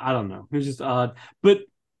I don't know, it was just odd. But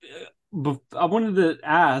I wanted to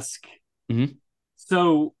ask, Hmm.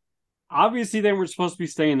 so obviously they weren't supposed to be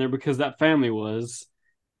staying there because that family was,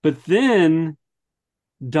 but then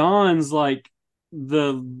Don's like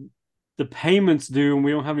the the payments due and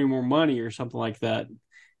we don't have any more money or something like that,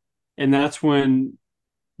 and that's when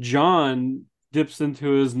John dips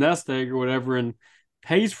into his nest egg or whatever and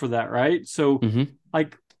pays for that, right? So, Hmm.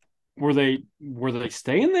 like, were they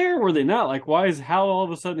staying there? Or were they not? Like, how all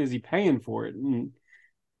of a sudden is he paying for it? And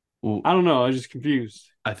Well, I don't know. I was just confused.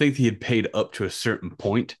 I think he had paid up to a certain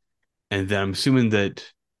point, and then I'm assuming that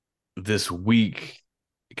this week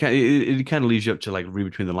it kind of leads you up to like read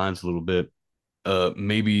between the lines a little bit.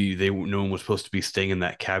 Maybe no one was supposed to be staying in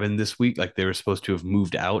that cabin this week. Like they were supposed to have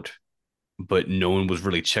moved out, but no one was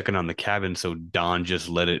really checking on the cabin, so Don just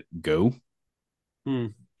let it go. Hmm.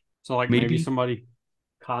 So like maybe Maybe, somebody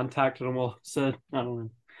contacted him while said, I don't know.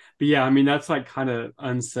 But yeah, I mean that's like kind of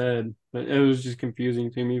unsaid, but it was just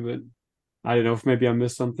confusing to me. But I don't know if maybe I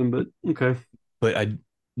missed something. But okay. but I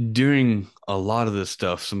during a lot of this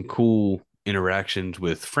stuff, some cool interactions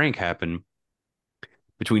with Frank happen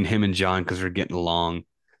between him and John because they're getting along.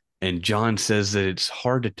 And John says that it's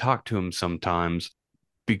hard to talk to him sometimes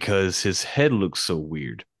because his head looks so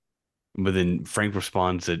weird. But then Frank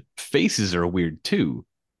responds that faces are weird too.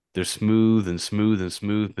 They're smooth and smooth and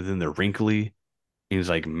smooth, but then they're wrinkly. And he's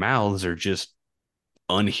like, mouths are just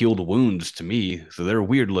unhealed wounds to me, so they're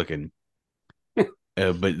weird looking.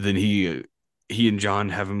 But then he and John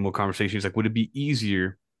have a more conversation. He's like, would it be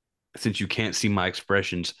easier since you can't see my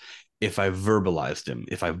expressions if I verbalized them,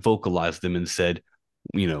 if I vocalized them and said,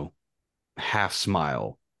 you know, half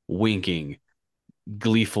smile, winking,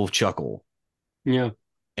 gleeful chuckle? Yeah.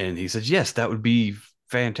 And he says, yes, that would be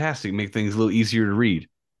fantastic, make things a little easier to read.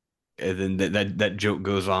 And then that joke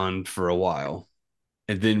goes on for a while.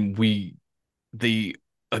 And then they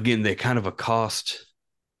again they kind of accost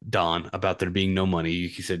Don about there being no money.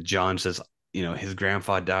 He said John says, his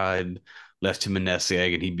grandpa died, left him a nest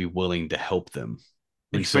egg, and he'd be willing to help them.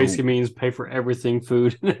 And Which so basically means pay for everything,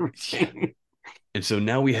 food and yeah. everything. And so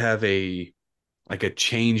now we have a like a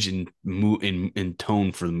change in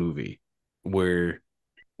tone for the movie where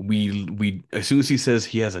we as soon as he says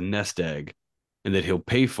he has a nest egg and that he'll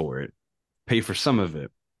pay for some of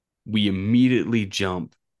it, we immediately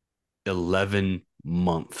jump 11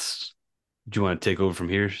 months. Do you want to take over from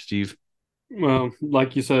here, Steve? Well,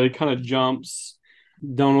 like you said, it kind of jumps.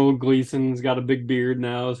 Donald Gleason's got a big beard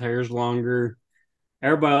now. His hair's longer.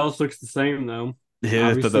 Everybody else looks the same though. Yeah,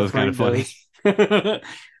 I thought that Obviously, was kind of Frank funny. does.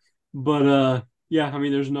 But yeah, I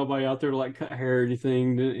mean, there's nobody out there to like cut hair or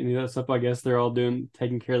anything, any of that stuff. I guess they're all doing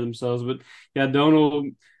taking care of themselves. But yeah, Donald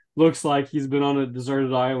looks like he's been on a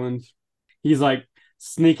deserted island. He's like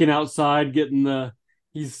sneaking outside, getting the.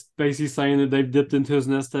 He's basically saying that they've dipped into his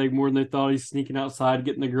nest egg more than they thought. He's sneaking outside,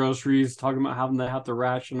 getting the groceries, talking about having they have to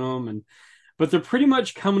ration them, and but they're pretty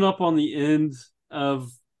much coming up on the end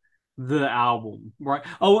of the album, right?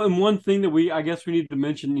 Oh, and one thing that I guess we need to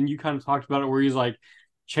mention, and you kind of talked about it, where he's like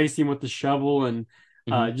chasing with the shovel, and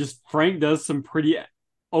Mhm. just Frank does some pretty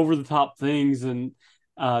over the top things, and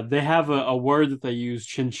they have a word that they use,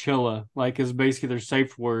 chinchilla, like is basically their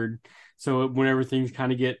safe word. So whenever things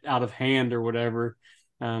kind of get out of hand or whatever,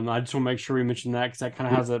 I just want to make sure we mention that because that kind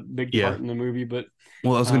of has a big Yeah. part in the movie. But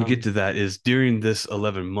Well, I was going to get um, to that is during this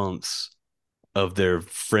 11 months of their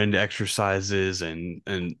friend exercises and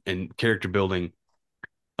character building,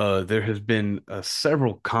 there has been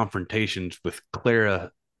several confrontations with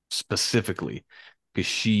Clara specifically because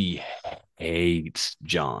she hates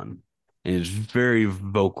John and is very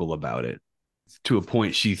vocal about it. To a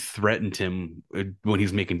point, she threatened him when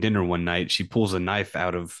he's making dinner one night. She pulls a knife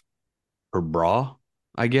out of her bra,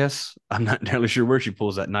 I guess. I'm not entirely sure where she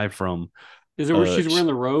pulls that knife from. is it where she's She, wearing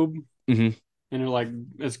the robe mhm, and like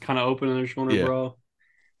it's kind of open and they're showing her yeah. bra?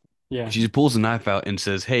 Yeah, She just pulls a knife out and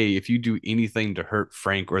says, hey, if you do anything to hurt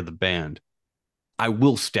Frank or the band, I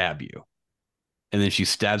will stab you. And then she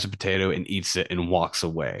stabs a potato and eats it and walks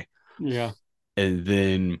away. yeah. And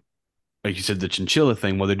then, like you said, the chinchilla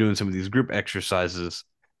thing, while they're doing some of these group exercises,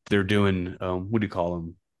 they're doing, what do you call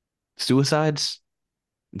them? Suicides?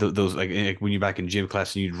 Those, like when you're back in gym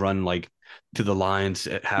class and you'd run like to the lines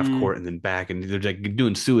at half Mm. court and then back, and they're like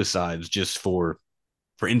doing suicides just for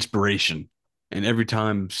inspiration. And every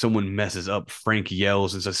time someone messes up, Frank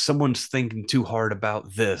yells and says, someone's thinking too hard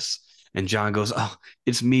about this. And John goes, oh,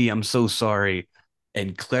 it's me. I'm so sorry.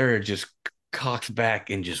 And Clara just cocks back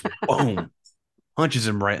and just boom, punches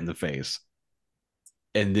him right in the face.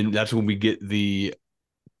 And then that's when we get the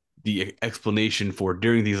explanation for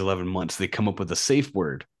during these 11 months, they come up with a safe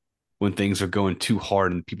word when things are going too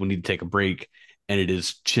hard and people need to take a break. And it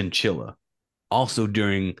is chinchilla. Also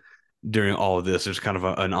during all of this, there's kind of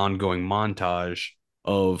an ongoing montage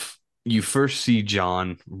of you first see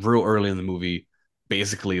John real early in the movie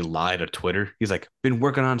basically lie to Twitter. He's like, been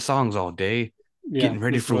working on songs all day, Yeah, getting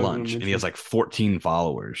ready that's for what I was going to lunch. And he has mention. like 14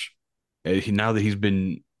 followers. Now that he's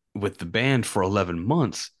been with the band for 11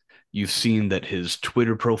 months, you've seen that his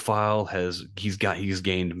Twitter profile he's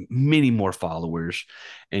gained many more followers,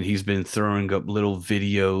 and he's been throwing up little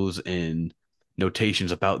videos and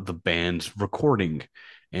notations about the band's recording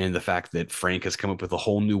and the fact that Frank has come up with a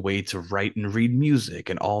whole new way to write and read music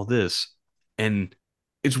and all this. And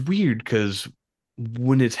it's weird because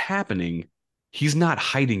when it's happening, he's not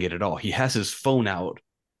hiding it at all. He has his phone out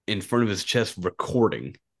in front of his chest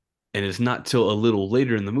recording. And it's not till a little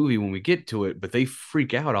later in the movie when we get to it, but they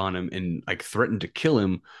freak out on him and like threaten to kill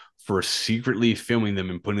him for secretly filming them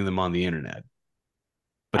and putting them on the internet.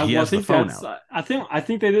 But he Well, I has the think phone that's. out. I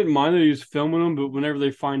think they didn't mind that he was filming them, but whenever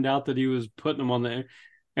they find out that he was putting them on there,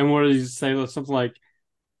 and what did he say? Something like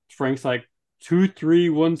Frank's like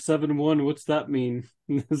 23171. What's that mean?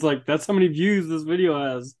 It's like that's how many views this video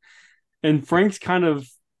has, and Frank's kind of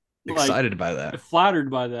like Excited by that. flattered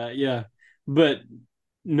by that, yeah. But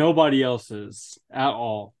nobody else is at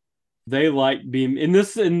all. They like being in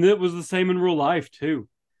this, and it was the same in real life too.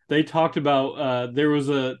 They talked about there was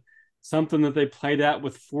a something that they played at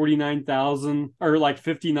with 49,000 or like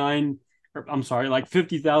 59, or I'm sorry, like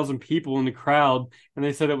 50,000 people in the crowd, and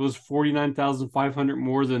they said it was 49,500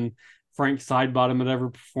 more than Frank Sidebottom had ever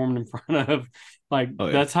performed in front of. Like Oh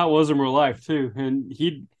yeah. that's how it was in real life too. And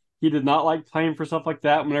he did not like playing for stuff like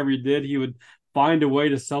that. Whenever he did, he would find a way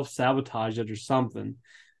to self-sabotage it or something.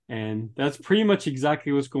 And that's pretty much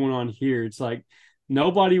exactly what's going on here. It's like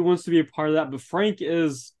nobody wants to be a part of that, but Frank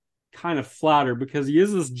is kind of flattered because he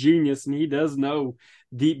is this genius and he does know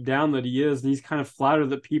deep down that he is, and he's kind of flattered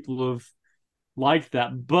that people have liked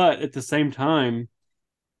that. But at the same time,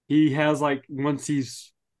 he has like once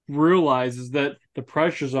he's realizes that the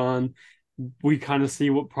pressure's on, we kind of see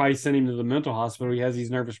what probably sent him to the mental hospital. He has these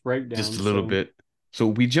nervous Just a breakdowns. little So bit. So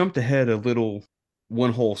we jumped ahead a little,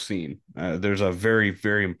 one whole scene. There's a very,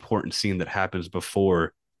 very important scene that happens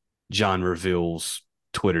before John reveals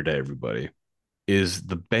Twitter to everybody. Is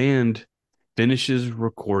the band finishes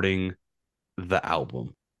recording the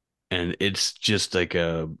album, and it's just like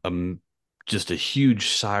a huge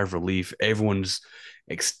sigh of relief. Everyone's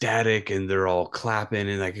ecstatic and they're all clapping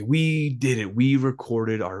and like we did it. We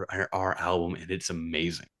recorded our album and it's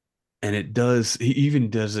amazing. And it does. He even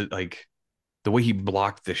does it like the way he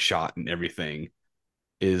blocked the shot and everything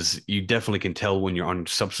is you definitely can tell when you're on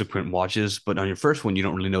subsequent watches, but on your first one you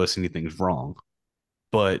don't really notice anything's wrong.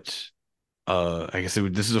 But I guess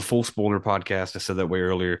this is a full spoiler podcast. I said that way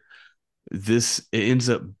earlier. This it ends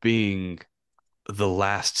up being the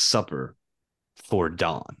Last Supper for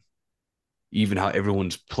Don. Even how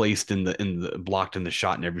everyone's placed in the blocked in the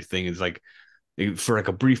shot and everything is like for like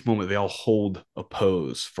a brief moment they all hold a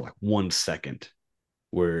pose for like 1 second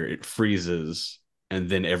where it freezes and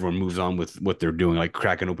then everyone moves on with what they're doing, like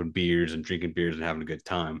cracking open beers and drinking beers and having a good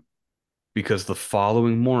time. Because the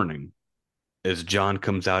following morning, as John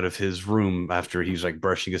comes out of his room after he's like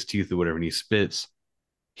brushing his teeth or whatever and he spits,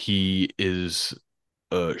 he is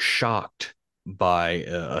shocked by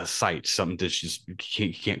a sight, something that just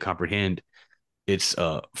he can't comprehend. It's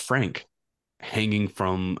Frank hanging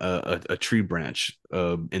from a tree branch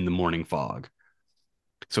in the morning fog.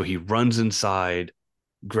 So he runs inside,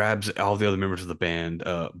 grabs all the other members of the band,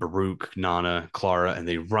 Baruch, Nana, Clara, and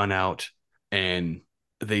they run out and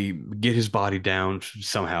they get his body down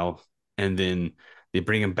somehow. And then they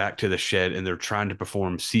bring him back to the shed and they're trying to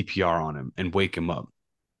perform CPR on him and wake him up.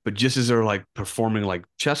 But just as they're like performing like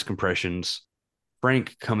chest compressions,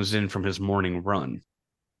 Frank comes in from his morning run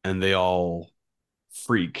and they all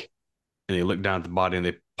freak and they look down at the body and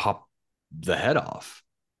they pop the head off.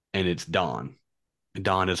 And it's Don.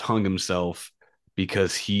 Don has hung himself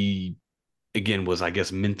because he, again, was, I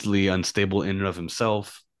guess, mentally unstable in and of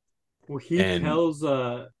himself. well, he And tells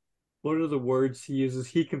what are the words he uses?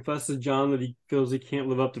 He confesses to John that he feels he can't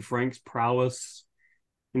live up to Frank's prowess,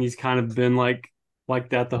 and he's kind of been like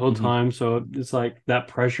that the whole Mhm. time. So it's like that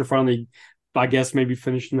pressure finally, I guess, maybe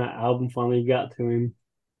finishing that album finally got to him.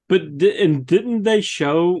 But didn't they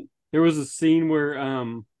show there was a scene where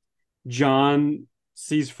John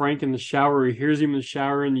sees Frank in the shower, he hears him in the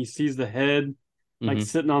shower, and he sees the head like Mhm.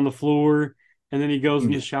 sitting on the floor. And then he goes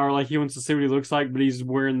in the Yeah. shower like he wants to see what he looks like, but he's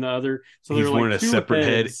wearing the other. So there He's were like wearing a two separate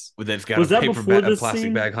head heads. that's got a Was that paper before bag, a this plastic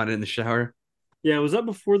scene? bag on it in the shower. Yeah, was that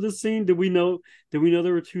before this scene? Did we know? Did we know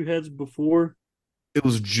there were two heads before? It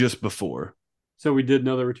was just before. So we did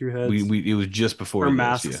know there were two We heads we it was just before or this, yeah.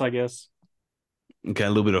 masks, I guess. Okay, a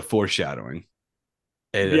little bit of foreshadowing.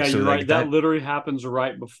 And Yeah, so you're right. like That that, literally happens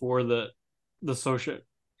right before the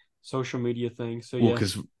social media thing. So well,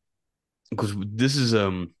 yeah. because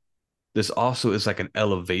this also is like an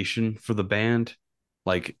elevation for the band,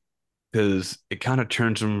 like because it kind of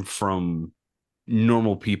turns them from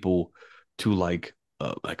normal people to like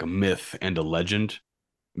a myth and a legend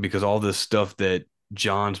because all this stuff that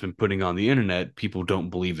John's been putting on the internet, people don't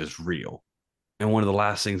believe is real. And one of the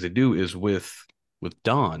last things they do is with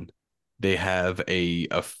Don, they have a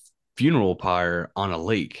funeral pyre on a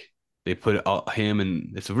lake. They put him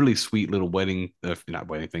and it's a really sweet little wedding, not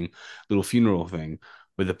wedding thing, little funeral thing,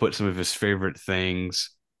 where they put some of his favorite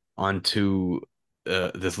things onto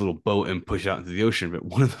this little boat and push it out into the ocean. But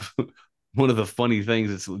one of the funny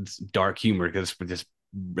things, it's dark humor because for this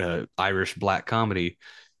Irish black comedy,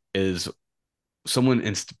 is someone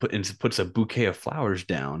puts a bouquet of flowers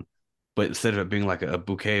down, but instead of it being like a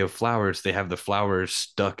bouquet of flowers, they have the flowers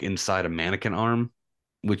stuck inside a mannequin arm,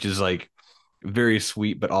 which is like very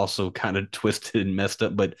sweet, but also kind of twisted and messed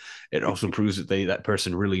up. But it also proves that that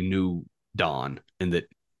person really knew Don and that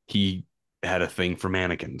he had a thing for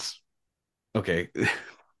mannequins. Okay.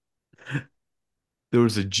 There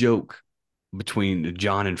was a joke between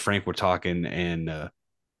John and Frank were talking, and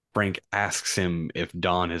Frank asks him if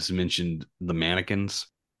Don has mentioned the mannequins,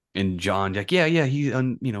 and John like, yeah,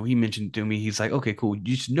 he mentioned to me. He's like, okay, cool. You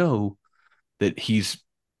just know that he's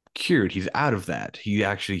cured. He's out of that.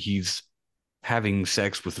 He's having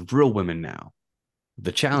sex with real women now.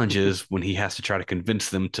 The challenge is when he has to try to convince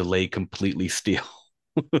them to lay completely still.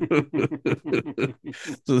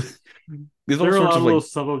 So there's all There are a sorts lot of of like little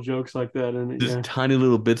subtle jokes like that in it. just Yeah. tiny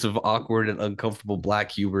little bits of awkward and uncomfortable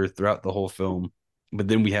black humor throughout the whole film. But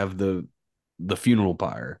then we have the funeral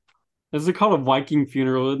pyre. Is it called a Viking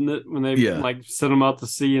funeral, isn't it? When they Yeah. like send them out to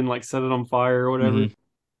sea and like set it on fire or whatever. Mhm.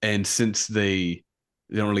 And since they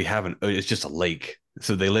don't really have it's just a lake.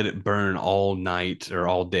 So they let it burn all night or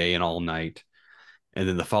all day and all night. And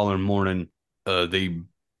then the following morning, they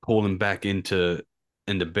pull him back into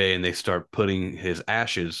bay and they start putting his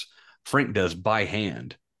ashes. Frank does by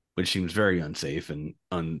hand, which seems very unsafe and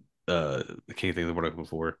I can't think of the word I'm looking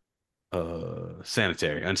for.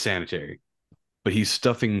 Unsanitary. But he's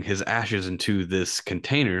stuffing his ashes into this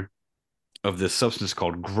container of this substance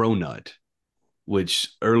called Gronut,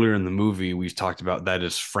 which earlier in the movie we talked about that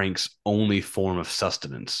is Frank's only form of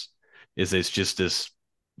sustenance. Is it's just this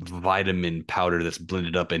vitamin powder that's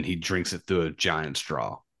blended up and he drinks it through a giant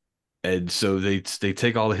straw. And so they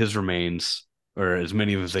take all of his remains, or as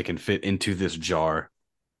many of as they can fit, into this jar,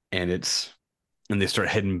 and they start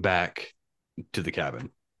heading back to the cabin.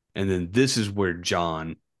 And then this is where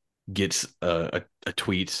John gets a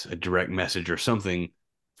tweet, a direct message, or something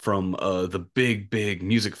from the big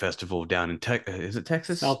music festival down in is it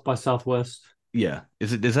Texas? South by Southwest. Yeah.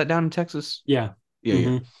 Is that down in Texas? Yeah. Yeah,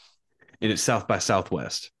 yeah. And it's South by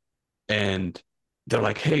Southwest. And they're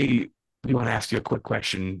like, hey, we want to ask you a quick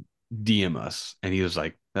question. DM us. And he was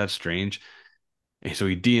like, that's strange. And so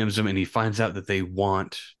he DMs them and he finds out that they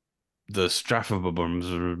want the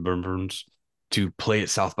Strathburns to play at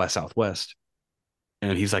South by Southwest.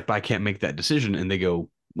 And he's like, but I can't make that decision. And they go,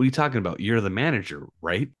 what are you talking about? You're the manager,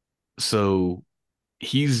 right? So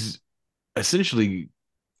he's essentially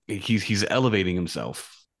he's elevating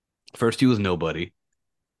himself. First he was nobody.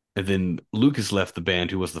 And then Lucas left the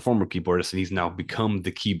band, who was the former keyboardist, and he's now become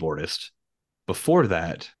the keyboardist. Before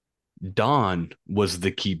that, Don was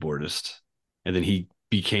the keyboardist, and then he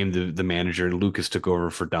became the manager, and Lucas took over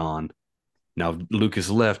for Don. Now Lucas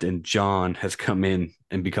left, and John has come in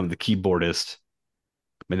and become the keyboardist.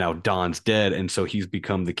 But now Don's dead, and so he's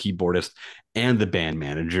become the keyboardist and the band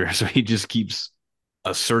manager. So he just keeps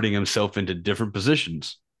asserting himself into different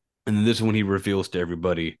positions. And then this is when he reveals to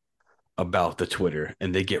everybody about the Twitter,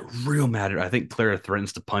 and they get real mad at her. I think Clara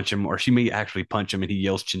threatens to punch him, or she may actually punch him, and he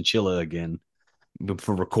yells chinchilla again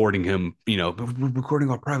for recording him,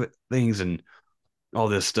 recording our private things and all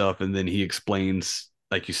this stuff. And then he explains,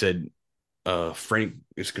 like you said, Frank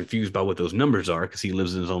is confused by what those numbers are because he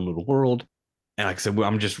lives in his own little world. And like I said, well,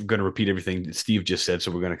 I'm just going to repeat everything that Steve just said,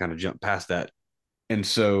 so we're going to kind of jump past that. And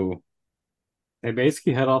so they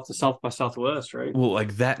basically head off to South by Southwest, right? Well,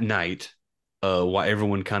 like that night, while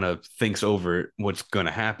everyone kind of thinks over what's going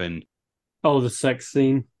to happen. Oh, the sex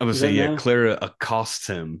scene. I'm going to say, yeah, Clara accosts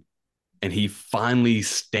him and he finally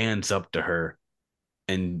stands up to her.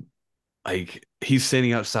 And like he's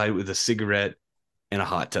sitting outside with a cigarette and a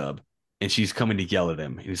hot tub. And she's coming to yell at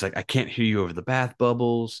him. And he's like, I can't hear you over the bath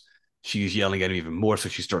bubbles. She's yelling at him even more. So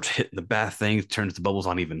she starts hitting the bath thing, turns the bubbles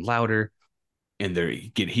on even louder. And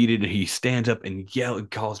they get heated. And he stands up and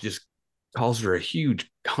calls her a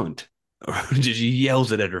huge cunt. Just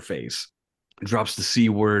yells it at her face, drops the C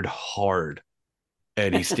word hard,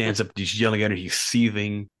 and he stands up, he's yelling at her, he's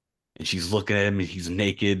seething, and she's looking at him, and he's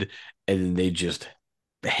naked, and then they just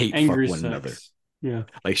hate angry fuck one sex. another. Yeah,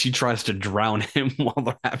 like she tries to drown him while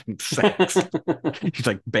they're having sex. He's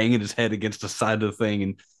like banging his head against the side of the thing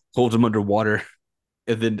and holds him underwater,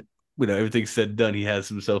 and then everything's said and done, he has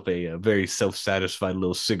himself a very self-satisfied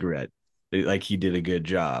little cigarette, like he did a good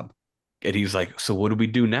job, and he's like, so what do we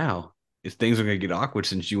do now? things are gonna get awkward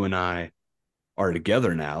since you and I are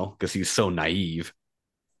together now because he's so naive.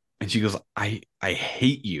 And she goes, I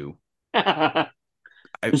hate you. I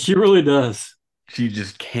She really does. She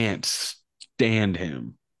just can't stand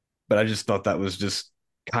him. But I just thought that was just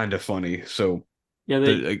kind of funny. So Yeah, the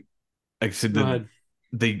they like I said, go ahead.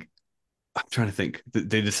 they I'm trying to think.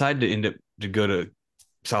 They decide to end up to go to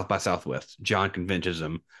South by Southwest. John convinces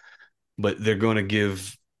them, but they're going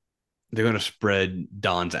to spread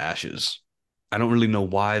Don's ashes. I don't really know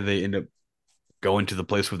why they end up going to the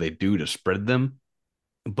place where they do to spread them,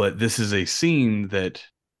 but this is a scene that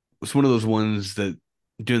was one of those ones that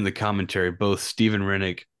during the commentary, both Stephen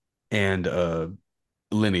Rennick and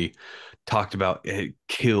Lenny talked about it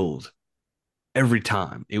killed every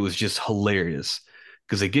time. It was just hilarious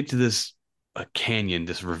because they get to this a canyon,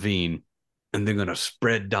 this ravine, and they're gonna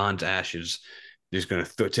spread Don's ashes. They're just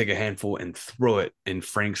gonna take a handful and throw it. And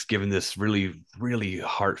Frank's giving this really, really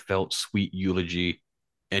heartfelt, sweet eulogy,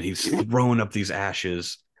 and he's throwing up these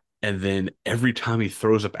ashes. And then every time he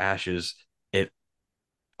throws up ashes, it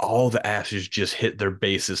all the ashes just hit their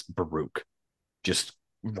bassist Baruch, just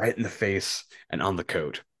right in the face and on the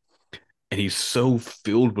coat. And he's so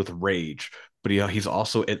filled with rage, but he's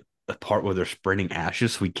also at the part where they're spreading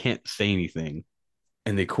ashes, so he can't say anything.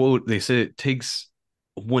 And they said it takes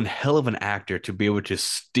one hell of an actor to be able to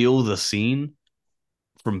steal the scene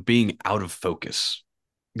from being out of focus.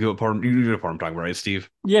 You know what part I'm talking about, right, Steve?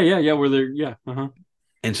 Yeah. Where they're uh-huh.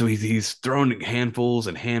 And so he's throwing handfuls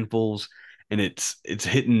and handfuls, and it's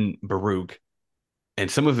hitting Baruch, and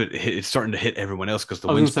some of it's starting to hit everyone else because the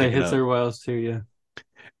I was gonna wind's say it picking hits up. everywhere else too. Yeah.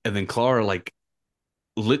 And then Clara like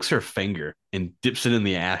licks her finger and dips it in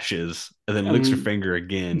the ashes, and then licks her And finger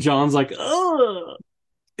again. John's like, ugh.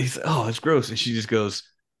 He's oh, it's gross, and she just goes,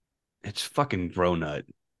 "It's fucking Gronut,"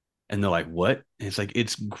 and they're like, "What?" And it's like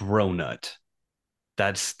it's Gronut.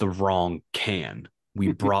 That's the wrong can.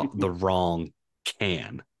 We brought the wrong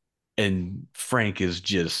can, and Frank is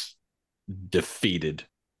just defeated.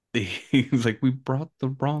 He's like, "We brought the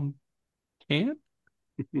wrong can."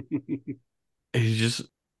 And he just,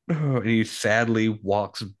 and he sadly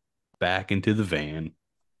walks back into the van,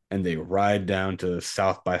 and they ride down to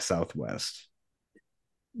South by Southwest.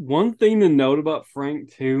 One thing to note about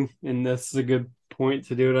Frank too, and this is a good point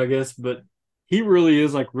to do it, I guess, but he really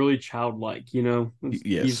is like really childlike, you know.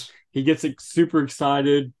 Yes. He gets super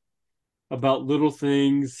excited about little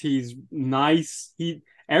things. He's nice. He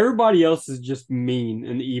Everybody else is just mean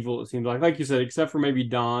and evil, it seems like you said, except for maybe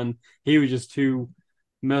Don. He was just too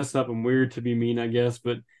messed up and weird to be mean, I guess.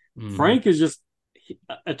 But Mm-hmm. Frank is just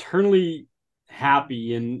eternally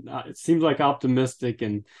happy and it seems like optimistic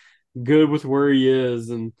and good with where he is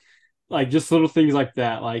and like just little things like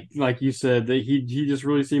that like you said that he just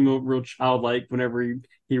really seemed real childlike whenever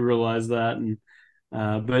he realized that and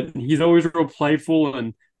but he's always real playful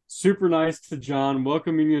and super nice to John,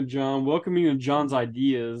 welcoming to John's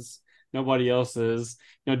ideas. Nobody else is.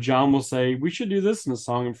 You know, John will say, "We should do this in the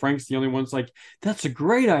song," and Frank's the only one that's like, "That's a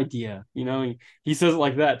great idea." You know, he says it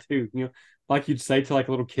like that too. You know, like you'd say to like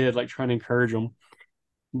a little kid, like trying to encourage him.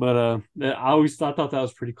 But I thought that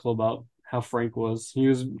was pretty cool about how Frank was. He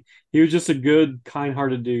was just a good,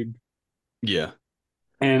 kind-hearted dude, Yeah.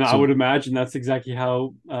 and I would So imagine that's exactly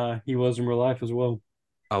how he was in real life as well.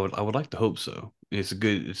 I would like to hope so. It's a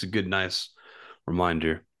good nice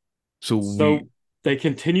reminder. So we So they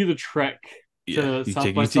continue the trek yeah, to you South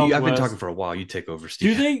take by you take I've been talking Southwest. for a while. You take over, Do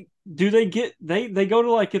Steve. they get they go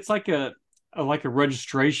to like it's like a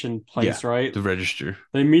registration Yeah, place, right? to register.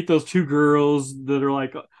 They meet those two girls that are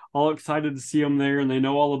like all excited to see them there, and they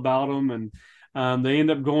know all about them, and they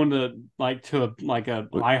end up going to a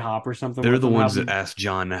IHOP or something, They're let the them ones have. that asked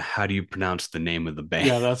John, "How do you pronounce the name of the band?"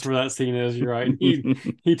 Yeah, that's where that scene is. You're right. And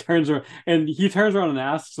he turns around and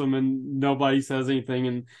asks them, and nobody says anything,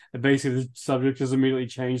 and basically the subject is immediately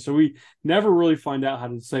changed. So we never really find out how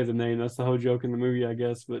to say the name. That's the whole joke in the movie, I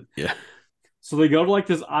guess. But Yeah. so they go to like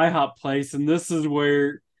this IHOP place, and this is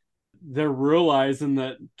where they're realizing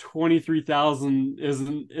that 23,000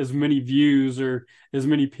 isn't as many views or as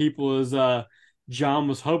many people as John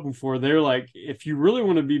was hoping for. They're like, if you really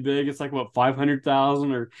want to be big, it's like what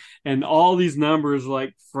 500,000 or and all these numbers.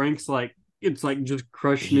 Like Frank's like it's like just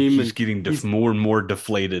crushing him, He's and getting he's more and more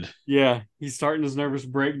deflated. yeah, he's starting his nervous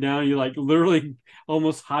breakdown. He like literally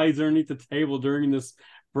almost hides underneath the table during this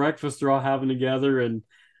breakfast they're all having together. And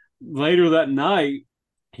later that night,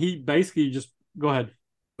 he basically just go ahead.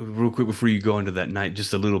 Real quick before you go into that night,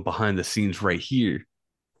 just a little behind the scenes right here.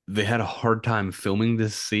 They had a hard time filming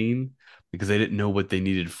this scene because they didn't know what they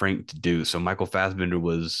needed Frank to do. So Michael Fassbender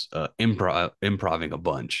was improving a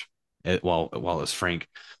bunch. while as Frank.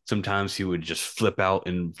 Sometimes he would just flip out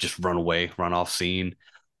and just run away, run off scene,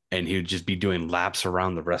 and he would just be doing laps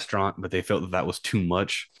around the restaurant. But they felt that that was too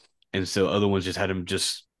much, and so other ones just had him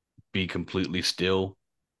just be completely still.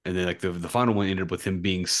 And then like the final one ended up with him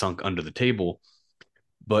being sunk under the table.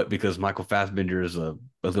 But because Michael Fassbender is a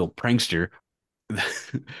little prankster,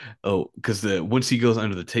 oh, because the once he goes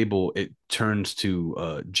under the table, it turns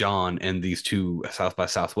to John and these two South by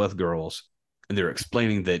Southwest girls, and they're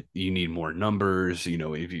explaining that you need more numbers,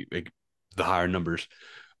 if you like, the higher numbers,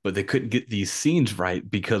 but they couldn't get these scenes right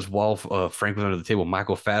because while Frank was under the table,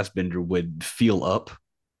 Michael Fassbender would feel up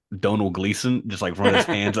Donald Gleason, just like run his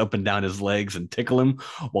hands up and down his legs and tickle him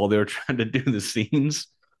while they were trying to do the scenes,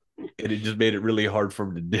 and it just made it really hard for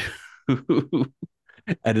him to do.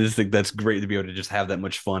 I just think that's great to be able to just have that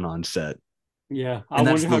much fun on set. Yeah, And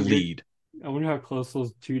that's the lead. I wonder how close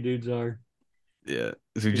those two dudes are. Yeah.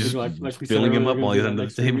 So you're just like we said filling him earlier, up while he's they're under gonna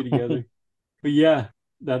the do that next movie table. together. But yeah,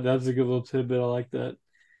 that's a good little tidbit. I like that.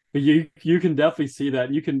 But you can definitely see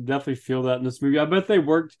that. You can definitely feel that in this movie. I bet they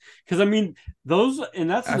worked because I mean those, and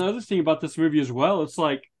that's another thing about this movie as well. It's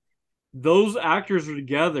like those actors are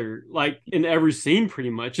together like in every scene pretty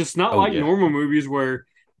much. It's not like normal movies where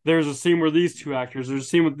there's a scene where these two actors, there's a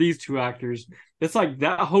scene with these two actors. It's like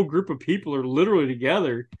that whole group of people are literally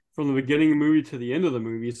together from the beginning of the movie to the end of the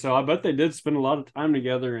movie. So I bet they did spend a lot of time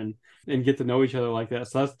together and get to know each other like that.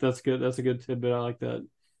 So that's good. That's a good tidbit. I like that.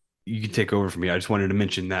 You can take over from me. I just wanted to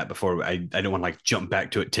mention that before I don't want to like jump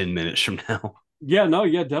back to it 10 minutes from now. Yeah, no,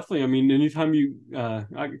 yeah, definitely. I mean, anytime you, I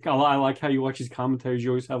like how you watch these commentaries. You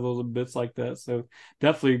always have those bits like that. So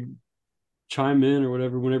definitely chime in or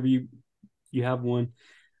whatever whenever you have one.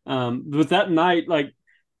 But that night, like,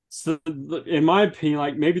 so in my opinion,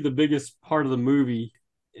 like maybe the biggest part of the movie,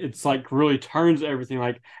 it's like really turns everything.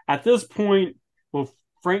 Like at this point, well,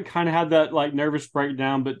 Frank kind of had that like nervous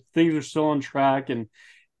breakdown, but things are still on track. And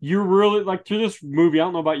you're really like through this movie, I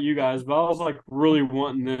don't know about you guys, but I was like really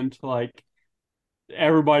wanting them to like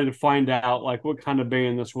everybody to find out like what kind of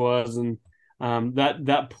band this was, and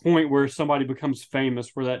that point where somebody becomes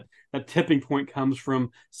famous, where that tipping point comes from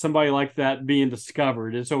somebody like that being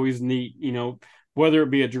discovered. It's always neat, whether it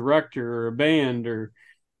be a director or a band or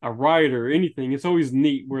a writer or anything. It's always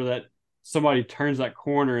neat where that somebody turns that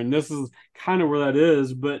corner, and this is kind of where that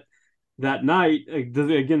is. But that night,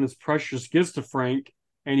 again, this pressure just gets to Frank,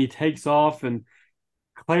 and he takes off, and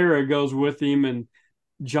Clara goes with him, and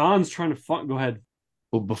John's trying to go ahead.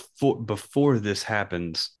 Well, before this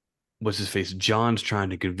happens, what's his face? John's trying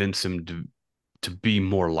to convince him to be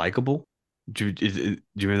more likable. Do you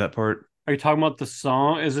remember that part? Are you talking about the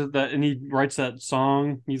song? Is it that? And he writes that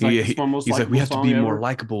song. He's like, he's like, we have to be more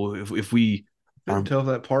likable if we. I couldn't tell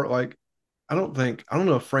that part. Like, I don't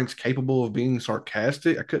know if Frank's capable of being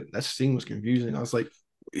sarcastic. I couldn't. That scene was confusing. I was like,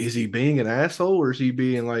 is he being an asshole or is he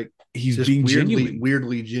being like he's just being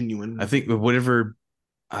weirdly genuine? I think whatever.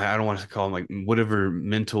 I don't want to call him like whatever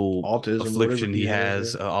mental autism affliction he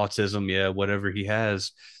has, autism, whatever he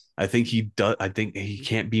has. I think he does. I think he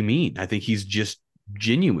can't be mean. I think he's just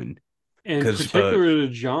genuine. And particularly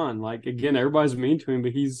to John, like again, everybody's mean to him,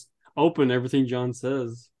 but he's open to everything John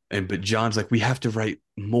says. But John's like, we have to write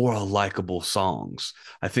more likable songs.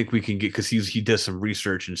 I think we can get, because he does some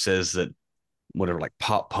research and says that whatever, like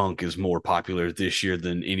pop punk is more popular this year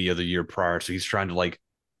than any other year prior. So he's trying to like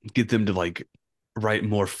get them to like write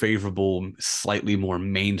more favorable, slightly more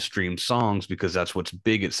mainstream songs because that's what's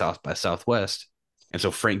big at South by Southwest. And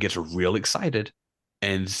so Frank gets real excited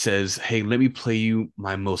and says, hey, let me play you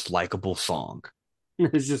my most likable song.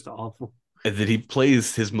 It's just awful. And then he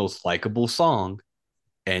plays his most likable song,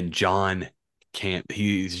 and John can't.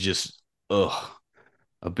 He's just, a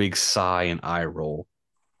big sigh and eye roll.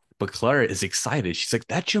 But Clara is excited. She's like,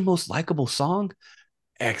 that's your most likable song?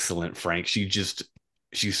 Excellent, Frank. She's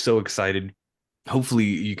so excited. Hopefully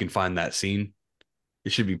you can find that scene.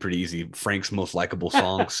 It should be pretty easy. Frank's most likable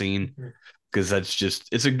song scene. Because that's just,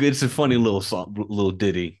 it's a funny little song, little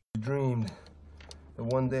ditty. I dreamed that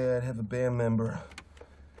one day I'd have a band member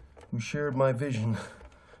who shared my vision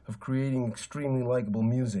of creating extremely likable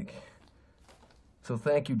music. So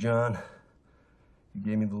thank you, John. You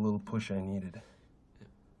gave me the little push I needed.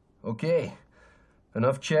 Okay,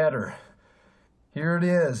 enough chatter. Here it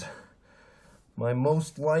is. My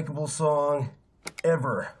most likable song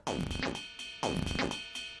ever.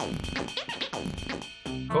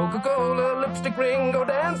 Coca-Cola, lipstick ring, go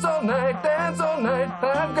dance all night, dance all night.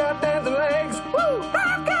 I've got dancing legs, woo!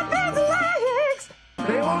 I've got dancing legs.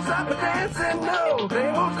 They won't stop me dancing, no, they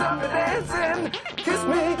won't stop me dancing. Kiss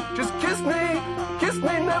me, just kiss me,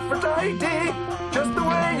 Nefertiti. Just the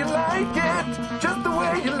way you like it, just the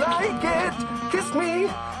way you like it. Kiss me,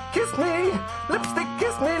 kiss me. Lipstick,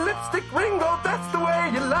 kiss me. Lipstick, Ringo, that's the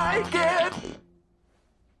way you like it.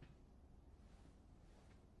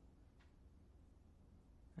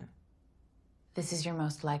 This is your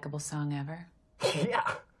most likable song ever.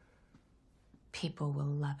 Yeah. People will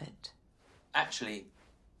love it. Actually,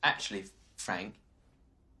 Frank,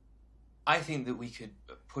 I think that we could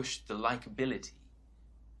push the likability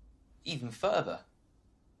even further.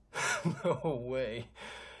 No way.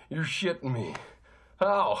 You're shitting me.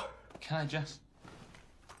 How? Can I just...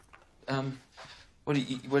 What did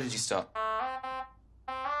you stop?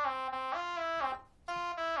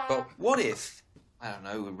 But what if, I don't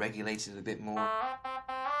know, we regulated a bit more?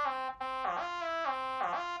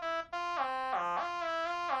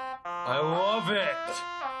 I love it.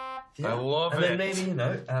 I love and it. then maybe, you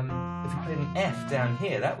know, if we played an F down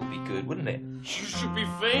here, that would be good, wouldn't it? You should be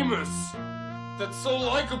famous. That's so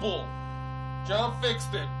likable. John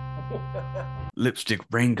fixed it. Lipstick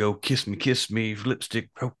Rango, kiss me, lipstick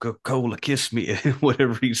Coca-Cola, kiss me,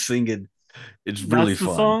 whatever he's singing. It's really That's the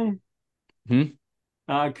fun. song? Hmm?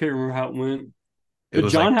 I can't remember how it went. It But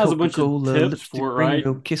was John like has a bunch of Coca-Cola, tips lipstick for it, right?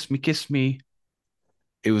 Rango, kiss me.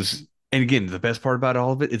 It was, and again, the best part about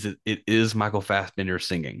all of it is it is Michael Fassbender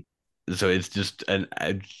singing. So it's just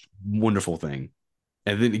a wonderful thing.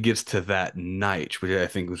 And then it gets to that night, which I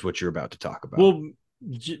think was what you're about to talk about. Well,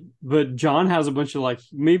 but John has a bunch of like,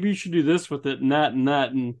 maybe you should do this with it and that and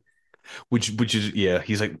that. And which is, yeah,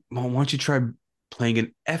 he's like, Mom, why don't you try playing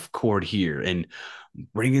an F chord here and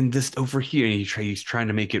bringing this over here? And he's trying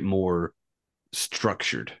to make it more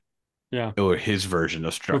structured. Yeah. Or his version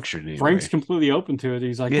of structured. Anyway. Frank's completely open to it.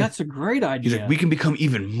 He's like, Yeah. that's a great idea. He's like, we can become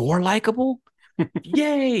even more likable.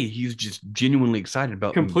 Yay! He's just genuinely excited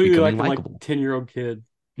about completely becoming like likable. 10-year-old kid.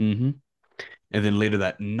 Mm-hmm. And then later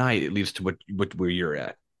that night, it leads to what where you're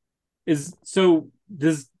at. Does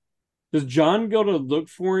John go to look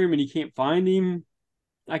for him and he can't find him?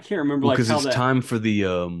 I can't remember Because it's time for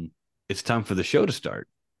the show to start.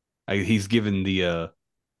 He's given the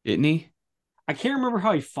isn't he? I can't remember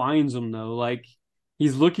how he finds him though. Like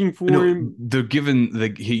he's looking for him. They're given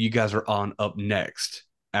you guys are on up next.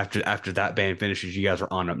 After that band finishes, you guys are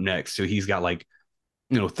on up next. So he's got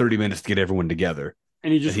 30 minutes to get everyone together.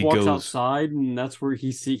 And he just walks outside, and that's where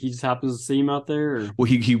he just happens to see him out there. Or? Well,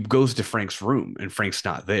 he goes to Frank's room, and Frank's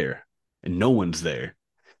not there, and no one's there.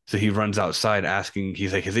 So he runs outside asking.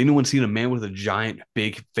 He's like, "Has anyone seen a man with a giant,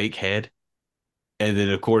 big, fake head?" And then,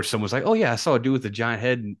 of course, someone's like, "Oh yeah, I saw a dude with a giant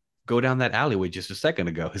head and go down that alleyway just a second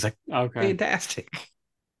ago." He's like, "Okay, fantastic."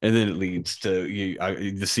 And then it leads to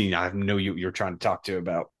the scene I know you're trying to talk to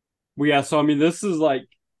about. Well, yeah. So I mean, this is like.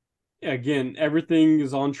 Again, everything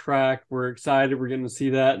is on track. We're excited. We're getting to see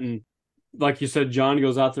that. And like you said, John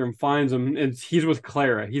goes out there and finds him, and he's with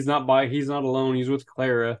Clara. He's not alone. He's with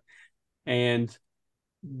Clara. And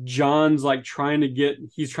John's like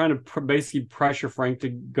he's trying to basically pressure Frank to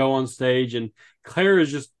go on stage. And Clara is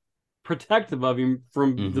just protective of him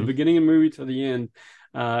from the beginning of the movie to the end.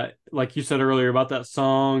 Like you said earlier about that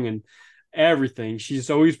song and everything. She's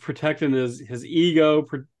always protecting his ego,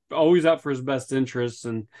 always out for his best interests.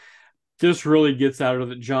 And this really gets out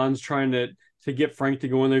of it. John's trying to get Frank to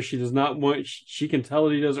go in there. She does not want. She can tell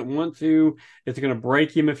that he doesn't want to. It's going to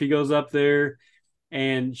break him if he goes up there.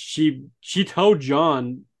 And she told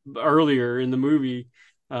John earlier in the movie,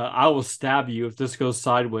 "I will stab you if this goes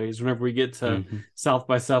sideways." Whenever we get to South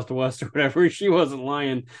by Southwest or whatever, she wasn't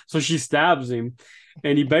lying. So she stabs him,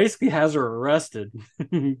 and he basically has her arrested.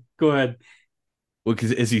 Go ahead. Well,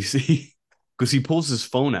 because he pulls his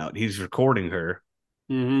phone out, he's recording her.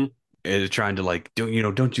 Mm-hmm. And trying to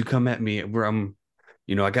don't you come at me where I'm,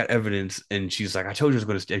 I got evidence. And she's like, I told you I was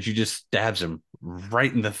going to stab. She just stabs him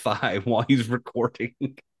right in the thigh while he's recording.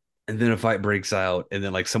 And then a fight breaks out. And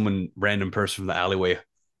then some random person from the alleyway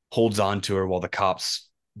holds on to her while the cops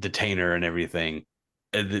detain her and everything.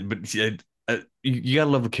 And then, you gotta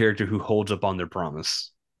love a character who holds up on their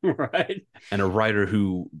promise. Right. And a writer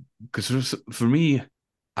who, because for me,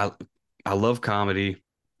 I love comedy.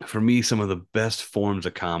 For me, some of the best forms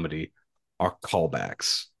of comedy are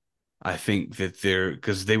callbacks. I think that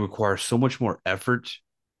because they require so much more effort,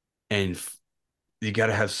 and you got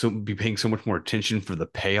to be paying so much more attention for the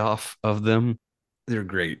payoff of them. They're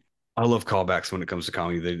great. I love callbacks when it comes to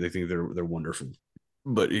comedy. They think they're wonderful.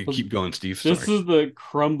 But keep going, Steve. Sorry. This is the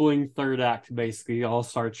crumbling third act. Basically, all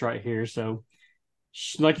starts right here. So,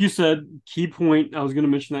 like you said, key point. I was going to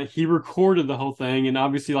mention that he recorded the whole thing, and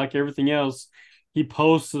obviously, like everything else, he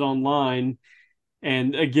posts it online.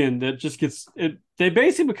 And again, that just gets it. They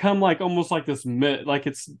basically become almost like this myth. Like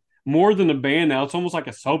it's more than a band now. It's almost like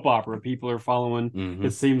a soap opera people are following.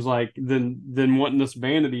 It seems like than wanting this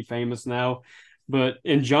band to be famous now. But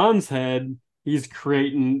in John's head, he's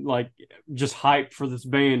creating like just hype for this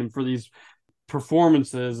band and for these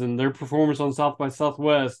performances and their performance on South by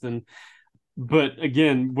Southwest. And but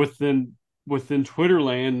again, within Twitter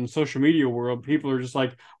land and social media world, people are just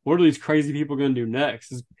like, what are these crazy people going to do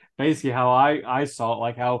next? Is basically how I saw it,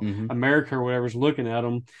 like how Mm-hmm. America or whatever's looking at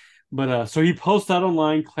them. But so he posts that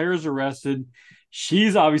online. Claire's arrested.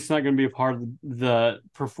 She's obviously not going to be a part of the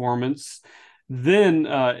performance. Then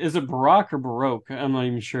is it Barack or Baroque? I'm not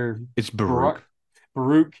even sure. It's Baruch.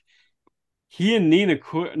 Baruch. He and Nina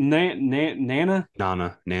quit. Nana. Nana.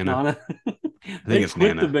 Nana. I They think it's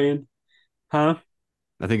quit Nana. the band, huh?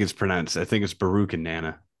 I think it's pronounced. I think it's Baruch and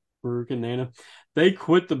Nana. Baruch and Nana. They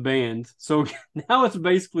quit the band. So now it's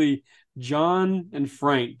basically John and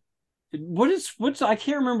Frank. What's I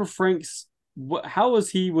can't remember Frank's how was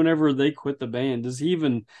he whenever they quit the band? Does he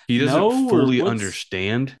even He know doesn't or fully what's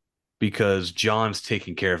understand because John's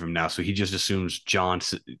taking care of him now, so he just assumes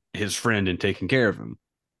John's his friend and taking care of him.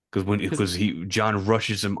 Because John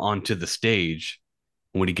rushes him onto the stage.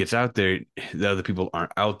 When he gets out there, the other people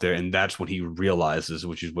aren't out there, and that's when he realizes,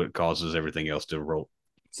 which is what causes everything else to roll.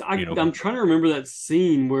 so You know, I'm trying to remember that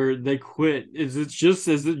scene where they quit. Is it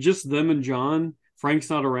just them and John? Frank's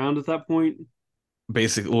not around at that point?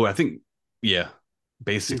 basically. Well, I think, yeah,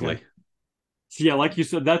 basically. Okay. So yeah, like you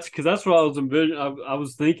said, that's what I was envisioning. I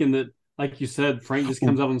was thinking that, like you said, Frank just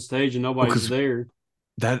comes out on stage and nobody's 'cause there.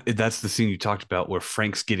 that's the scene you talked about where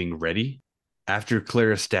Frank's getting ready after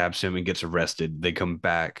Clara stabs him and gets arrested. They come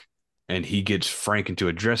back and he gets Frank into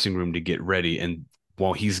a dressing room to get ready, and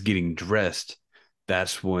while he's getting dressed,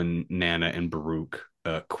 that's when Nana and Baruch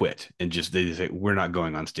quit and just they say, we're not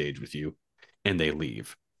going on stage with you, and they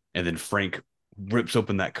leave. And then Frank rips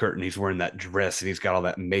open that curtain. He's wearing that dress and he's got all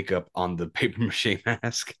that makeup on the paper mache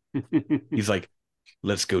mask. He's like,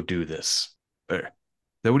 let's go do this. That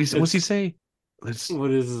what he what's he say? Let's What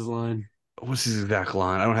is his line? What's his exact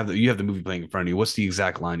line? I don't have you have the movie playing in front of you. What's the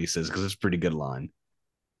exact line he says? Because it's a pretty good line.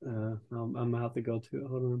 I'm gonna have to go to it.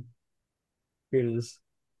 Hold on. Here it is.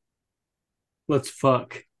 Let's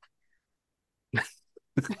fuck.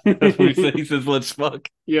 That's what he said. He says, let's fuck.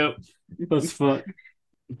 Yep. Let's fuck.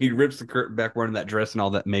 He rips the curtain back wearing that dress and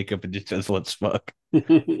all that makeup and just says, let's fuck.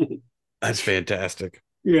 That's fantastic.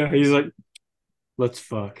 Yeah, he's like, let's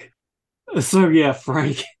fuck. So yeah,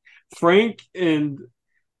 Frank and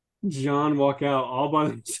John walk out all by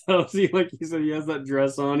themselves. Like you said, he has that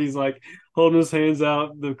dress on. He's like holding his hands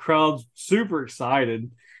out. The crowd's super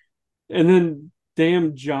excited. And then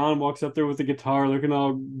damn John walks up there with the guitar looking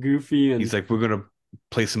all goofy and He's like, we're gonna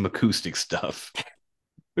play some acoustic stuff.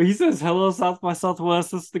 he says, "Hello, South by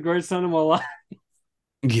Southwest. This is the greatest time of my life."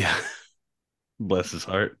 Yeah. Bless his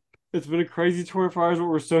heart. It's been a crazy 24 hours, but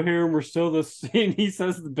we're still here and we're still the same. He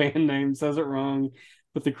says the band name, says it wrong,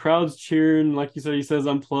 but the crowd's cheering. Like you said, he says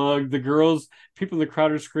unplugged. The girls, people in the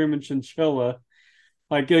crowd are screaming chinchilla.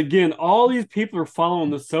 Like again, all these people are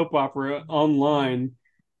following the soap opera online,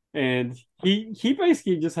 and he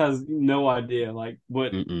basically just has no idea like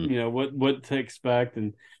what what to expect.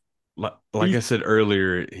 And Like I said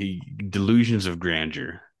earlier, he delusions of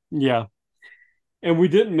grandeur. yeah. And we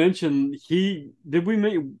didn't mention we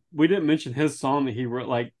didn't mention his song that he wrote.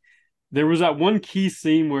 Like there was that one key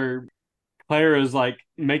scene where Claire is like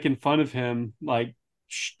making fun of him, like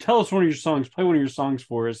tell us one of your songs, play one of your songs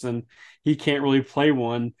for us, and he can't really play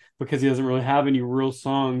one because he doesn't really have any real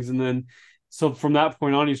songs. And then so from that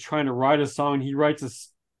point on, he's trying to write a song. He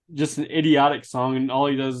writes just an idiotic song, and all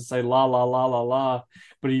he does is say la la la la la.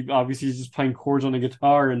 But he obviously is just playing chords on the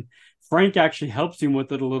guitar, and Frank actually helps him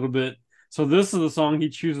with it a little bit. So this is the song he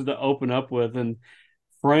chooses to open up with, and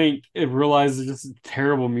Frank it realizes it's just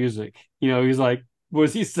terrible music. He's like, what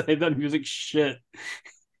does he say? That music shit.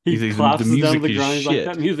 He He's like, collapses down to the is ground. He's like, shit.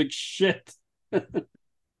 that music shit.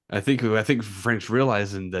 I think Frank's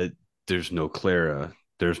realizing that there's no Clara,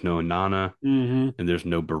 there's no Nana, hmm and there's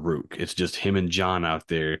no Baruch. It's just him and John out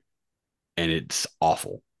there, and it's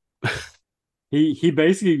awful. He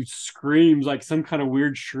basically screams like some kind of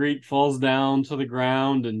weird shriek, falls down to the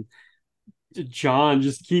ground, and John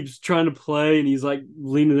just keeps trying to play, and he's like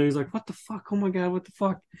leaning there. He's like, "What the fuck? Oh my god, what the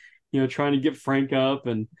fuck?" Trying to get Frank up,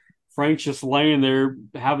 and Frank's just laying there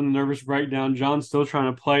having a nervous breakdown. John's still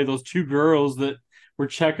trying to play. Those two girls that were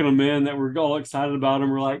checking him in, that were all excited about him,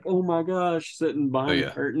 were like, "Oh my gosh!" Sitting behind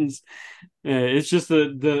the curtains. Yeah, it's just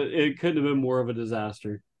it couldn't have been more of a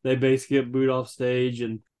disaster. They basically get booed off stage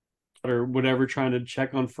and or whatever, trying to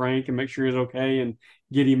check on Frank and make sure he's okay and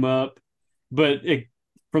get him up. But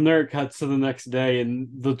from there, it cuts to the next day, and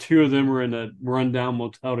the two of them were in a rundown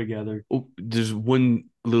motel together. Oh, there's one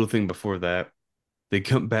little thing before that. They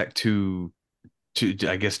come back to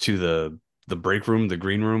I guess to the the break room, the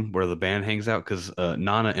green room where the band hangs out, because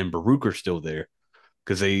Nana and Baruch are still there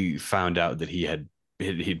because they found out that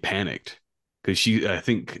he'd panicked because I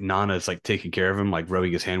think Nana is like taking care of him, like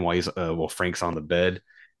rubbing his hand while Frank's on the bed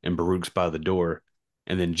and Baruch's by the door,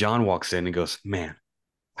 and then John walks in and goes, "Man,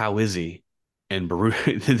 how is he?" And Baruch,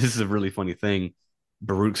 this is a really funny thing.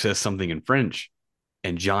 Baruch says something in French,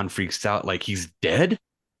 and John freaks out like he's dead,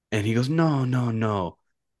 and he goes, "No, no, no,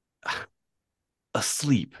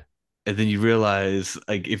 asleep." And then you realize,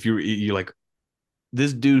 like, if you're like,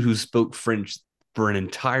 this dude who spoke French for an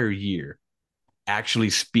entire year actually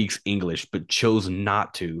speaks English, but chose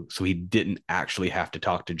not to, so he didn't actually have to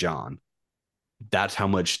talk to John. That's how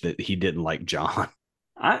much that he didn't like John.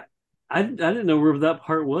 I didn't know where that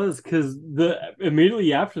part was because the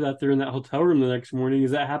immediately after that they're in that hotel room the next morning.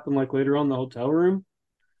 Does that happen like later on in the hotel room?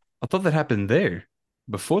 I thought that happened there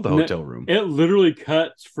before the No, hotel room. it literally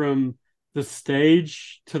cuts from the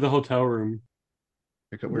stage to the hotel room.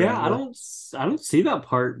 Yeah, I don't see that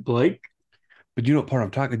part, Blake. But you know what part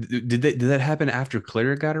I'm talking? Did that happen after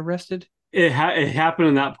Clara got arrested? It happened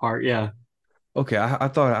in that part, yeah. Okay, I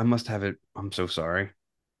thought I must have it. I'm so sorry.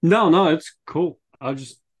 No, it's cool. I'll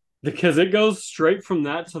just because it goes straight from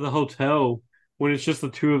that to the hotel when it's just the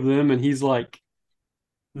two of them, and he's like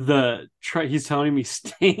he's telling me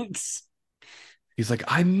stinks. He's like,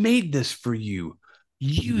 "I made this for you.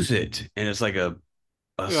 Use it." And it's like a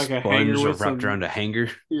Like a sponge hanger with wrapped some- around a hanger.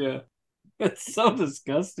 Yeah. It's so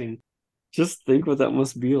disgusting. Just think what that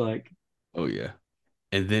must be like. Oh yeah.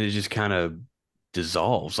 And then it just kind of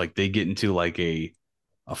dissolves. Like they get into like a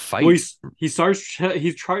fight. Well, he starts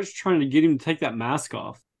trying to get him to take that mask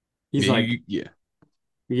off. He's yeah, like, yeah.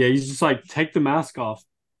 yeah, he's just like, take the mask off,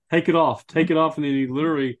 take it off, and then he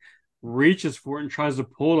literally reaches for it and tries to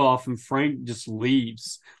pull it off, and Frank just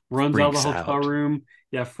leaves, runs out of the Freaks hotel out. room.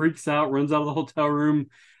 Yeah, freaks out, runs out of the hotel room,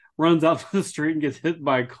 runs out to the street and gets hit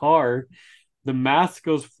by a car. The mask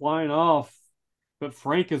goes flying off, but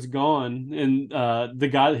Frank is gone, and the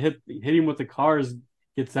guy that hit him with the cars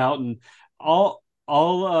gets out, and all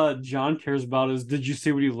John cares about is, did you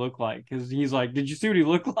see what he looked like? Because he's like, did you see what he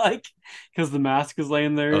looked like? Because the mask is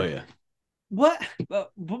laying there. Oh yeah. What?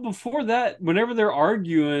 But before that, whenever they're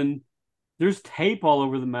arguing, there's tape all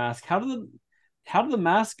over the mask. How did the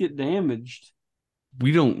mask get damaged?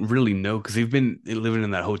 We don't really know because they've been living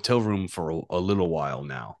in that hotel room for a little while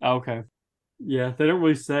now. Okay. Yeah, they don't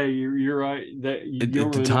really say. You're right. That you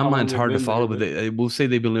don't The really know how long timeline's they've hard to been follow, there, but we'll say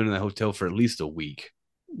they've been living in that hotel for at least a week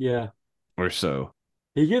yeah, or so.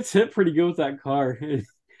 he gets hit pretty good with that car.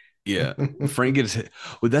 Yeah. Frank gets hit.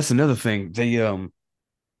 Well, that's another thing. They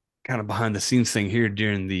kind of behind the scenes thing here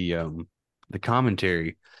during the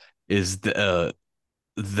commentary is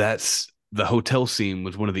that's the hotel scene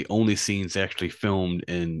was one of the only scenes actually filmed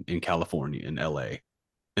in California, in LA.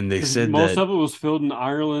 And they said most that of it was filmed in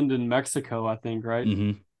Ireland and Mexico, I think, right?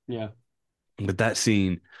 Mhm. Yeah. But that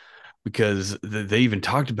scene, because they even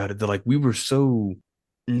talked about it, they're like, we were so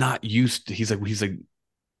not used to, he's like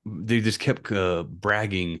they just kept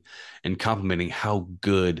bragging and complimenting how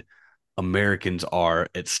good Americans are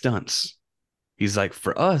at stunts. He's like,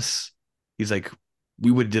 for us, he's like, we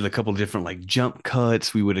would have did a couple of different like jump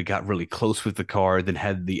cuts. We would have got really close with the car, then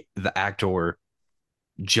had the actor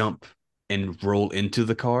jump and roll into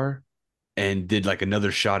the car, and did like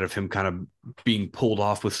another shot of him kind of being pulled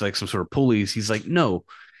off with like some sort of pulleys. He's like, no,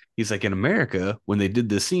 he's like, in America, when they did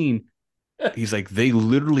this scene, he's like, they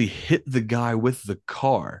literally hit the guy with the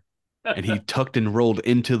car and he tucked and rolled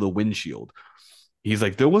into the windshield. He's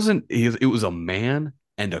like, it was a man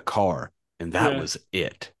and a car, and that was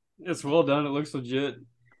it. It's well done. It looks legit.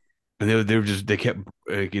 And they kept,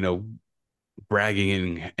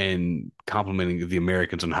 bragging and complimenting the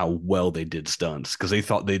Americans on how well they did stunts because they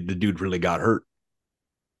thought the dude really got hurt.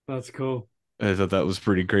 That's cool. I thought that was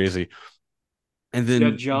pretty crazy. And then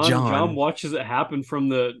Yeah, John watches it happen from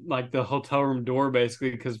the hotel room door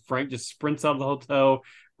basically because Frank just sprints out of the hotel,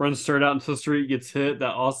 runs straight out into the street, gets hit.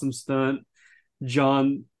 That awesome stunt.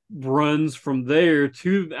 John runs from there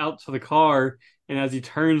out to the car, and as he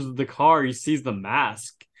turns the car, he sees the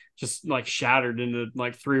mask just like shattered into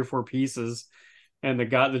like 3 or 4 pieces. And the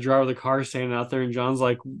driver of the car standing out there, and John's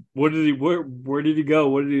like, where did he go?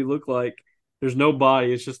 What did he look like? There's no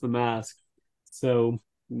body, it's just the mask. So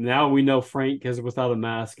now we know Frank is without a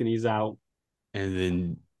mask and he's out. And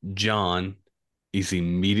then John is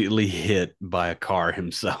immediately hit by a car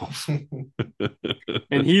himself.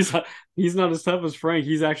 And he's not as tough as Frank.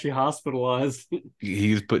 He's actually hospitalized.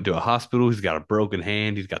 He's put to a hospital. He's got a broken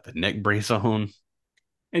hand. He's got the neck brace on.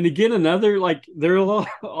 And again, there are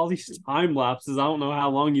all these time lapses. I don't know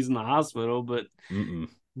how long he's in the hospital, but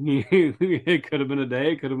It could have been a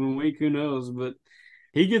day, it could have been a week, who knows? But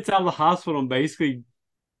he gets out of the hospital and basically,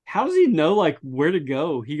 how does he know like where to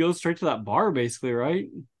go? He goes straight to that bar, basically, right?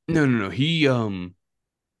 No. He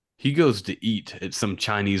goes to eat at some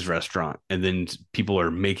Chinese restaurant, and then people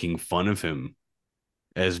are making fun of him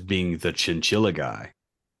as being the chinchilla guy.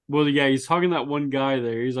 Well, yeah, he's talking to that one guy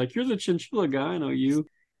there. He's like, "You're the chinchilla guy, I know you."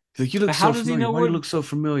 He's like, you look But how so does he familiar. know Why do you what? look so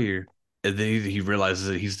familiar? And then he realizes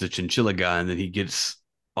that he's the chinchilla guy, and then he gets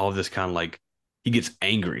all this kind of like he gets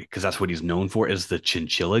angry because that's what he's known for is the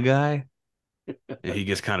chinchilla guy, and he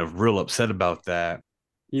gets kind of real upset about that.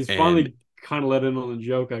 He's And finally kind of let in on the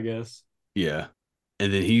joke, I guess. yeah,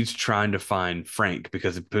 and then he's trying to find Frank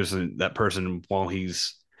because that person while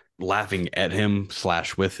he's laughing at him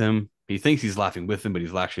slash with him, he thinks he's laughing with him, but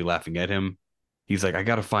he's actually laughing at him. He's like, I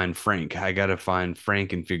gotta find Frank. I gotta find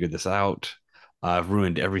Frank and figure this out. I've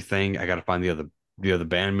ruined everything. I gotta find the other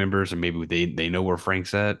band members, and maybe they know where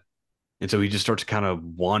Frank's at. And so he just starts kind of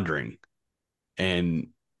wandering. And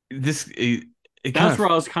this it kind That's of where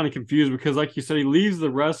I was kind of confused because, like you said, he leaves the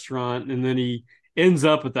restaurant and then he ends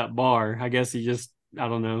up at that bar. I guess he just, I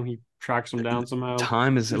don't know, he tracks him down somehow.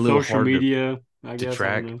 time is a And little social hard media, I to guess, I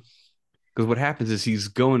don't track know. because what happens is he's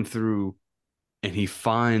going through and he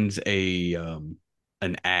finds a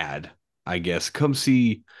an ad, I guess. Come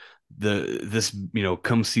see this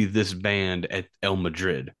band at El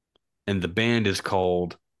Madrid. And the band is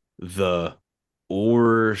called the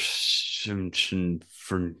Orschinger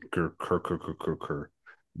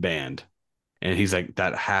band. And he's like,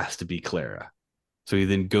 that has to be Clara. So he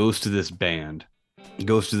then goes to this band,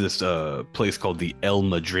 goes to this place called the El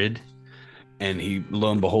Madrid, and he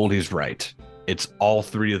lo and behold, he's right. It's all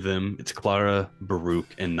three of them. It's Clara, Baruch,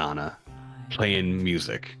 and Nana playing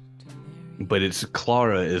music. But it's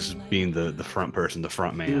Clara is being the front person, the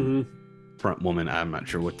front man, front woman. I'm not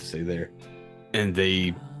sure what to say there. And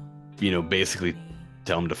they, basically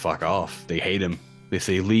tell him to fuck off. They hate him. They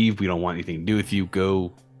say, leave. We don't want anything to do with you.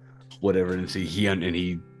 Go, whatever. And see,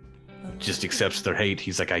 he just accepts their hate.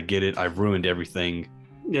 He's like, I get it. I've ruined everything.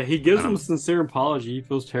 Yeah, he gives him a sincere apology. He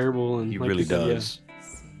feels terrible, and He like really you said, does.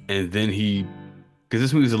 And then because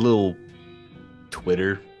this movie's a little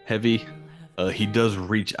Twitter heavy, he does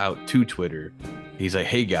reach out to Twitter. He's like,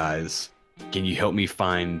 hey guys, can you help me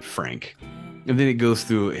find Frank? And then it goes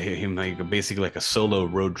through him like basically like a solo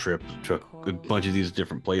road trip to a bunch of these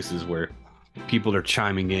different places where people are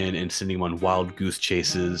chiming in and sending him on wild goose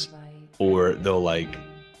chases, or they'll like,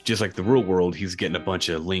 just like the real world, he's getting a bunch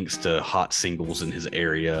of links to hot singles in his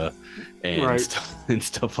area and Right.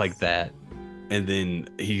 stuff like that. And then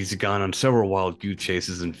he's gone on several wild goose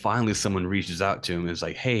chases, and finally someone reaches out to him and is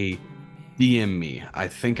like, hey, DM me. I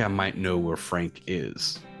think I might know where Frank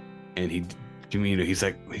is. And he's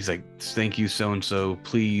like, thank you, so and so.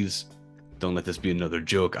 Please don't let this be another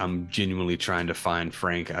joke. I'm genuinely trying to find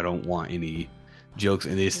Frank. I don't want any jokes.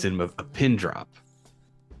 And they send him a pin drop,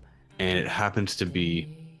 and it happens to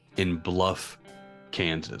be in Bluff,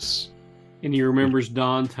 Kansas. and he remembers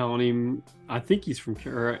Don telling him, I think he's from,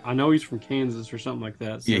 or I know he's from Kansas or something like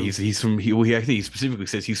that. So. Yeah, he's from I think he specifically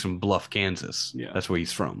says he's from Bluff, Kansas. Yeah. That's where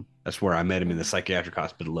he's from. That's where I met him in the psychiatric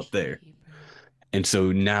hospital up there. And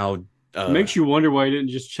so now It makes you wonder why he didn't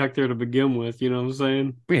just check there to begin with. You know what I'm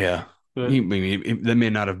saying? yeah. But That may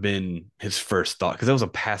not have been his first thought because that was a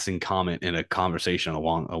passing comment in a conversation a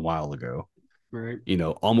while ago. right.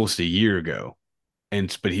 Almost a year ago.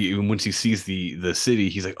 But once he sees the city,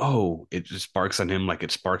 he's like, oh, it just sparks on him like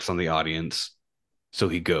it sparks on the audience. So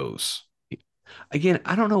he goes. Again,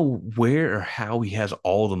 I don't know where or how he has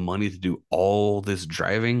all the money to do all this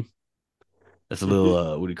driving. That's a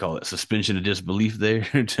little what do you call it? Suspension of disbelief there.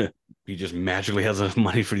 He just magically has enough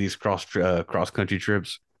money for these cross country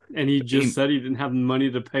trips. And he just said he didn't have money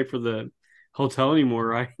to pay for the hotel anymore,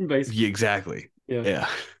 right? Basically. Yeah, exactly. Yeah. Yeah.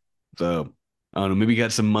 So I don't know. Maybe he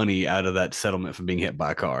got some money out of that settlement from being hit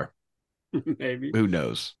by a car. Maybe. Who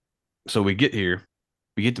knows? So we get here,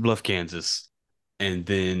 we get to Bluff, Kansas, and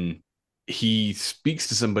then he speaks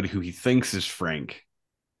to somebody who he thinks is Frank.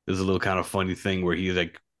 There's a little kind of funny thing where he's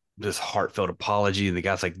like this heartfelt apology, and the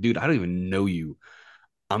guy's like, dude, I don't even know you.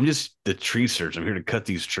 I'm just the tree searcher. I'm here to cut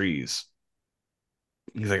these trees.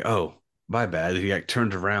 He's like, oh, my bad. He like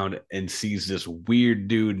turns around and sees this weird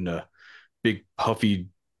dude in a big puffy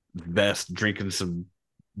vest drinking some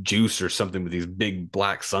juice or something with these big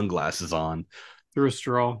black sunglasses on. Through a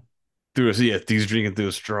straw. He's drinking through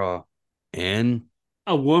a straw. And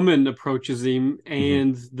A woman approaches him,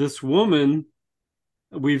 and this woman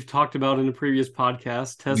we've talked about in a previous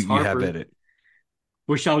podcast, Tess you have Harper, at it.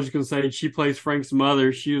 which I was just going to say, she plays Frank's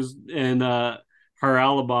mother. She was in Her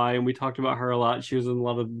Alibi, and we talked about her a lot. She was in a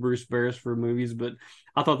lot of Bruce Beresford movies, but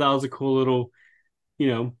I thought that was a cool little,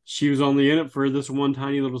 she was only in it for this one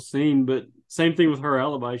tiny little scene. But same thing with Her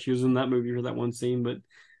Alibi. She was in that movie for that one scene. But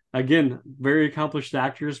again, very accomplished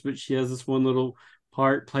actress, but she has this one little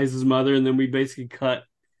part, plays his mother, and then we basically cut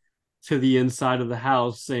to the inside of the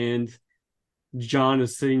house, and John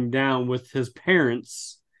is sitting down with his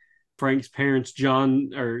parents, Frank's parents.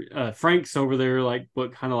 Frank's over there, like,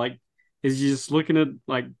 what kind of like, is he just looking at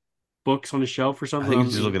like books on a shelf or I something? think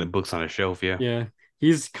he's just looking at books on a shelf. Yeah. Yeah.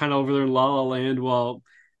 He's kind of over there in La La Land while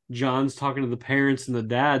John's talking to the parents, and the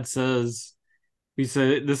dad says, he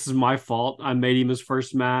said, "This is my fault. I made him his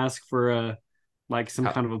first mask for some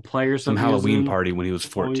kind of a play or Some something. he was Halloween in, party when he was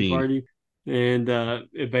Halloween 14. party." And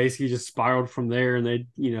it basically just spiraled from there, and they,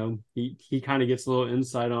 he kind of gets a little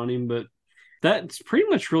insight on him, but that's pretty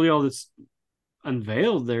much really all that's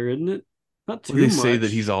unveiled there, isn't it? Not too They much. say that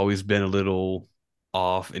he's always been a little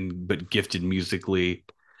off but gifted musically,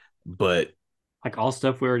 but like all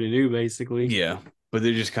stuff we already knew, basically. yeah, but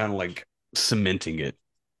they're just kind of like cementing it.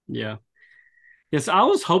 Yeah. Yes, I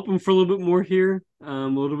was hoping for a little bit more here, a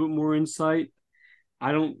little bit more insight.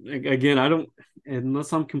 I don't,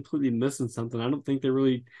 unless I'm completely missing something, I don't think they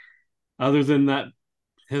really, other than that,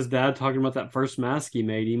 his dad talking about that first mask he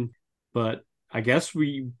made him. But I guess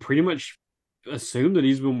we pretty much assume that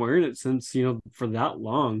he's been wearing it since, for that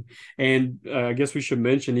long. And I guess we should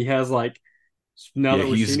mention he has now that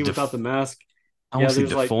we're he's seeing him without the mask. I won't say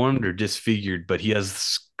there's deformed or disfigured, but he has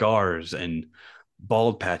scars and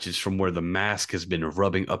bald patches from where the mask has been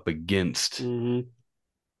rubbing up against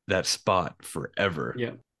that spot forever.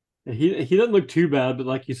 Yeah. And he doesn't look too bad, but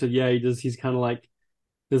like you said, yeah, he does. He's kind of like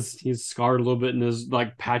he's scarred a little bit, and there's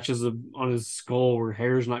like patches on his skull where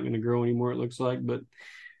hair's not going to grow anymore, it looks like. But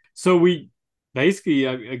so we basically,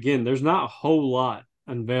 again, there's not a whole lot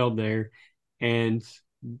unveiled there, and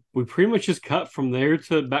we pretty much just cut from there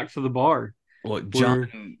to back to the bar. Well,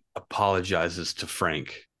 John apologizes to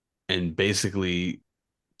Frank and basically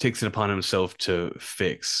takes it upon himself to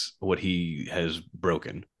fix what he has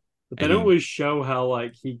broken. But they don't really show how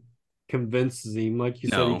he convinces him. Like you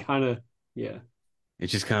said, he kind of, yeah.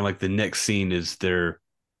 It's just kind of like the next scene is they're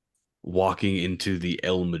walking into the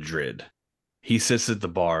El Madrid. He sits at the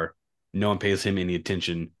bar. No one pays him any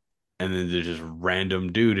attention. And then there's just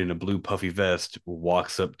random dude in a blue puffy vest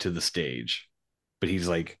walks up to the stage. But he's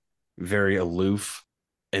like very aloof.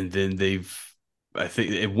 And then I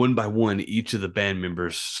think one by one, each of the band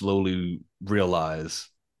members slowly realize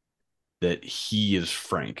that he is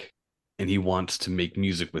Frank and he wants to make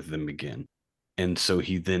music with them again. And so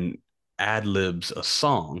he then ad-libs a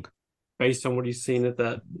song based on what he's seen at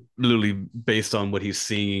that, literally based on what he's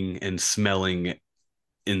seeing and smelling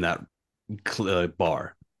in that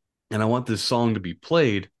bar. And I want this song to be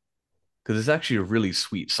played because it's actually a really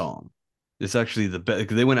sweet song. It's actually the best.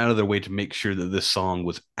 They went out of their way to make sure that this song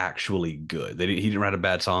was actually good. He didn't write a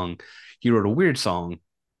bad song. He wrote a weird song,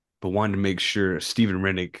 but wanted to make sure Stephen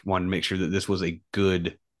Rennick wanted to make sure that this was a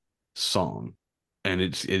good song.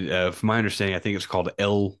 And from my understanding, I think it's called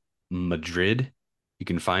El Madrid. You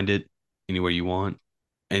can find it anywhere you want,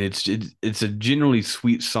 and it's a generally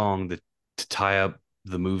sweet song to tie up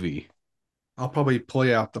the movie. I'll probably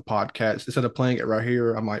play out the podcast instead of playing it right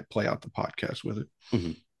here. I might play out the podcast with it.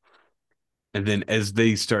 Mm-hmm. And then as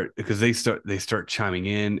they start chiming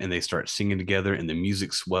in and they start singing together, and the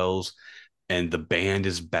music swells, and the band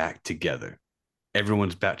is back together.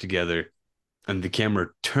 Everyone's back together, and the camera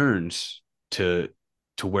turns to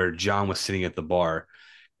where John was sitting at the bar.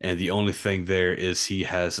 And the only thing there is he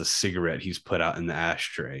has a cigarette he's put out in the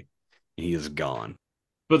ashtray, and he is gone.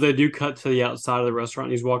 But they do cut to the outside of the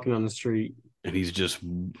restaurant. He's walking on the street, and he's just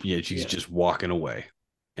just walking away.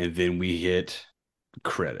 And then we hit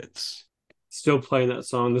credits. Still playing that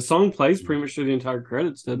song. The song plays pretty much through the entire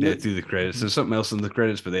credits, doesn't it? Through the credits. There's something else in the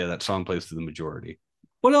credits, but that song plays through the majority.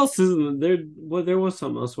 What else isn't there? Well, there was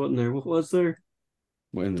something else, wasn't there? What was there?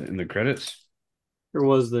 In the credits? Or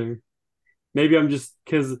was there? Maybe I'm just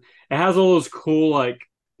because it has all those cool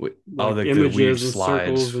images the and slides.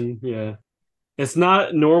 circles and yeah. It's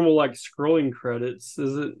not normal scrolling credits,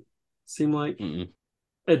 does it seem like? Mm-mm.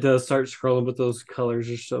 It does start scrolling, but those colors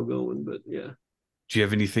are still going. But yeah. Do you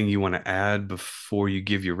have anything you want to add before you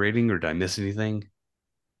give your rating, or did I miss anything?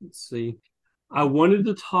 Let's see. I wanted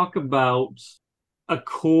to talk about a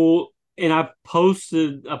cool, and I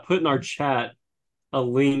put in our chat a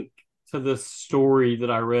link to this story that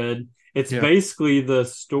I read. It's basically the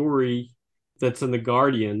story that's in The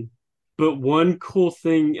Guardian. But one cool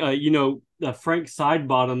thing, Frank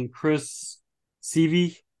Sidebottom, Chris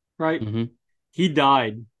Seavey, right? Mm-hmm. He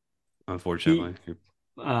died. Unfortunately.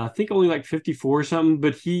 I think only like 54 or something,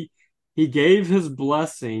 but he gave his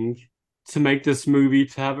blessing to make this movie,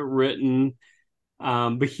 to have it written.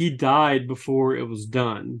 But he died before it was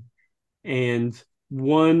done. And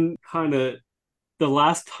one kind of the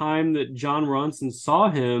last time that John Ronson saw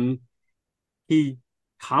him, he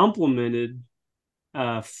complimented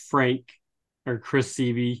Frank or Chris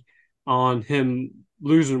Seavey on him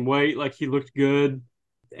losing weight, like he looked good.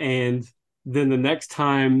 And then the next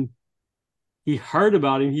time he heard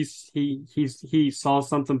about him, he saw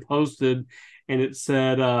something posted, and it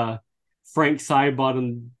said Frank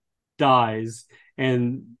Sidebottom dies.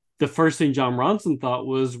 And the first thing John Ronson thought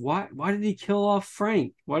was, why did he kill off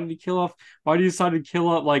Frank? Why did he decide to kill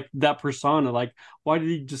off like that persona? Like, why did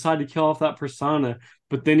he decide to kill off that persona?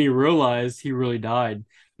 But then he realized he really died.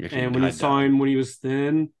 And when he saw him when he was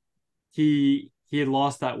thin, he had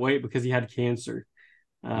lost that weight because he had cancer.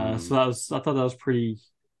 So I thought that was pretty,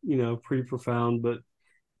 pretty profound. But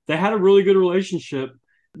they had a really good relationship.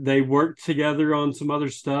 They worked together on some other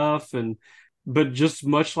stuff, but just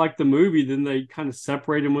much like the movie, then they kind of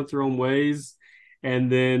separated and went their own ways.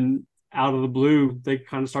 And then out of the blue, they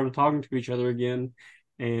kind of started talking to each other again.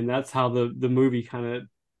 And that's how the movie kind of,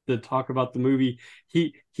 the talk about the movie.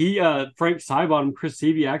 Frank Sidebottom, Chris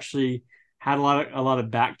Seavey, actually had a lot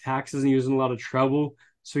of back taxes, and he was in a lot of trouble.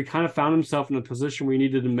 So he kind of found himself in a position where he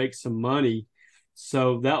needed to make some money.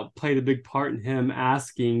 So that played a big part in him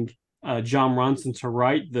asking John Ronson to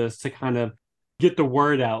write this, to kind of get the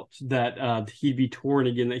word out that he'd be touring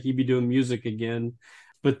again, that he'd be doing music again.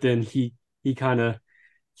 But then he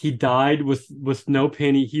died with no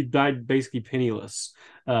penny. He died basically penniless.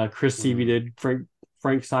 Chris Seavey did,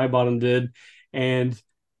 Frank Sidebottom did, and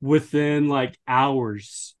within like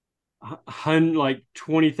hours, like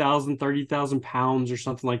 20,000, 30,000 pounds or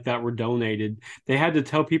something like that were donated. They had to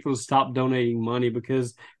tell people to stop donating money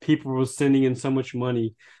because people were sending in so much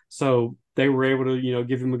money. So they were able to,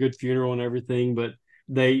 give him a good funeral and everything, but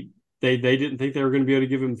they didn't think they were going to be able to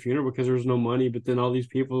give him a funeral because there was no money. But then all these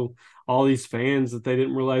people, all these fans that they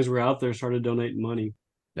didn't realize were out there, started donating money.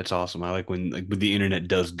 That's awesome. I like when the internet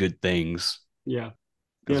does good things. Yeah.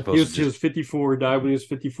 Yeah, he was 54, died when he was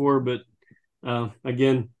 54, but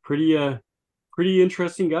again, pretty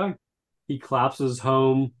interesting guy. He collapses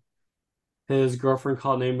home. His girlfriend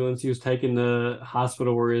called an ambulance. He was taken to the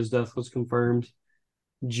hospital where his death was confirmed.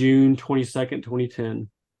 June 22nd, 2010.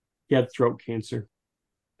 He had throat cancer.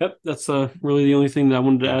 Yep, that's really the only thing that I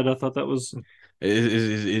wanted to add. I thought that was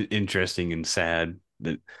interesting and sad.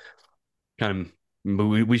 That kind of, but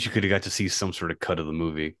we wish you could have got to see some sort of cut of the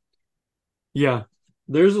movie. Yeah,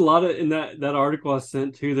 there's a lot of, in that article I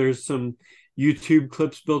sent too. There's some YouTube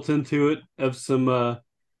clips built into it of some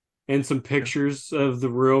and some pictures of the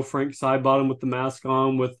real Frank Sidebottom with the mask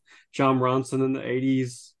on, with John Ronson in the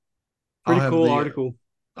 80s. Pretty cool article.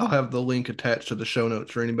 I'll have the link attached to the show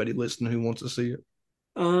notes for anybody listening who wants to see it.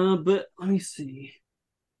 But let me see.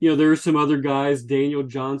 There are some other guys. Daniel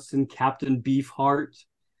Johnston, Captain Beefheart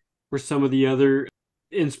were some of the other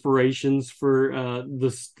inspirations for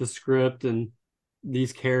the script and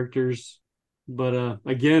these characters. But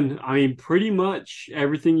again, I mean, pretty much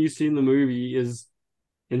everything you see in the movie is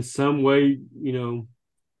in some way,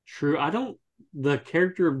 true. The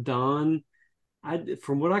character of Don,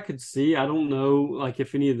 from what I could see, I don't know, like,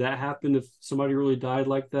 if any of that happened, if somebody really died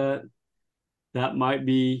like that. That might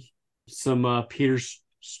be some Peter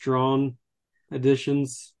Strawn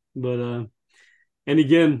additions. But and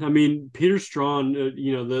again, I mean, Peter Strawn,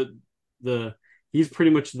 he's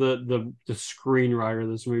pretty much the screenwriter of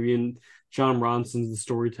this movie, and John Ronson's the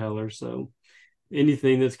storyteller. So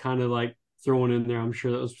anything that's kind of like thrown in there, I'm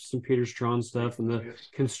sure that was some Peter Strawn stuff, and the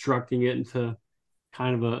constructing it into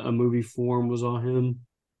kind of a movie form was on him.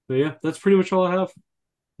 But yeah, that's pretty much all I have.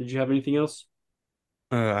 Did you have anything else?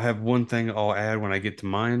 I have one thing I'll add when I get to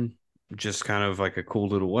mine, just kind of like a cool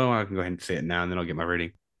little, well, I can go ahead and say it now and then I'll get my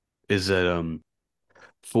rating. Is that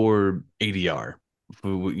for ADR,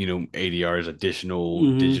 ADR is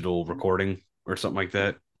additional digital recording or something like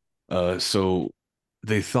that. So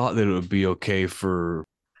they thought that it would be okay for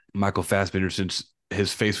Michael Fassbender, since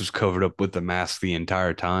his face was covered up with the mask the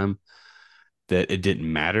entire time, that it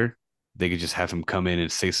didn't matter. They could just have him come in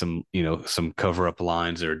and say some cover up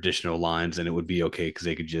lines or additional lines, and it would be okay because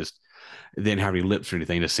they didn't have any lips or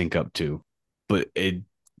anything to sync up to. But they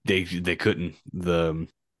couldn't. The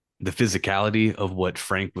physicality of what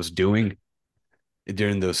Frank was doing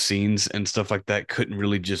during those scenes and stuff like that couldn't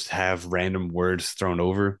really just have random words thrown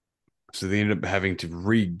over. So they ended up having to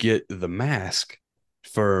re-get the mask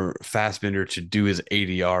for Fassbender to do his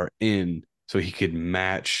ADR in, so he could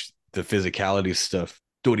match the physicality stuff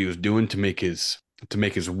to what he was doing, to make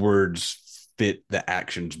his words fit the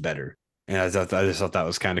actions better. And I just thought that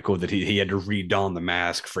was kind of cool that he had to redon the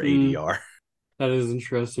mask for ADR. That is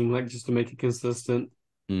interesting, like just to make it consistent.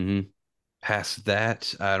 Mm-hmm. Past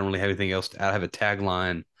that, I don't really have anything else. I have a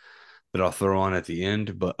tagline that I'll throw on at the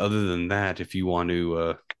end, but other than that, if you want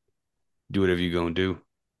to do whatever you're gonna do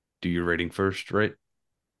your rating first, right?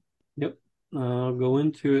 Yep. I'll go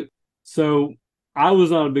into it. So I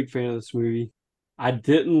was not a big fan of this movie. I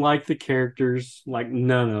didn't like the characters, like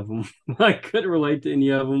none of them. I couldn't relate to any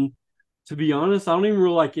of them. To be honest, I don't even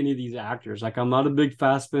really like any of these actors. Like I'm not a big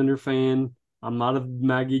Fassbender fan. I'm not a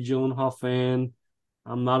Maggie Gyllenhaal fan.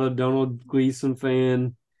 I'm not a Donald Gleason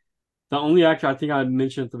fan. The only actor I think I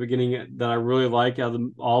mentioned at the beginning that I really like out of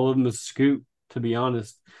all of them is Scoot, to be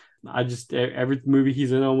honest. I just, every movie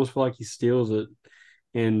he's in, I almost feel like he steals it.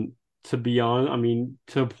 And to be honest, I mean,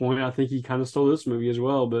 to a point, I think he kind of stole this movie as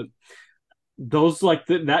well. But those, like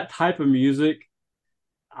that type of music,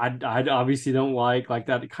 I obviously don't like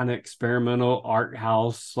that kind of experimental art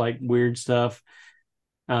house, like weird stuff.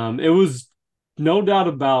 It was no doubt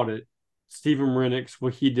about it. Stephen Rennicks,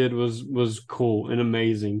 what he did was cool and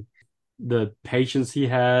amazing. The patience he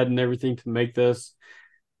had and everything to make this,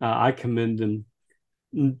 I commend him.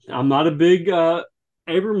 I'm not a big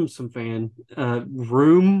Abramson fan.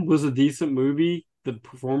 Room was a decent movie. The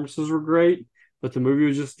performances were great, but the movie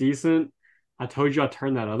was just decent. I told you I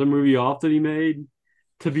turned that other movie off that he made.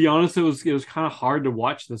 To be honest, it was kind of hard to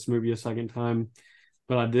watch this movie a second time,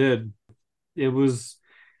 but I did. It was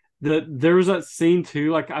there was that scene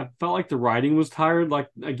too. Like I felt like the writing was tired. Like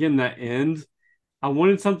again, that end. I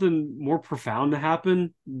wanted something more profound to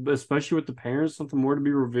happen, especially with the parents, something more to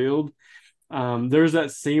be revealed. There's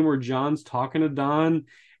that scene where John's talking to Don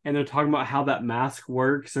and they're talking about how that mask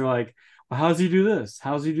works. They're like, well, how does he do this?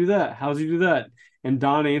 How does he do that? How does he do that? And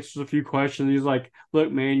Don answers a few questions. He's like,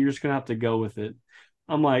 look, man, you're just going to have to go with it.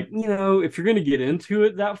 I'm like, if you're going to get into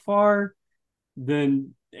it that far,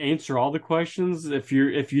 then answer all the questions. If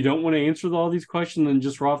you don't want to answer all these questions, then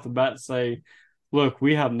just right off the bat say, look,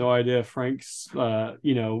 we have no idea if Frank's,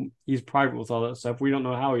 he's private with all that stuff. We don't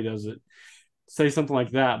know how he does it. Say something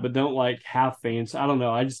like that, but don't like half fans. I don't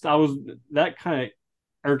know. I was that kind of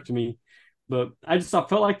irked me, but I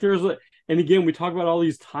felt like and again, we talk about all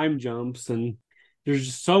these time jumps and there's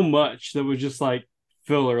just so much that was just like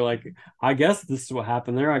filler. Like, I guess this is what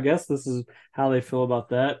happened there. I guess this is how they feel about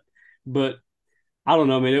that. But I don't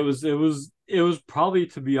know, man. It was probably,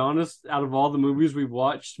 to be honest, out of all the movies we've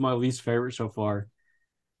watched, my least favorite so far.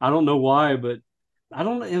 I don't know why, but I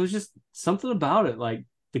don't know. It was just something about it. Like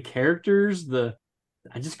the characters,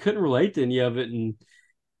 I just couldn't relate to any of it. And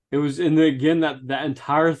it was, and then again, that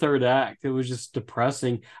entire third act, it was just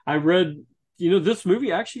depressing. I read, this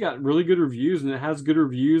movie actually got really good reviews and it has good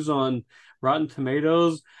reviews on Rotten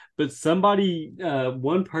Tomatoes, but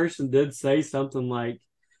one person did say something like,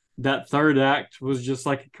 that third act was just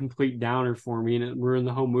like a complete downer for me and it ruined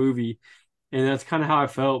the whole movie. And that's kind of how I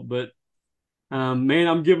felt. But man,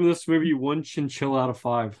 I'm giving this movie 1 chinchilla out of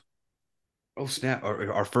 5. Oh, snap.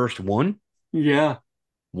 Our first one? Yeah.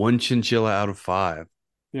 1 chinchilla out of 5.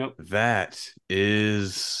 Yep. That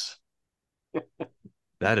is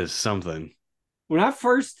something. When I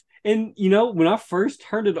first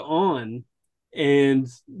turned it on, and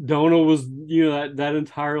Donald was, that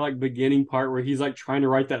entire like beginning part where he's like trying to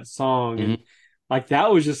write that song, and like that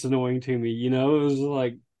was just annoying to me. It was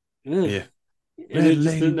like, ugh. Yeah. And it just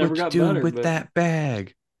lady, never what you got doing better. with that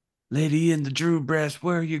bag? Lady in the Drew breast,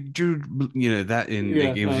 where you Drew? That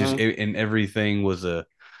it was just, and everything was a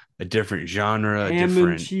different genre, ham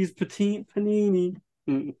different and cheese panini.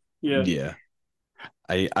 Yeah. Yeah.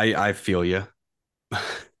 I feel you.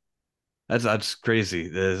 That's crazy.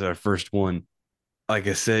 That is our first one. Like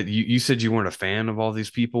I said, you said you weren't a fan of all these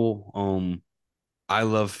people. I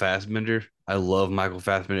love Fassbender. I love Michael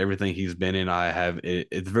Fassbender. Everything he's been in, I have at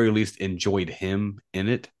the very least enjoyed him in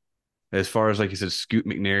it. As far as like you said, Scoot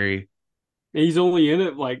McNairy. And he's only in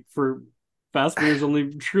it like for Fassbender's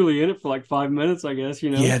only truly in it for like 5 minutes, I guess.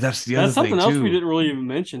 Yeah, that's the other that's something thing else too. We didn't really even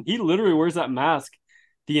mention. He literally wears that mask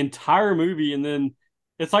the entire movie, and then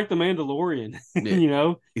it's like the Mandalorian.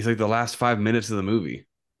 He's like the last 5 minutes of the movie.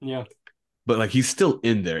 Yeah. But like he's still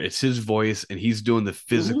in there. It's his voice and he's doing the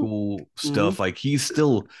physical stuff. Like he's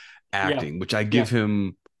still acting, which I give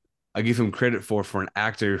him credit for an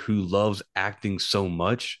actor who loves acting so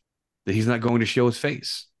much that he's not going to show his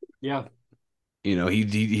face. Yeah.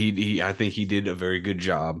 He I think he did a very good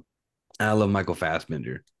job. And I love Michael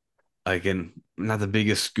Fassbender. Again, I'm not the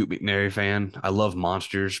biggest Scoot McNairy fan. I love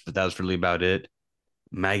Monsters, but that was really about it.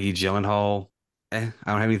 Maggie Gyllenhaal, I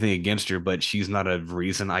don't have anything against her, but she's not a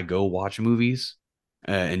reason I go watch movies.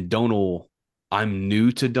 And Donald, I'm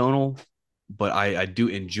new to Donald, but I do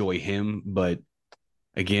enjoy him. But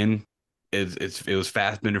again, it was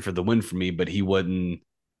Fassbender for the win for me, but he wasn't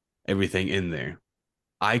everything in there.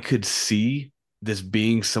 I could see this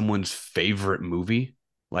being someone's favorite movie.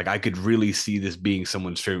 Like I could really see this being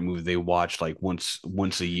someone's favorite movie they watch like once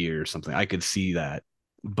a year or something. I could see that.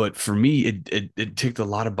 But for me, it ticked a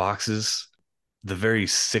lot of boxes. The very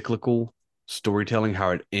cyclical storytelling,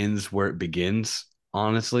 how it ends where it begins,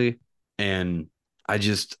 honestly. And I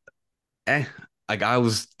just like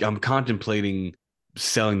I'm contemplating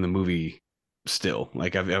selling the movie still. I'm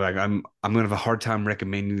gonna have a hard time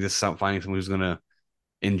recommending this, finding someone who's gonna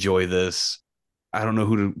enjoy this. I don't know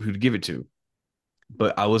who to give it to,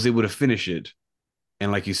 but I was able to finish it.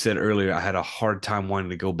 And like you said earlier, I had a hard time wanting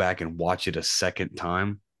to go back and watch it a second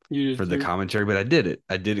time for the commentary, but I did it.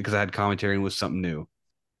 I did it because I had commentary and it was something new.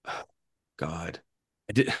 God,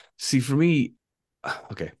 I did see for me.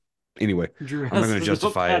 Okay. Anyway, Drew I'm not going to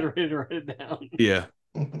justify it. Ready to write it down. Yeah,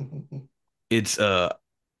 it's I'm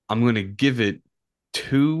going to give it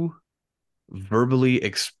 2 verbally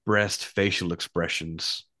expressed facial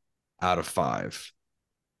expressions out of 5.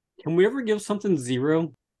 Can we ever give something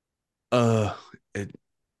 0?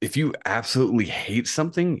 If you absolutely hate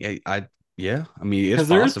something, yeah, I mean, it's Because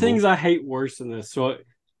there are possible. things I hate worse than this. So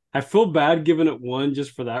I feel bad giving it 1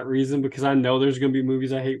 just for that reason, because I know there's going to be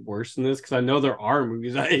movies I hate worse than this, because I know there are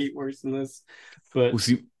movies I hate worse than this. But Well,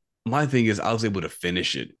 see, my thing is I was able to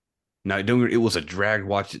finish it. Now, it was a drag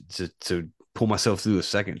watch to pull myself through the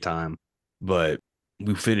second time, but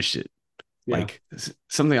we finished it. yeah, Like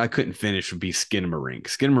something I couldn't finish would be Skinamarink.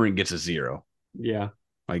 Skinamarink gets a 0. yeah.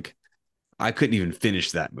 Like I couldn't even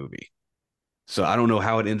finish that movie. So I don't know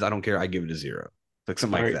how it ends. I don't care. I give it a 0. Like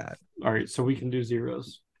something All like right. that. All right, so we can do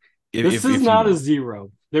 0s. If- This if is you not a want.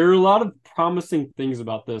 0. There are a lot of promising things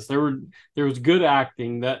about this. There was good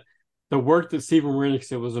acting. That the work that Stephen Rennick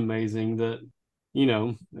did was amazing. That,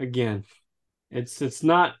 again, it's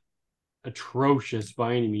not atrocious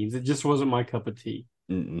by any means. It just wasn't my cup of tea.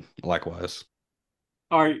 Likewise.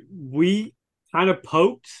 All right, we kind of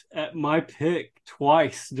poked at my pick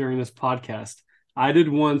twice during this podcast. I did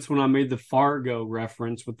once when I made the Fargo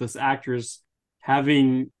reference with this actress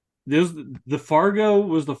having this. The Fargo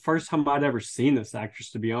was the first time I'd ever seen this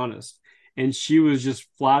actress, to be honest, and she was just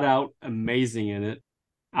flat out amazing in it.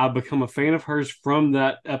 I've become a fan of hers from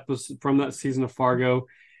that episode, from that season of Fargo.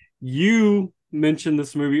 You mentioned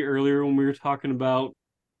this movie earlier when we were talking about,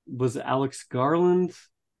 was it Alex Garland?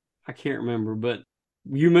 I can't remember, but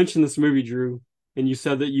you mentioned this movie, Drew, and you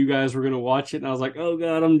said that you guys were going to watch it, and I was like, oh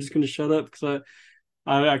God, I'm just going to shut up because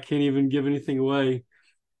I can't even give anything away.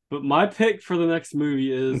 But my pick for the next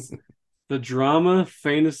movie is the drama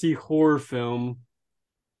fantasy horror film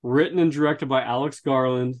written and directed by Alex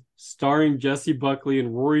Garland, starring Jesse Buckley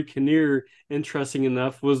and Rory Kinnear. Interesting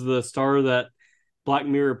enough, was the star of that Black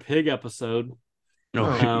Mirror Pig episode.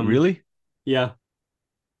 No, really? Yeah.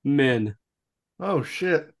 Men. Oh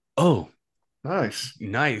shit! Oh, Nice.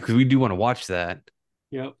 nice. Because we do want to watch that.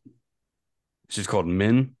 Yep. It's just called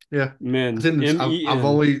Men. Yeah. Men.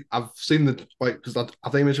 I've seen the because I think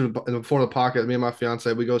I mentioned before the pocket. Me and my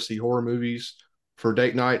fiance, we go see horror movies for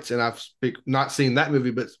date nights, and I've not seen that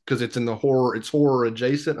movie, but because it's horror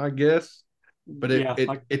adjacent, I guess. But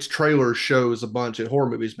its trailer shows a bunch of horror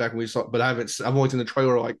movies back when we saw, but I've only seen the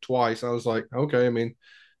trailer like twice. I was like, okay, I mean,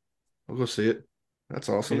 I'll go see it. That's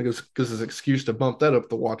awesome. It gives us an excuse to bump that up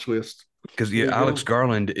the watch list. Because Alex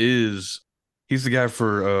Garland he's the guy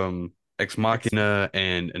for Ex Machina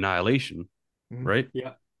and Annihilation, right?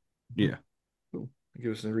 Yeah. Yeah. Cool. It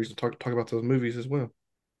gives us a reason to talk about those movies as well.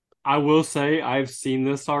 I will say I've seen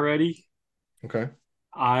this already. Okay.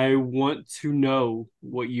 I want to know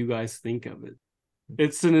what you guys think of it.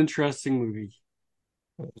 It's an interesting movie.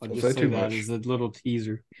 I'll just say that as a little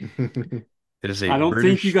teaser. It is I don't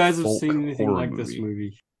think you guys have folk seen anything horror like this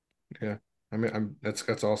movie. Yeah. I mean,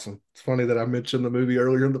 that's awesome. It's funny that I mentioned the movie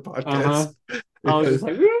earlier in the podcast. I was just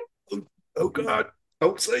like, oh God,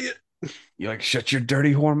 don't say it. You like shut your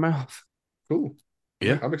dirty whore mouth. Cool.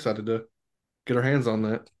 Yeah. I'm excited to get our hands on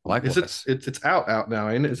that. Likewise. It's out now,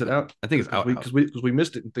 ain't it? Is it out? I think it's out because we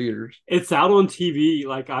missed it in theaters. it's out on TV.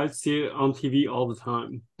 Like I see it on TV all the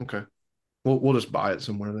time. Okay. We'll just buy it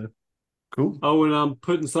somewhere then. Cool. Oh, and I'm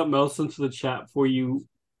putting something else into the chat for you.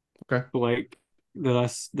 Okay. Blake, that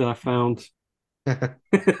I found. Yeah,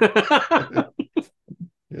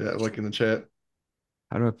 like in the chat.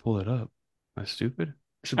 How do I pull it up? Am I stupid?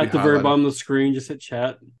 At the very bottom of the screen, just hit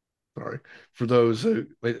chat. Sorry. For those who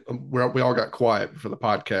we all got quiet for the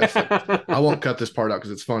podcast. I won't cut this part out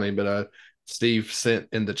because it's funny, but Steve sent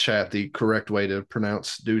in the chat the correct way to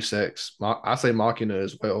pronounce Deus Ex. I say Machina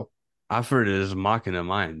as well. I've heard it as Machina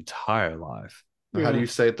my entire life. How do you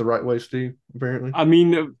say it the right way, Steve? Apparently. I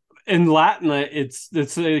mean, in Latin,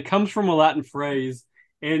 it comes from a Latin phrase,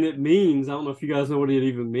 and it means, I don't know if you guys know what it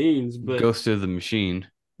even means, but Ghost of the Machine.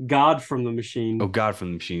 God from the Oh, machine. God from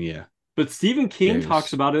the Machine. Yeah. But Stephen King Yes.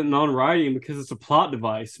 talks about it in On Writing because it's a plot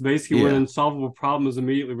device. Basically, when Yeah. an unsolvable problem is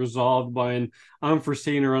immediately resolved by an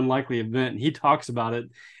unforeseen or unlikely event. He talks about it,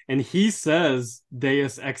 and he says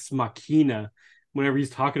Deus ex machina whenever he's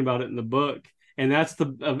talking about it in the book. And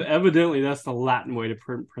evidently that's the Latin way to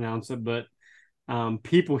pronounce it. But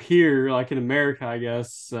people here, like in America, I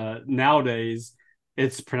guess nowadays,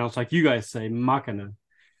 it's pronounced like you guys say, machina.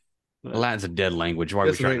 But, Latin's a dead language. Why are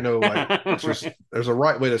we Guess there trying ain't to no like. It's just Right. there's a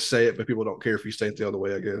right way to say it, but people don't care if you say it the other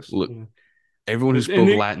way. I guess. look? Yeah. Everyone who And spoke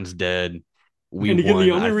it- Latin's dead. We and again, won.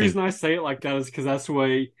 the only I reason think I say it like that is because that's the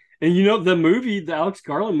way. And you know, the Alex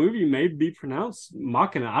Garland movie may be pronounced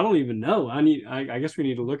Machina. I don't even know. I guess we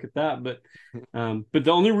need to look at that. But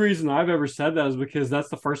the only reason I've ever said that is because that's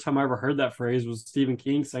the first time I ever heard that phrase was Stephen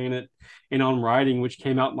King saying it in On Writing, which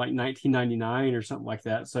came out in like 1999 or something like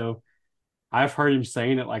that. So I've heard him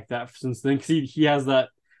saying it like that since then because he has that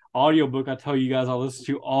audiobook I tell you guys I listen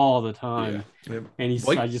to all the time. Yeah. And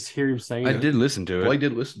Blake- I just hear him saying I it. did listen to it. Blake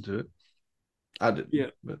did listen to it. I didn't. Yeah.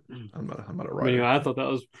 But I'm not a But writer. anyway, I thought that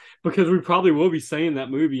was because we probably will be saying that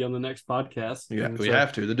movie on the next podcast. Yeah, And we so-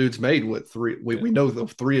 have to. The dude's made what three? We know the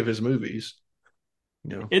three of his movies.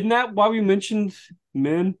 You know. Isn't that why we mentioned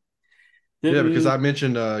Men? Yeah, because I Didn't-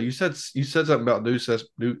 mentioned you said something about Deus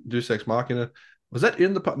Ex Machina. Was that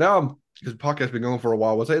in the now? Because the podcast's been going for a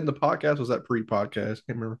while. Was that in the podcast? Was that pre-podcast? I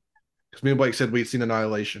can't remember. Because me and Blake said we'd seen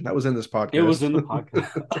Annihilation. That was in this podcast. It was in the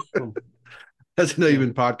podcast. Hasn't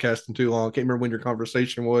even podcasting too long. Can't remember when your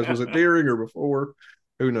conversation was. Was it during or before?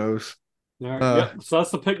 Who knows? All right. Uh, Yep. So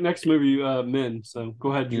that's the pick next movie, Men. So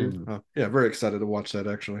go ahead, Drew. Yeah, very excited to watch that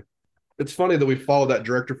actually. It's funny that we followed that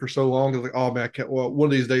director for so long. It's like, oh man, well, one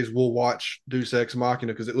of these days we'll watch Deus Ex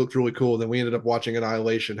Machina because it looked really cool. Then we ended up watching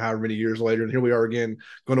Annihilation however many years later. And here we are again,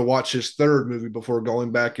 going to watch his third movie before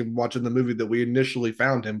going back and watching the movie that we initially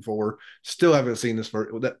found him for. Still haven't seen this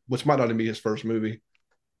first, which might not even be his first movie.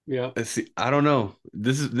 Yeah. Let's see. I don't know.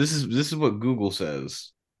 This is what Google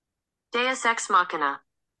says. Deus Ex Machina.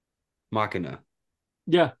 Machina.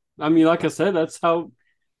 Yeah. I mean, like I said, that's how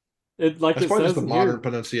it like That's it probably says just the in here. modern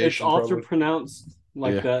pronunciation. It's also probably. pronounced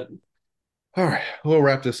like Yeah. that. All right, we'll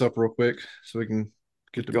wrap this up real quick so we can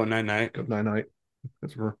get to Go night night. go night night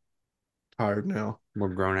because we're tired now. We're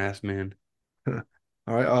grown ass man. All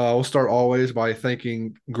right, we'll start always by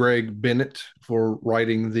thanking Greg Bennett for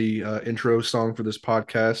writing the intro song for this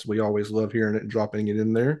podcast. We always love hearing it and dropping it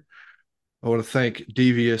in there. I want to thank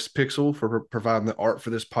Devious Pixel for providing the art for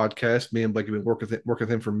this podcast. Me and Blake have been working with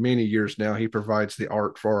him for many years now. He provides the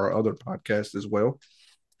art for our other podcast as well.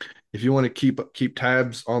 If you want to keep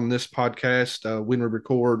tabs on this podcast, when we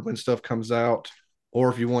record, when stuff comes out, or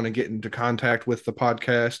if you want to get into contact with the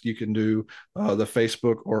podcast, you can do the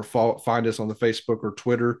Facebook or find us on the Facebook or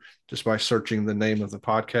Twitter just by searching the name of the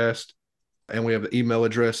podcast. And we have the email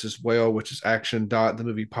address as well, which is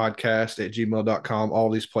action.themoviepodcast@gmail.com. All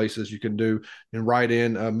these places you can do and write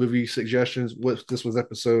in movie suggestions. This was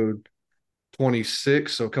episode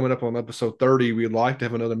 26. So coming up on episode 30, we'd like to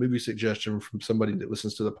have another movie suggestion from somebody that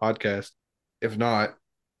listens to the podcast. If not,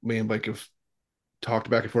 me and Blake have talked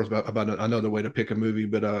back and forth about another way to pick a movie,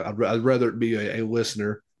 but I'd rather it be a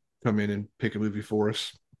listener come in and pick a movie for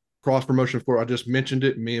us. Cross promotion for I just mentioned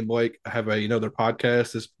it. Me and Blake have another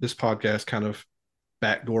podcast. This podcast kind of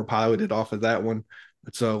backdoor piloted off of that one.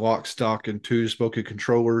 It's a Lock, Stock, and Two Spoken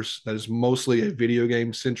Controllers. That is mostly a video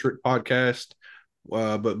game centric podcast.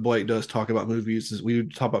 But Blake does talk about movies. We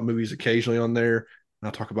talk about movies occasionally on there. And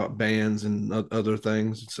I talk about bands and other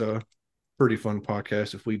things. It's a pretty fun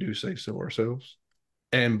podcast if we do say so ourselves.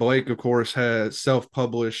 And Blake, of course, has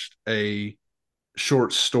self-published a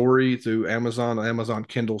short story through Amazon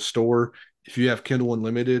Kindle store. If you have Kindle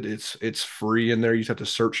Unlimited, it's free in there. You just have to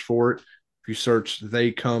search for it. If you search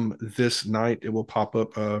 "They Come This Night," it will pop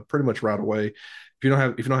up pretty much right away. If you don't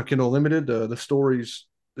have Kindle Unlimited, the stories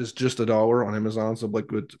is just $1 on Amazon. So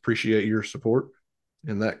Blake would appreciate your support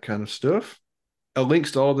and that kind of stuff.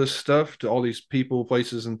 Links to all this stuff, to all these people,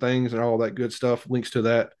 places, and things, and all that good stuff. Links to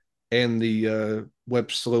that and the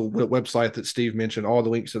website that Steve mentioned. All the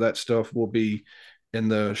links to that stuff will be in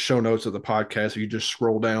the show notes of the podcast. If you just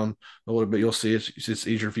scroll down a little bit, you'll see it's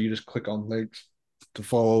easier for you to just click on links to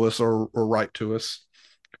follow us or write to us.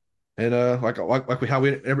 And like we how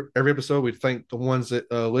we every episode we thank the ones that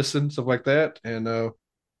listen, stuff like that. And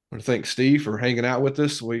want to thank Steve for hanging out with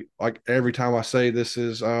us. We, like every time I say, this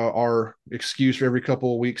is our excuse for every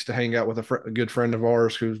couple of weeks to hang out with a good friend of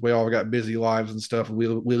ours, because we all got busy lives and stuff. We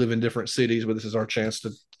live in different cities, but this is our chance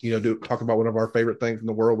to talk about one of our favorite things in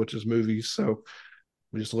the world, which is movies. So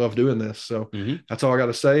we just love doing this. So that's all I got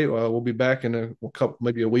to say. We'll be back in a couple,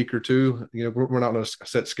 maybe a week or two. We're not on a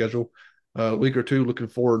set schedule. A week or two. Looking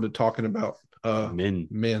forward to talking about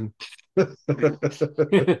men.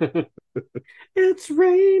 It's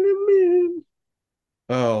raining men.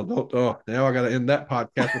 Oh, now I got to end that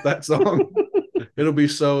podcast with that song. It'll be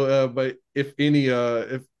so. But if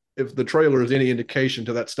the trailer is any indication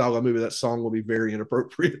to that style of movie, that song will be very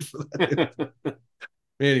inappropriate for that.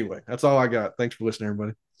 Anyway, that's all I got. Thanks for listening,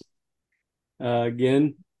 everybody.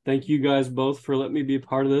 Again, thank you guys both for letting me be a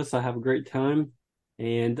part of this. I have a great time.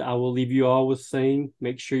 And I will leave you all with saying,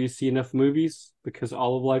 make sure you see enough movies, because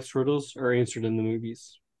all of life's riddles are answered in the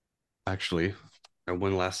movies. Actually,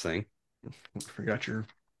 one last thing. I forgot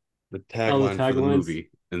the tagline for the movie,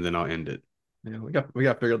 and then I'll end it. Yeah, we got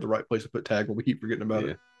to figure out the right place to put tag when we keep forgetting about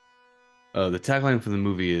it. The tagline for the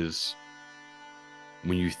movie is,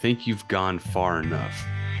 when you think you've gone far enough,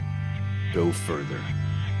 go further.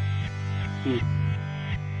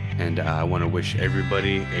 And I want to wish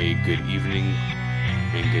everybody a good evening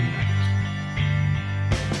and good night.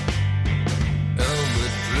 El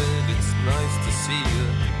Madrid, it's nice to see you.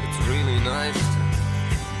 It's really nice to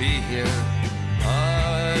be here. I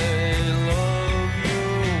love you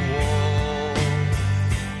all.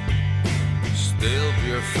 Stale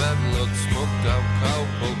beer, fat look, smoked out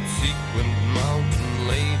cowpoke, sequined mountain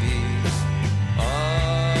ladies. I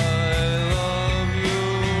love you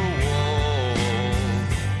all.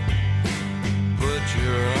 Put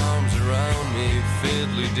your arms around me,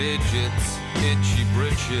 fiddly digits, itchy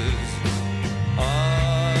britches. I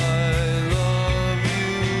love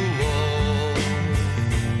you all.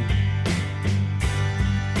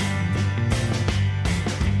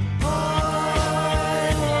 I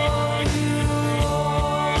love you all.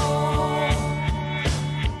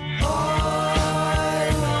 I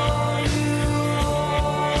love you all.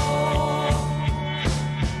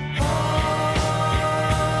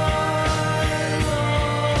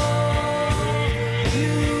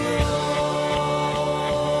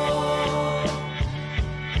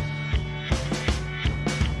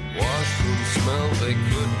 They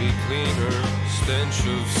could be cleaner, stench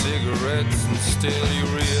of cigarettes and stale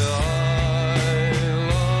urea. I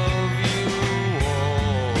love you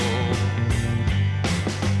all.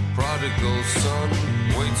 Prodigal son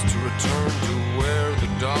waits to return to where the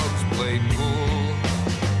dogs play pool.